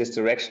going in this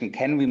direction.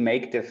 Can we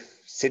make the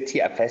city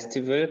a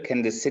festival?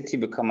 Can the city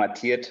become a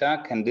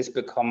theater? Can this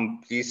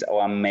become, please,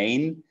 our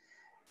main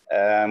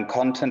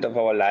content of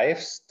our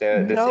lives?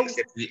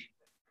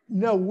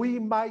 No, we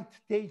might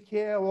take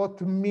care of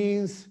what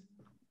means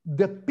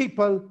the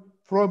people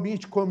from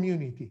each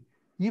community.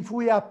 If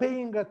we are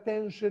paying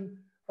attention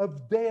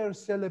of their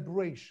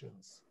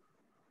celebrations,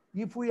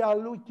 if we are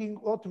looking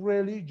what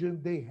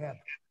religion they have,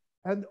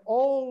 and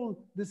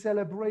all the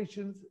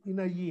celebrations in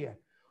a year,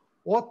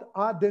 what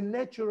are the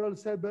natural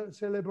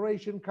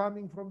celebrations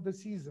coming from the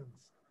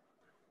seasons?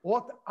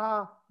 What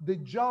are the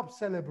job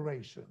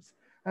celebrations?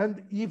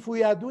 And if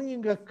we are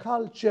doing a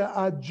culture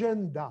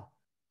agenda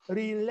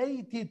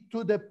related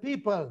to the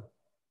people,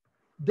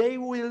 they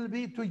will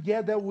be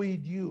together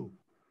with you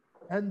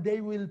and they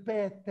will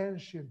pay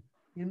attention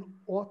in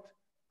what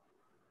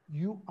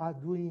you are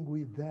doing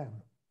with them.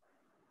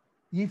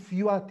 If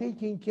you are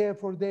taking care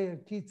for their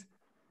kids,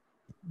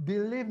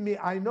 believe me,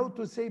 I know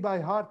to say by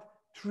heart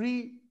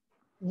 3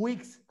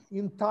 weeks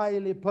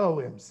entirely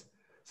poems.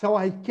 So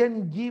I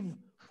can give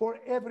for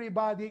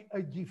everybody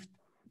a gift.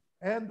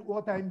 And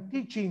what I'm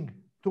teaching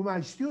to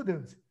my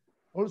students,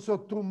 also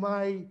to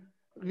my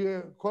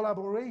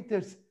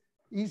collaborators,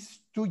 is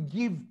to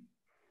give,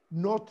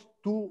 not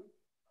to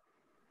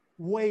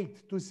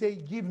wait to say,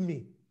 give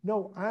me.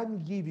 No,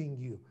 I'm giving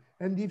you.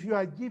 And if you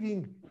are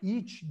giving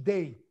each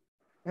day,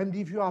 and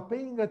if you are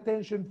paying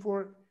attention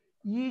for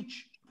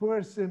each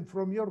person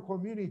from your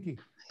community,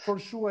 for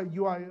sure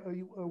you are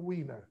a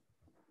winner.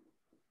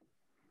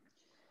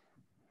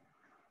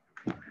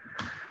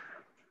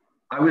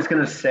 I was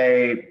going to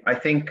say, I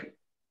think,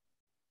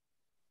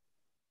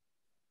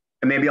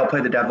 and maybe I'll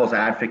play the devil's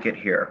advocate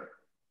here.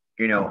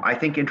 You know, I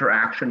think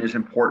interaction is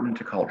important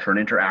to culture, and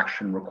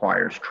interaction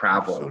requires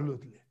travel.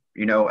 Absolutely.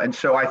 You know, and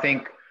so I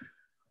think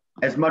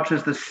as much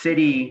as the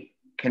city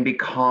can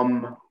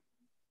become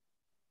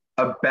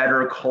a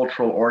better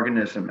cultural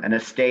organism and a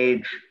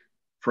stage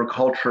for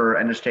culture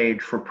and a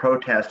stage for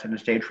protest and a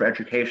stage for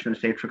education and a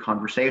stage for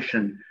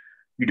conversation,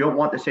 you don't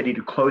want the city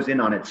to close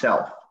in on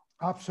itself.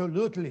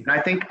 Absolutely. And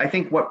I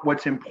think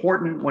what's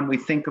important when we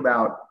think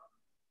about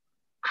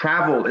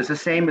travel is the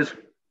same as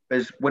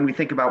is when we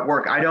think about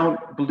work, I don't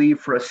believe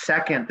for a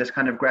second this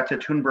kind of Greta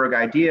Thunberg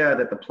idea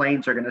that the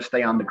planes are going to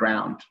stay on the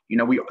ground. You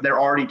know, they're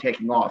already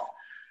taking off.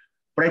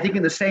 But I think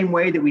in the same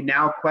way that we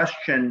now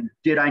question,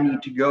 did I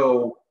need to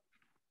go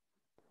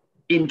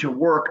into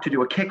work to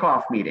do a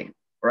kickoff meeting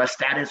or a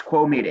status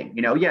quo meeting?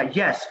 You know,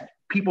 yes,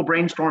 people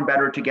brainstorm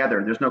better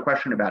together. There's no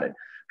question about it.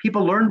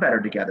 People learn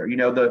better together. You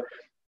know,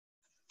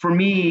 for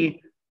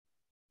me,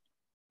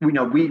 you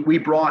know, we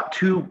brought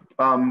two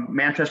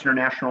Manchester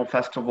International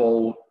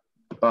Festival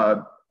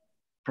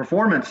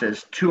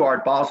performances to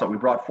Art Basel. We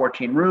brought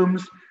 14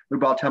 rooms. We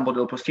brought Temple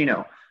del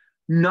Postino.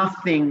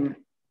 Nothing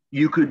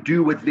you could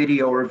do with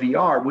video or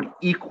VR would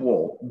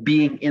equal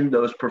being in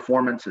those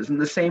performances. In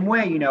the same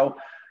way, you know,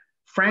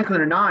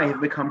 Franklin and I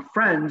have become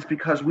friends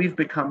because we've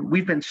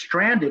been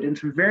stranded in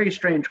some very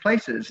strange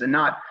places, and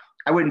not,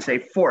 I wouldn't say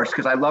forced,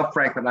 because I love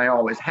Franklin, I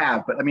always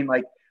have, but I mean,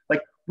 like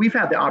we've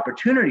had the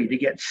opportunity to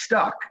get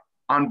stuck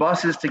on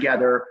buses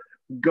together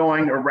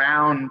going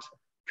around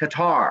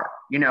Qatar,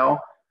 you know.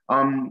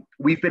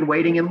 We've been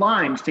waiting in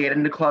lines to get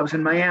into clubs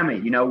in Miami.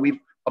 You know, we've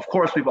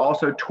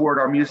also toured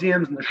our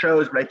museums and the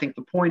shows, but I think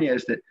the point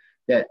is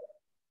that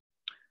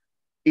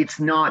it's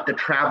not that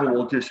travel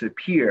will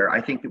disappear.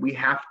 I think that we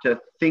have to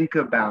think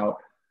about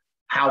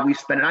how we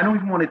spend it. I don't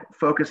even want to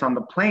focus on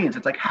the planes.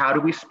 It's like, how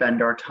do we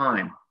spend our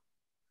time?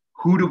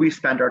 Who do we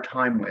spend our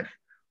time with?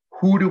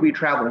 Who do we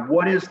travel?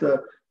 What is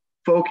the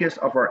focus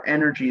of our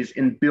energies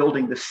in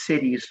building the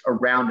cities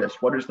around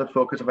us? What is the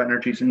focus of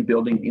energies in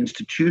building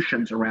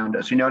institutions around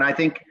us? You know, and I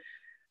think,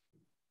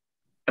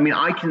 I mean,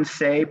 I can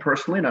say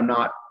personally, and I'm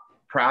not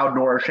proud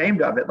nor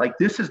ashamed of it, like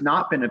this has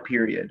not been a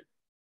period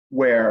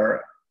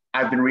where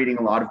I've been reading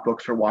a lot of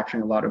books or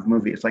watching a lot of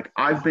movies. Like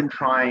I've been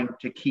trying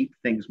to keep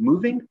things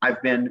moving. I've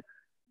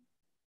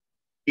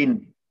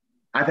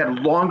had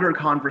longer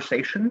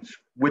conversations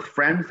with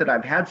friends that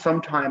I've had,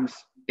 sometimes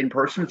in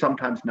person,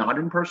 sometimes not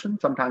in person,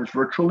 sometimes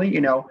virtually,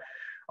 you know.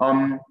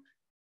 And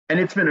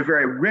it's been a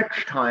very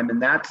rich time in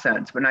that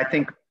sense. But I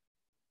think,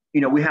 you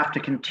know, we have to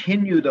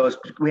continue those.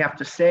 We have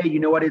to say, you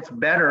know what, it's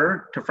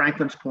better, to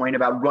Franklin's point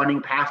about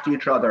running past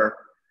each other,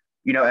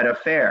 you know, at a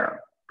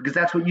fair, because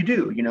that's what you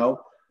do, you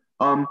know,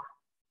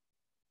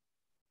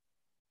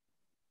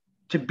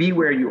 to be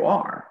where you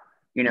are,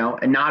 you know,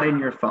 and not in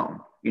your phone,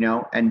 you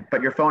know,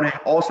 but your phone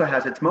also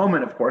has its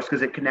moment, of course,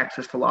 because it connects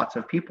us to lots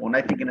of people. And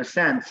I think in a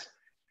sense,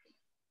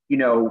 you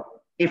know,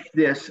 if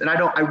this, and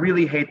I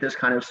really hate this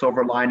kind of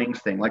silver linings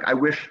thing. Like I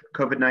wish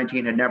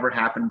COVID-19 had never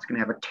happened. It's going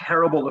to have a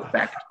terrible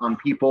effect on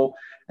people.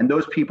 And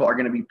those people are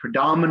going to be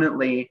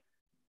predominantly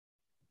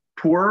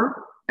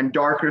poorer and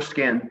darker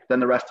skinned than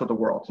the rest of the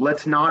world.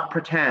 Let's not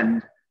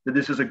pretend that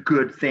this is a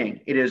good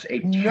thing. It is a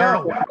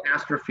terrible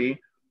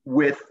catastrophe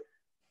with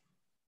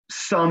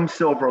some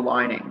silver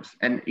linings.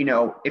 And, you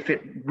know, if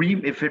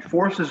it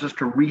forces us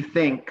to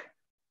rethink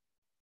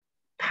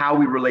how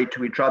we relate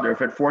to each other,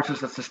 if it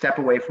forces us to step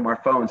away from our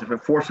phones, if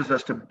it forces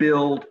us to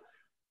build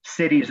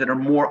cities that are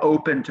more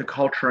open to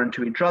culture and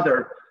to each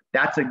other,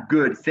 that's a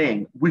good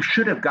thing. We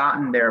should have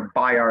gotten there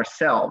by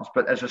ourselves,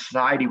 but as a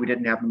society, we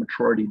didn't have the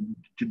maturity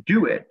to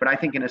do it. But I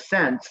think in a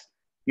sense,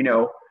 you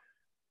know,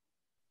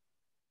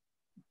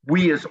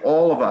 we as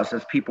all of us,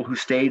 as people who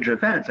stage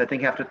events, I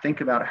think have to think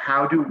about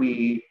how do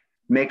we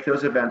make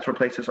those events where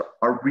places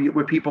are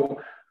where people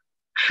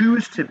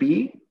choose to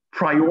be,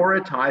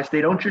 prioritize.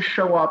 They don't just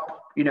show up,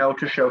 you know,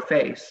 to show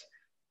face,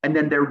 and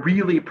then they're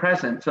really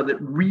present so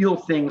that real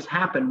things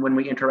happen when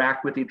we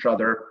interact with each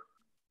other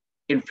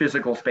in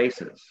physical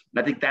spaces.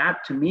 And I think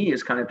that to me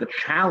is kind of the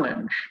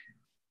challenge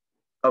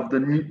of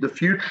the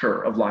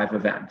future of live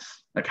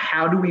events. Like,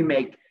 how do we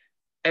make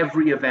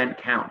every event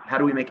count? How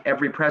do we make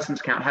every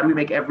presence count? How do we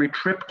make every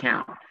trip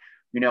count?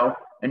 You know,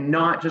 and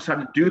not just how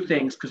to do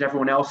things because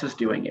everyone else is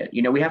doing it.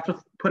 You know, we have to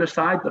put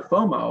aside the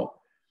FOMO,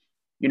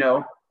 you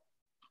know.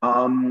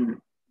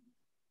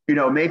 You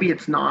know, maybe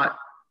it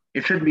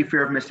shouldn't be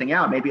fear of missing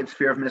out. Maybe it's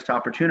fear of missed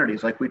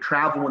opportunities. Like we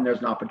travel when there's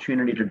an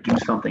opportunity to do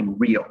something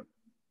real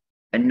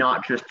and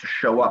not just to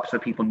show up so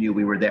people knew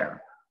we were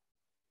there.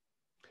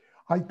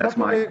 I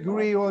totally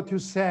agree with what you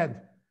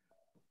said.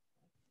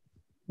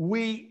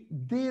 We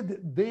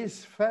did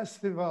this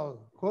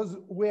festival because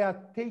we are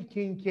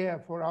taking care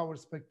for our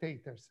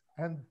spectators.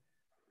 And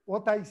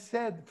what I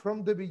said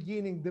from the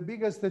beginning, the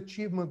biggest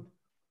achievement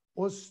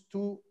was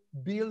to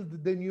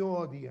build the new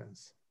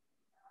audience,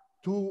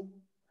 to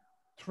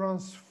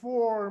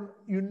transform,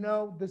 you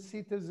know, the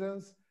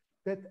citizens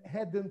that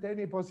hadn't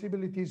any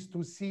possibilities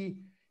to see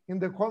in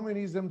the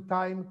communism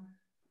time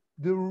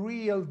the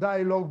real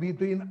dialogue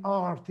between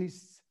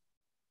artists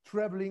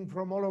traveling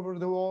from all over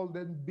the world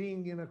and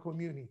being in a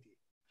community.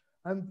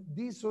 And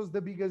this was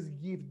the biggest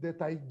gift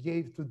that I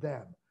gave to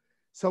them.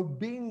 So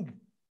being,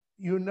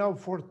 you know,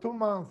 for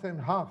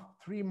 2.5 months,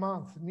 3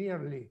 months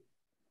nearly,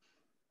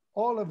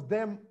 all of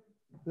them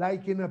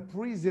like in a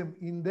prison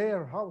in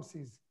their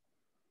houses,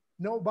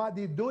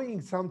 nobody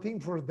doing something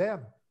for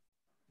them,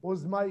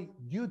 was my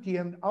duty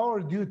and our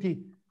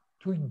duty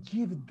to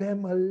give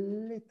them a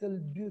little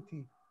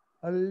beauty,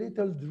 a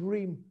little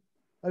dream,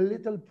 a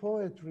little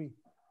poetry.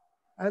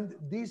 And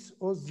this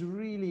was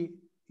really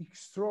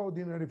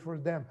extraordinary for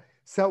them.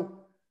 So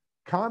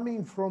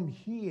coming from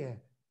here,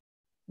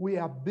 we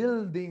are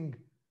building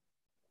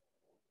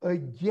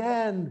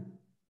again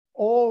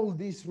all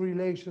these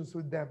relations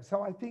with them.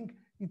 So I think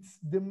it's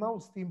the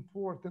most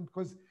important,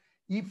 because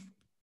if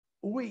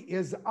we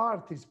as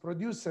artists,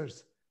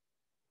 producers,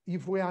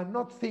 if we are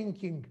not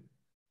thinking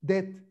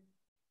that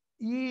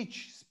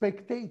each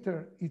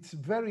spectator, it's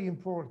very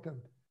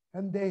important,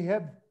 and they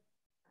have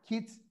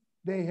kids,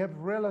 they have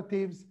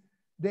relatives,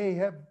 they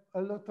have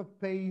a lot of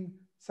pain.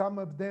 Some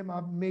of them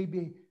are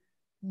maybe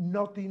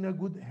not in a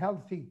good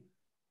healthy.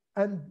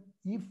 And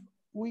if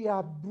we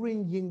are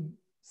bringing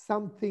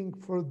something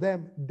for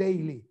them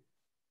daily,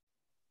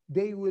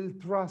 they will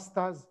trust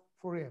us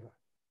forever.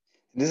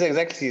 This is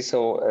exactly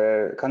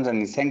so,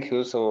 Konstantin, thank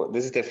you. So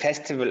this is the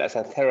festival as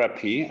a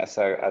therapy, as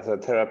a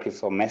therapy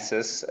for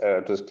masses,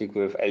 to speak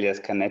with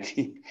Elias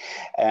Canetti.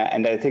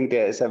 And I think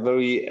there is a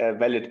very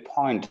valid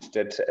point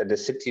that the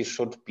city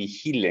should be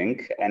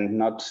healing and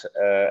not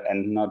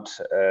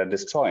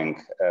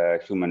destroying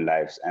human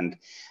lives. And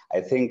I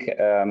think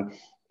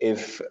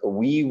if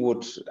we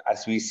would,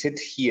 as we sit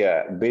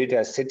here, build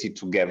a city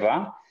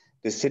together,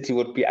 the city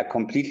would be a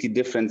completely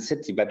different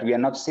city, but we are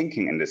not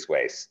thinking in these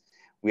ways.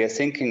 We are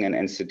thinking in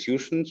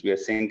institutions, we are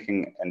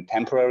thinking in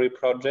temporary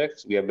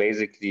projects, we are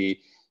basically,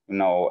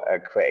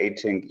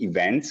 creating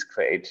events,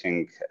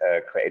 creating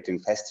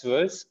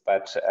festivals,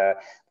 but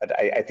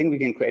I think we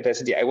can create a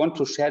city. I want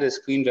to share the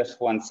screen just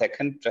for 1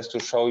 second, just to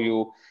show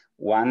you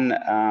one,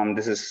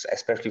 this is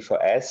especially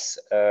for us,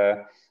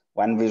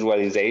 one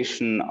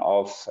visualization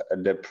of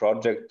the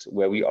project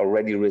where we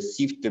already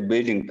received the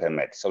building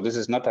permit. So this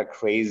is not a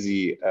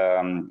crazy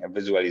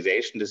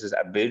visualization, this is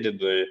a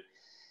buildable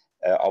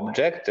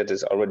object that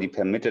is already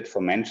permitted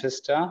for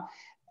Manchester,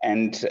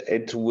 and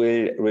it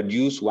will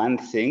reduce one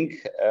thing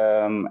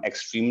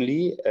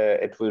extremely.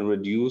 It will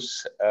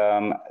reduce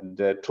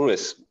the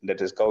tourism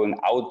that is going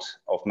out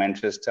of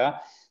Manchester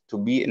to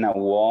be in a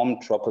warm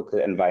tropical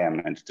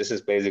environment. This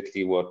is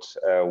basically what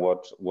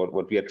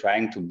we are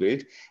trying to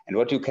build, and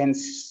what you can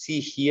see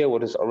here,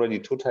 what is already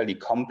totally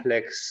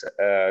complex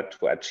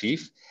to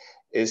achieve,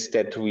 is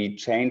that we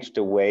change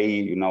the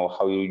way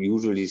how you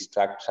usually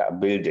structure a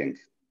building.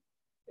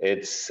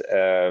 It's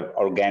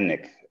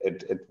organic.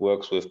 It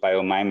works with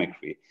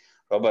biomimicry.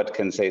 Robert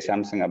can say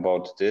something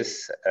about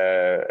this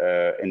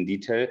in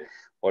detail.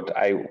 What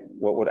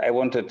I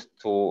wanted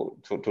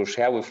to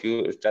share with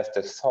you is just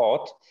a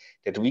thought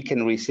that we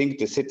can rethink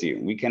the city.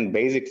 We can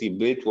basically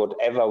build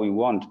whatever we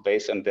want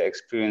based on the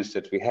experience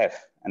that we have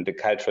and the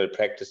cultural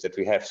practice that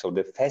we have. So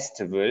the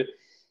festival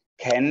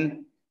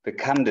can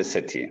become the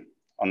city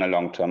on a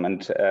long term.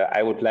 And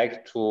I would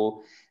like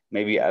to,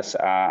 maybe as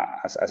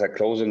a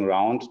closing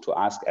round, to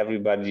ask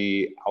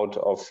everybody out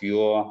of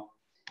your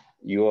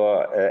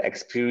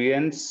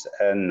experience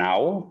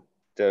now,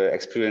 the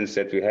experience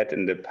that we had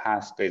in the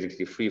past,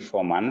 basically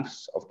 3-4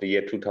 months of the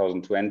year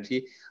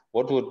 2020,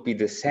 what would be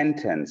the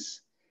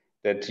sentence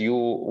that you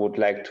would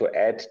like to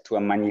add to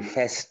a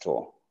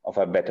manifesto of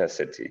a better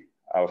city,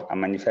 of a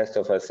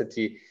manifesto of a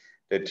city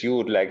that you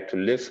would like to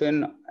live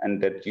in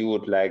and that you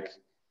would like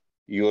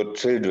your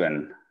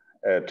children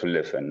to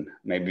live in?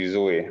 Maybe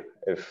Zoe,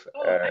 if...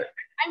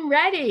 I'm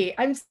ready.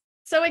 I'm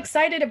so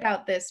excited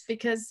about this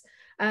because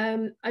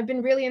I've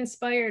been really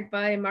inspired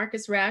by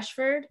Marcus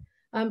Rashford.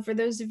 For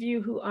those of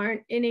you who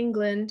aren't in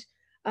England,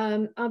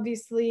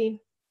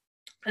 obviously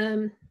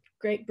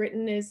Great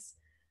Britain is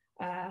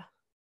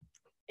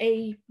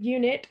a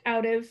unit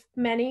out of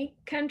many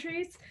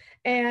countries,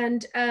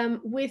 and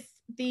with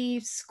the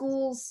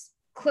schools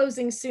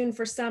closing soon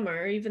for summer,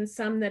 or even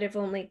some that have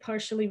only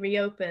partially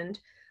reopened,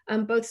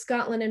 both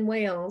Scotland and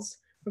Wales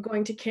we're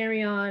going to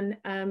carry on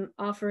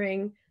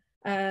offering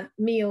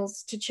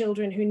meals to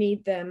children who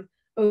need them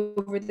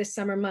over the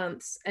summer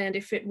months. And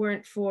if it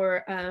weren't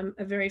for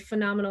a very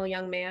phenomenal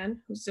young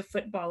man who's a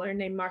footballer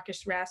named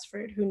Marcus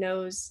Rashford, who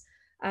knows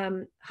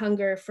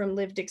hunger from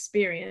lived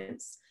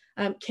experience,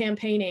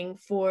 campaigning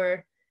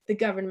for the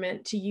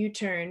government to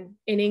U-turn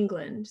in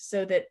England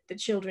so that the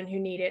children who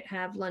need it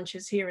have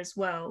lunches here as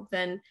well,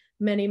 then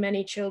many,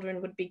 many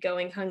children would be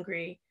going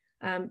hungry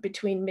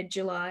between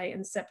mid-July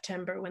and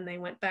September when they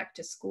went back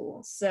to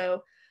school.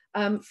 So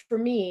for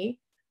me,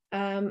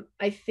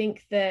 I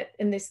think that,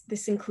 and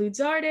this includes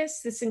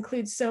artists, this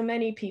includes so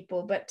many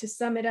people, but to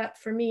sum it up,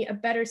 for me, a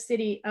better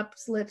city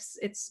uplifts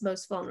its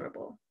most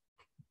vulnerable.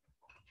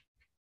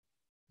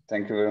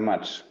 Thank you very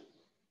much.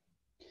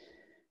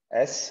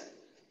 S?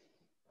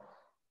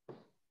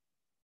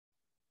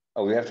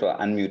 Oh, we have to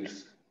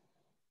unmute.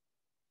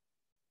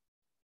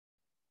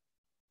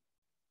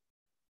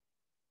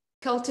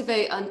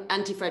 Cultivate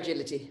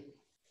antifragility.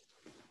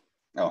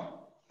 Oh,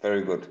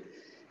 very good.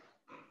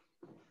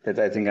 That's,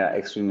 I think, an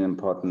extremely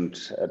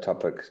important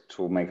topic,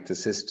 to make the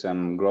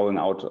system growing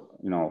out,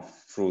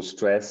 through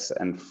stress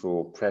and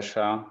through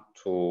pressure,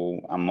 to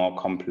a more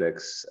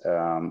complex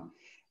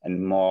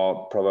and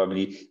more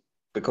probably,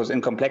 because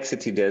in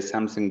complexity there's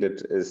something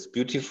that is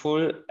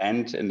beautiful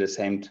and in the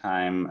same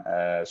time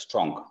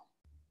strong.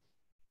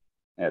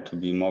 to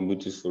be more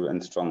beautiful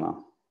and stronger.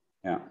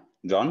 Yeah,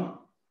 John?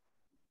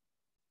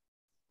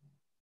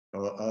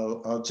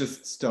 I'll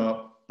just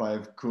start by,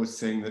 of course,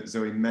 saying that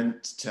Zoe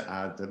meant to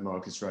add that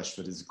Marcus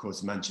Rashford is, of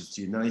course, a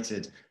Manchester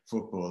United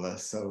footballer.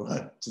 So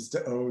just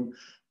to own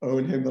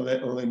him a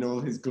little in all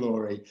his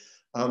glory.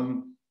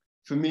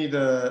 For me,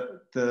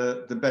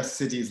 the best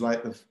cities,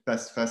 like the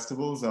best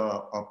festivals,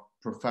 are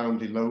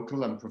profoundly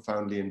local and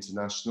profoundly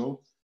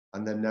international,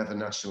 and they're never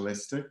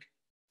nationalistic.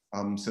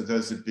 So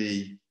those would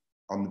be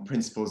on the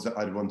principles that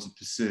I'd want to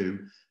pursue.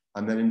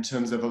 And then in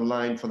terms of a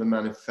line for the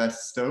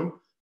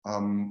manifesto,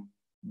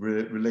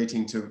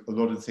 relating to a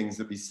lot of things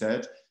that we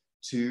said,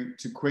 to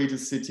create a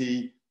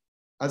city,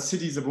 as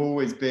cities have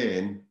always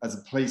been, as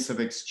a place of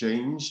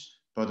exchange,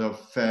 but of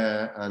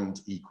fair and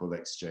equal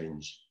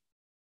exchange.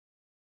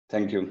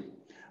 Thank you.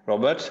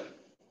 Robert?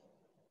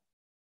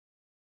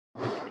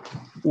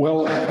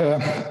 Well,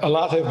 a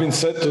lot have been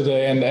said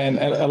today, and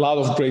a lot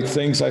of great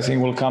things I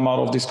think will come out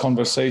of this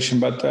conversation.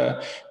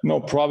 But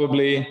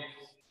probably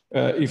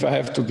if I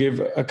have to give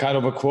a kind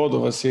of a quote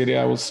of a city,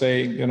 I will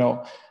say,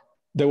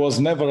 there was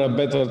never a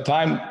better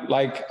time.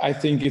 Like, I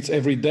think it's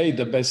every day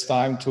the best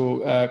time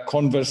to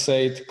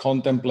conversate,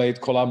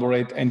 contemplate,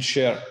 collaborate, and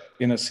share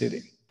in a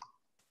city.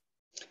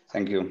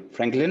 Thank you.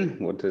 Franklin,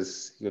 what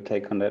is your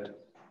take on that?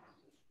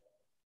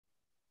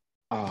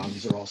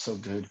 These are also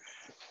good.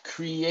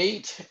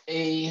 Create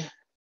a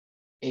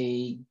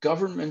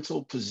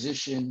governmental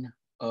position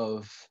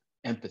of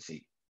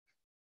empathy.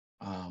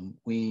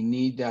 We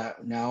need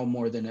that now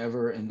more than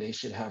ever, and they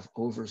should have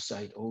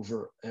oversight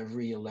over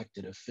every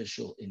elected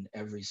official in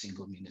every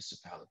single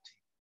municipality.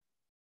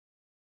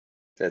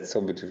 That's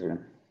so beautiful,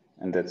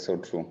 and that's so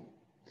true.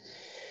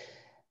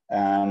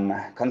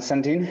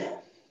 Konstantin?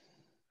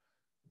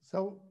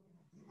 So,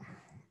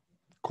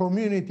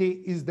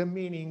 community is the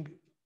meaning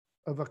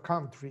of a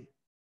country,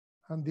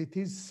 and it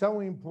is so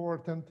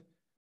important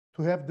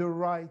to have the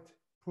right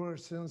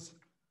persons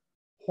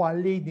who are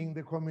leading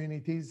the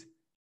communities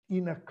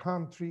in a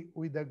country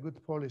with a good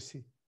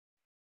policy,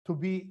 to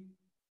be,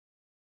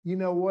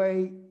 in a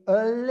way,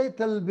 a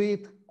little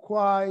bit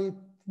quite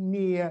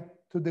near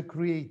to the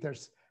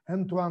creators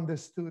and to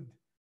understand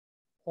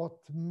what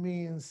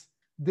means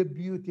the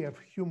beauty of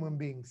human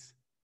beings,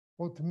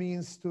 what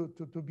means to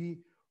be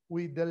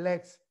with the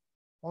legs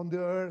on the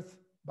earth,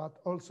 but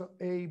also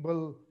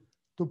able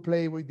to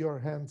play with your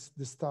hands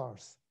the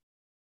stars.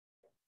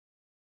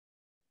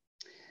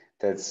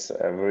 That's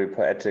very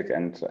poetic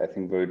and I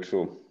think very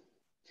true.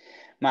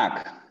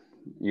 Marc,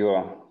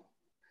 you're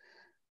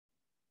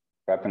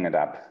wrapping it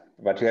up,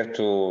 but you have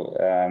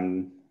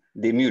to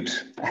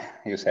demute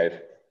yourself.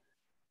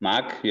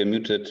 Marc, you're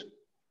muted.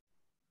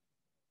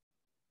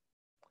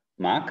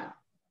 Marc?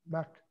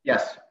 Marc?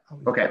 Yes.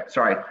 Okay,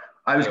 sorry.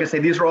 I was going to say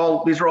these are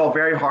all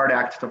very hard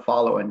acts to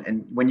follow,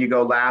 and when you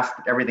go last,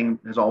 everything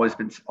has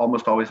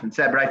almost always been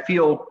said. But I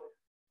feel,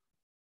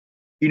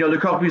 Le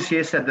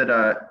Corbusier said that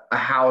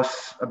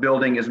a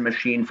building is a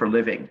machine for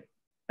living,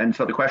 and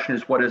so the question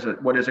is, what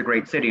is a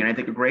great city? And I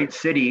think a great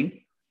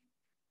city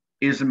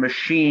is a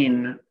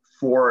machine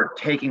for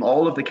taking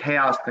all of the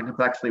chaos, the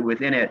complexity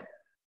within it,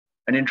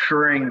 and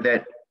ensuring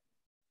that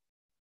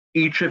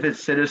each of its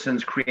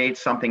citizens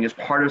creates something as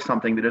part of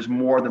something that is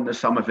more than the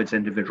sum of its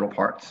individual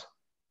parts.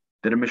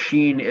 That a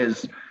machine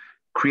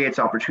creates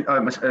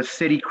opportunity, a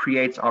city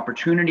creates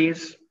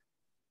opportunities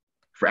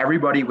for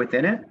everybody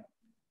within it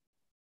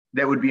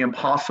that would be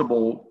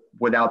impossible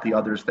without the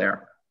others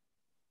there.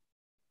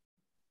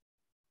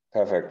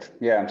 Perfect.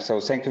 Yeah.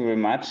 So thank you very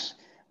much.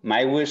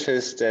 My wish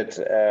is that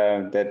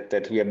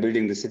that we are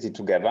building the city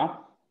together.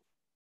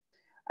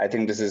 I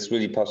think this is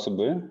really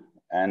possible,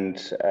 and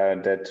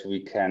that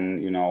we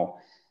can,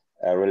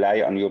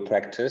 rely on your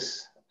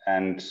practice.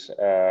 And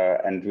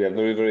we are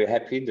very, very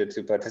happy that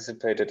you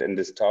participated in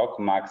this talk.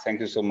 Marc,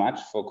 thank you so much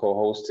for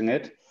co-hosting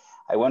it.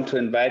 I want to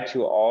invite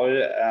you all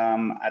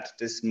at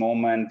this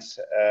moment,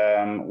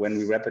 when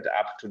we wrap it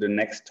up, to the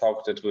next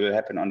talk that will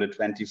happen on the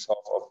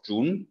 24th of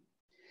June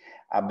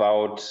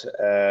about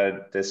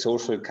the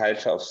social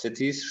culture of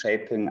cities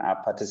shaping a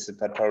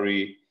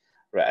participatory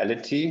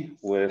reality,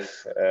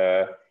 with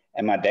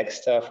Emma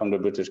Dexter from the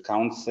British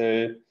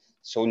Council,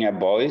 Sonia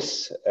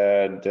Boyce,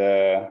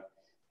 the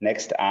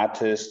next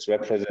artist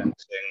representing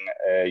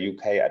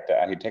UK at the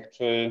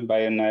Architectural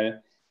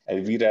Biennale,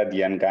 Elvira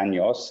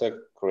Diangani-Osse,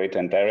 curator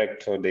and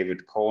director,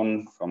 David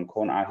Cohn from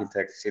Cohn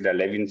Architects, Cedar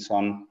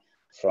Levinson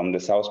from the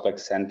Southbank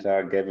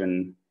Center,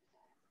 Gavin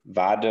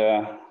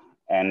Wade,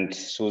 and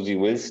Susie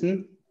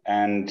Wilson.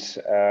 And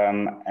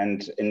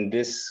in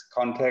this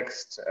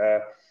context,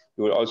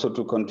 we will also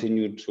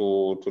continue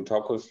to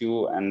talk with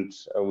you, and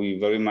we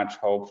very much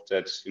hope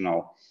that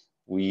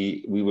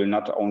we will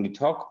not only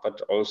talk,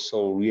 but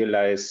also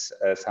realize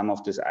some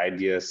of these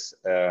ideas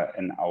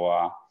in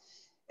our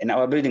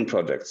building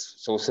projects.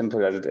 So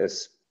simple as it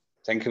is.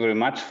 Thank you very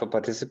much for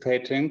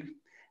participating,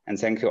 and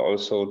thank you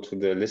also to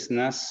the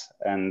listeners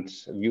and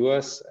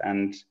viewers,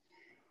 and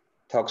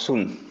talk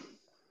soon.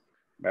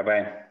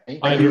 Bye-bye.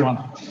 Bye,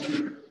 everyone.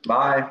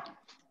 Bye.